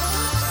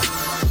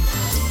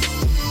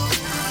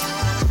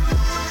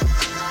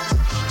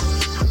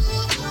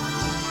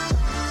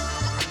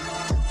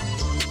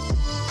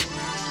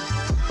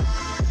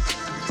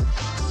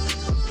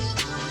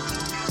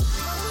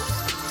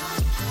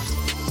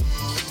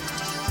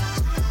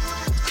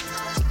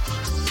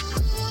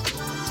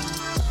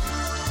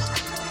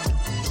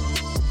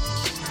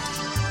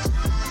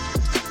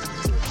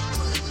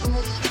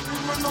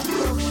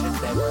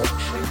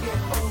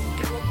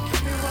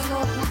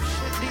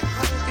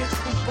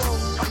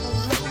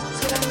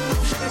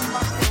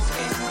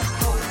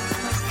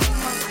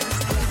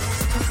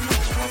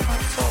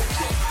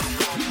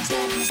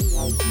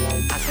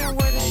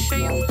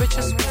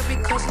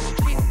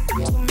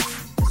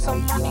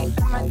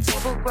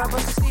 Grab a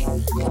seat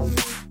for me.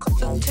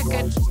 Cost a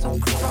ticket just to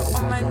cover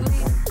all my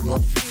legal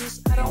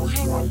fees. I don't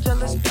hang with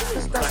jealous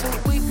bitches, that's a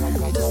weak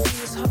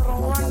disease. Hold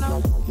on, run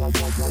up.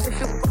 If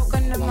you're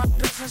broken in my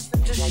business,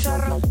 then just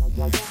shut up. I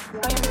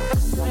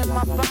invested in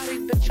my body,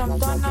 bitch, I'm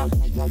done up. I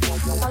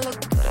look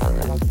good, I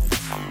like it.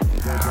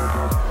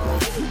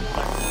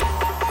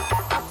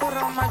 I put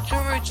on my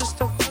jewelry just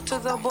to go to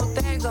the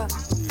bodega.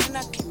 And I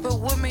keep it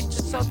with me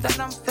just so that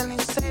I'm feeling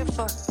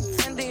safer.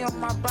 Fendi on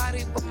my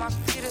body, but my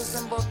feet is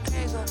in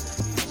Bottega.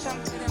 Bitch, I'm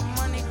getting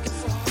money, get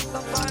some hook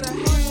up out of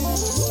here.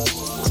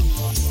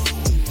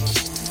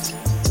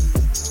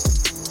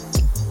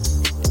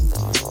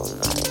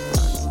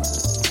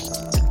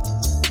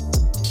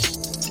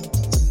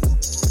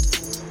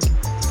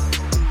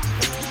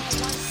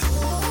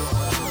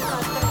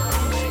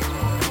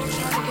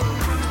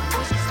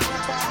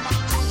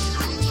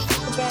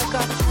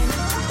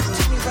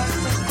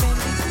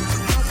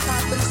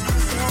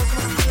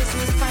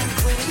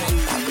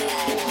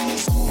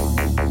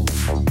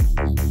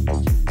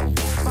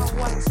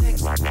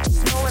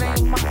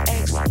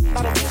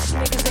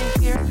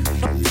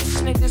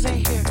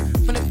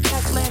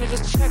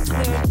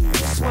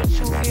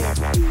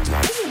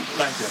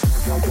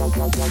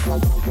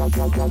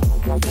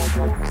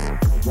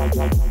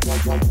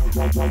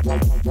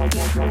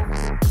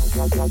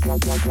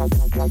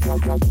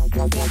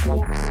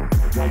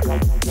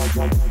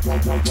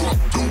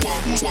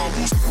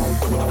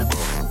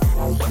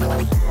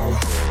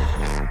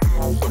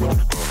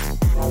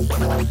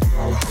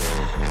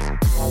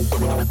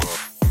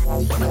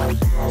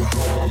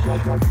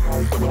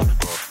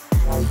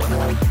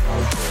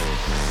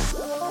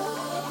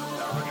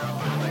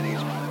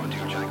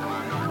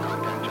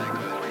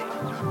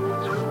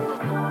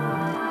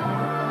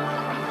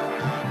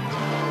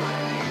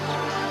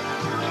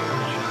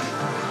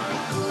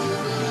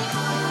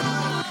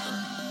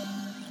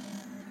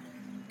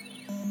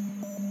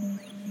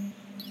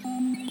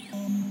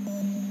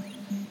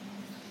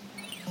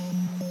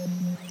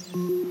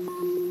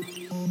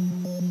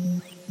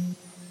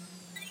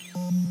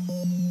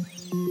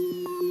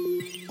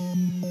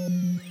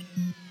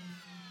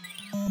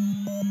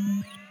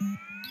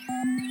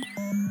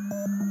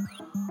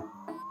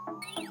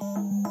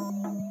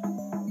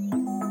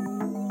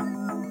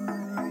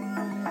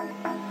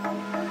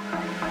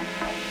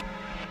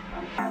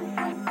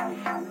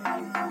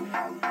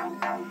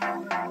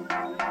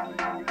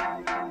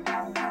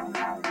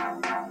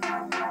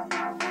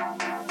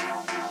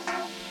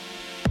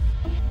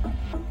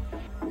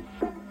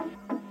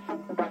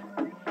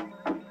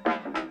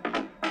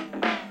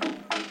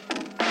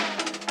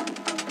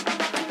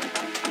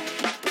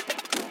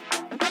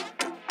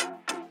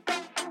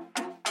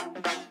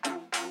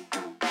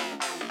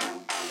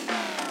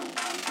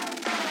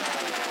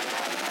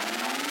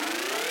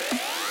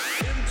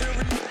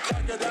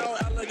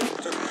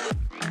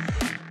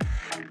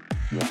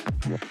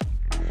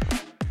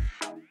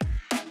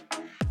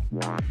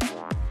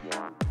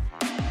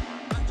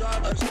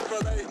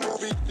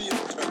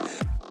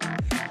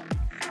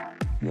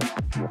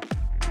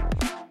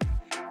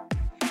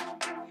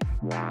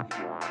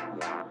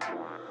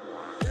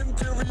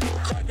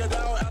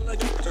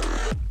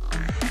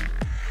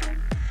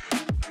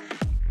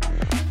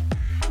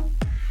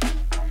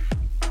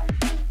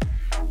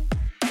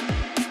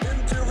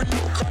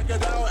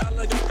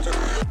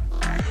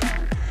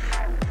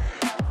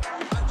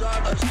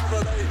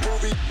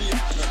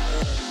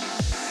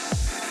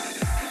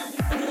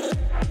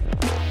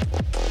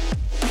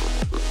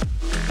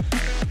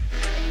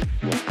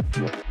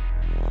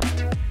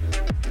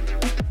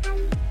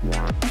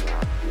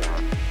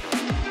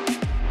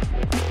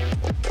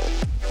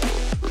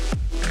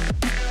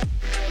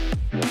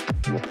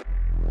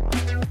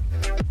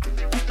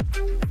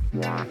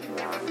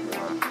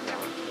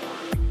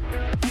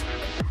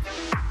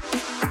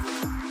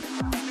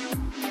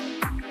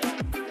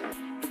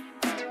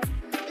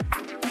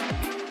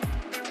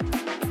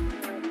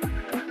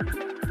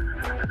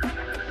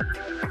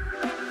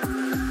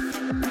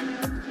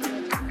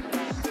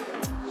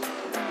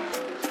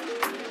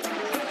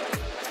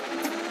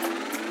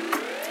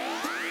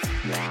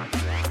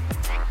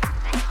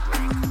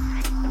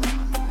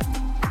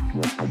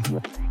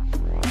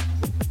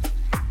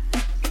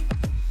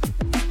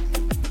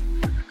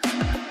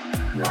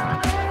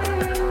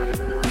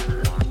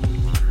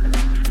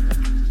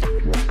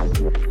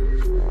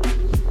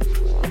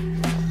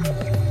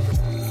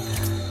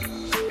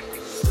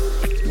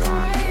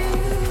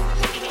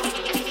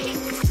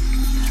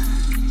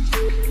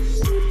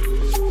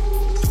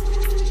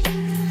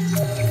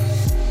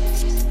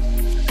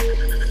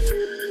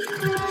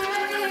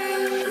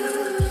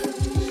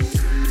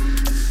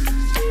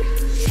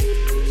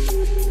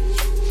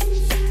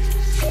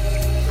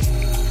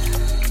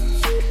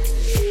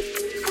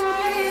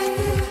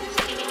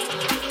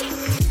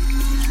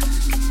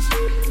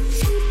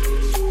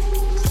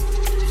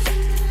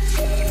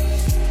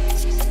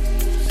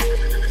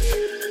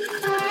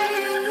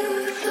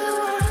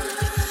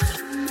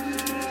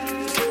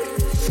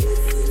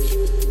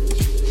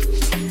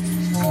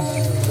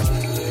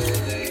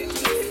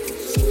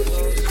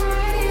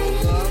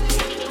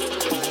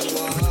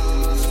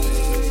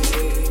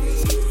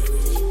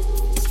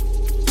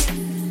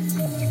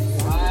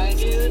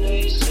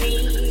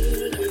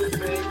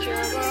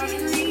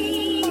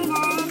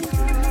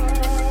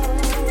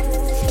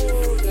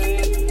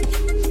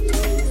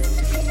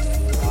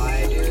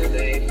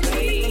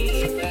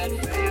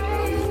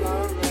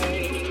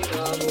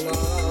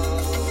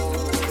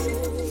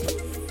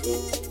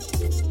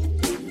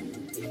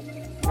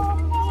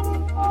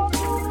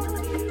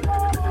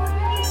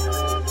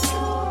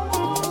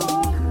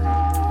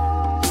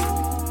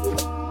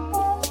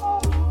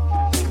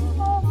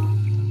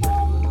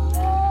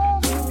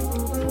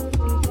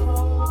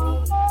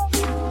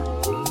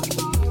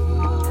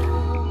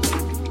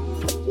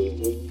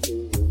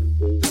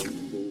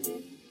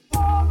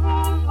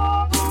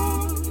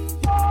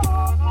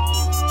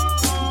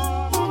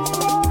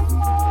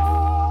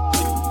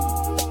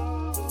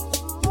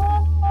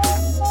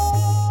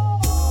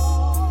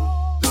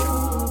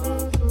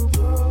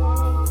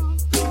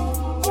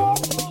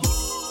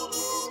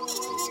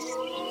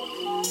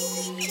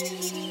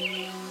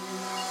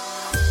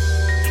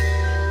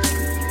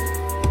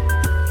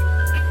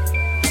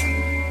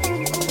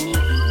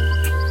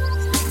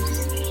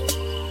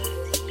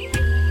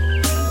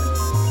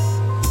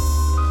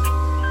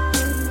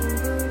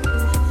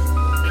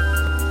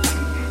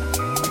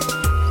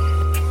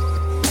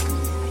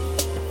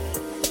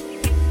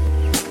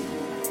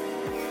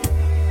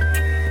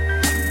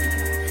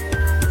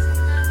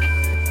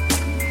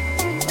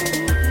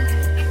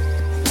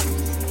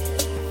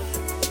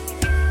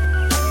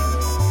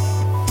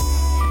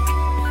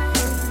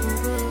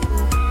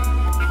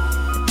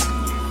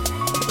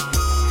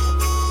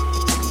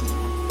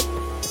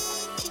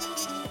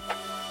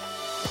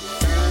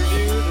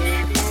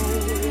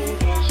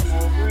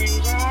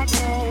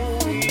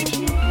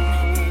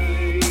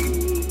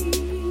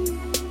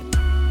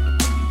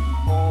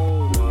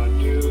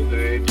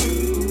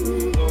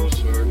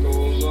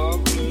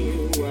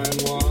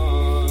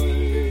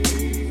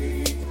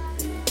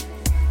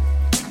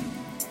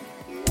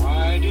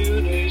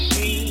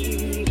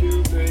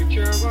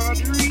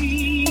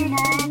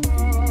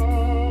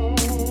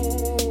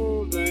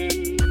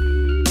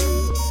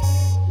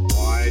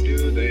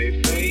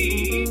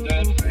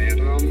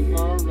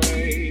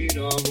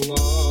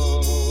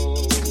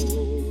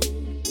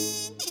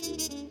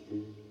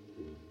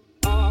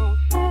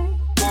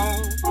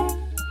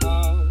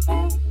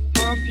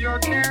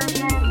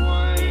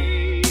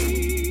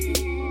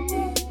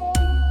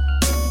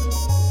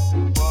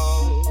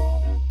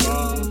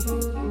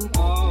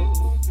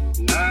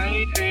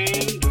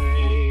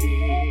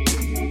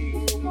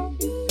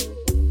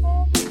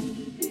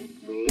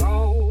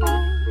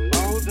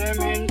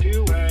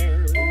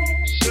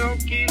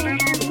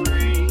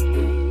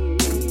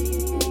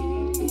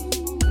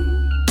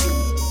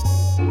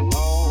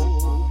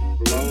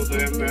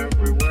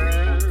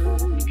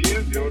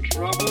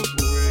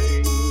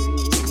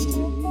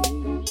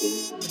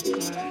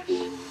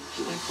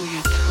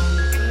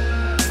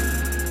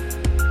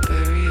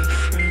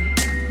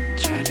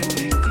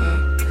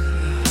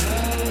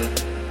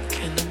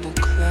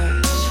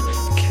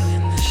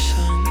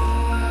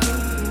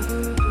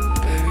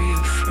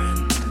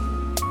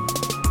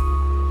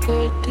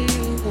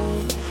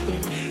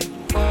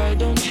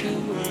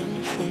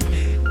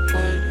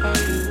 What are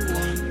you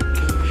wondering?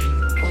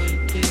 What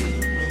do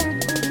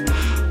you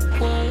know?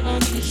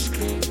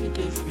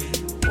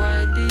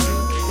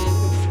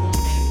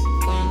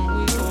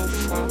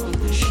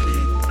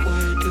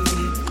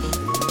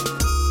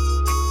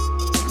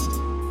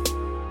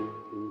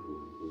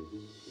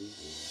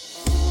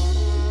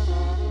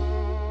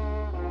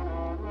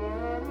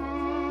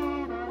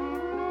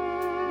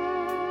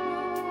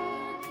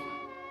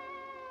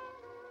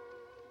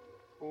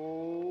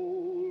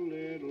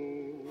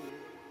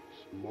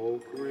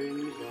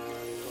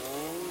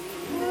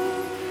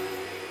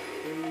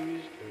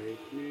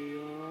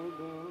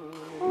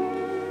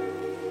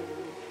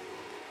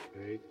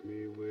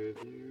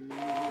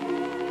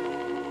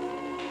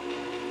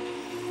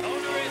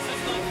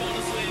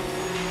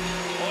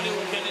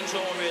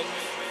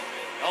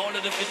 only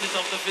the fittest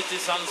of the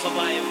fittest shall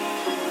survive.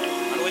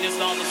 And when you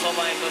start to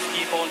survive,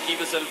 just keep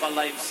yourself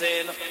alive.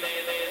 Saying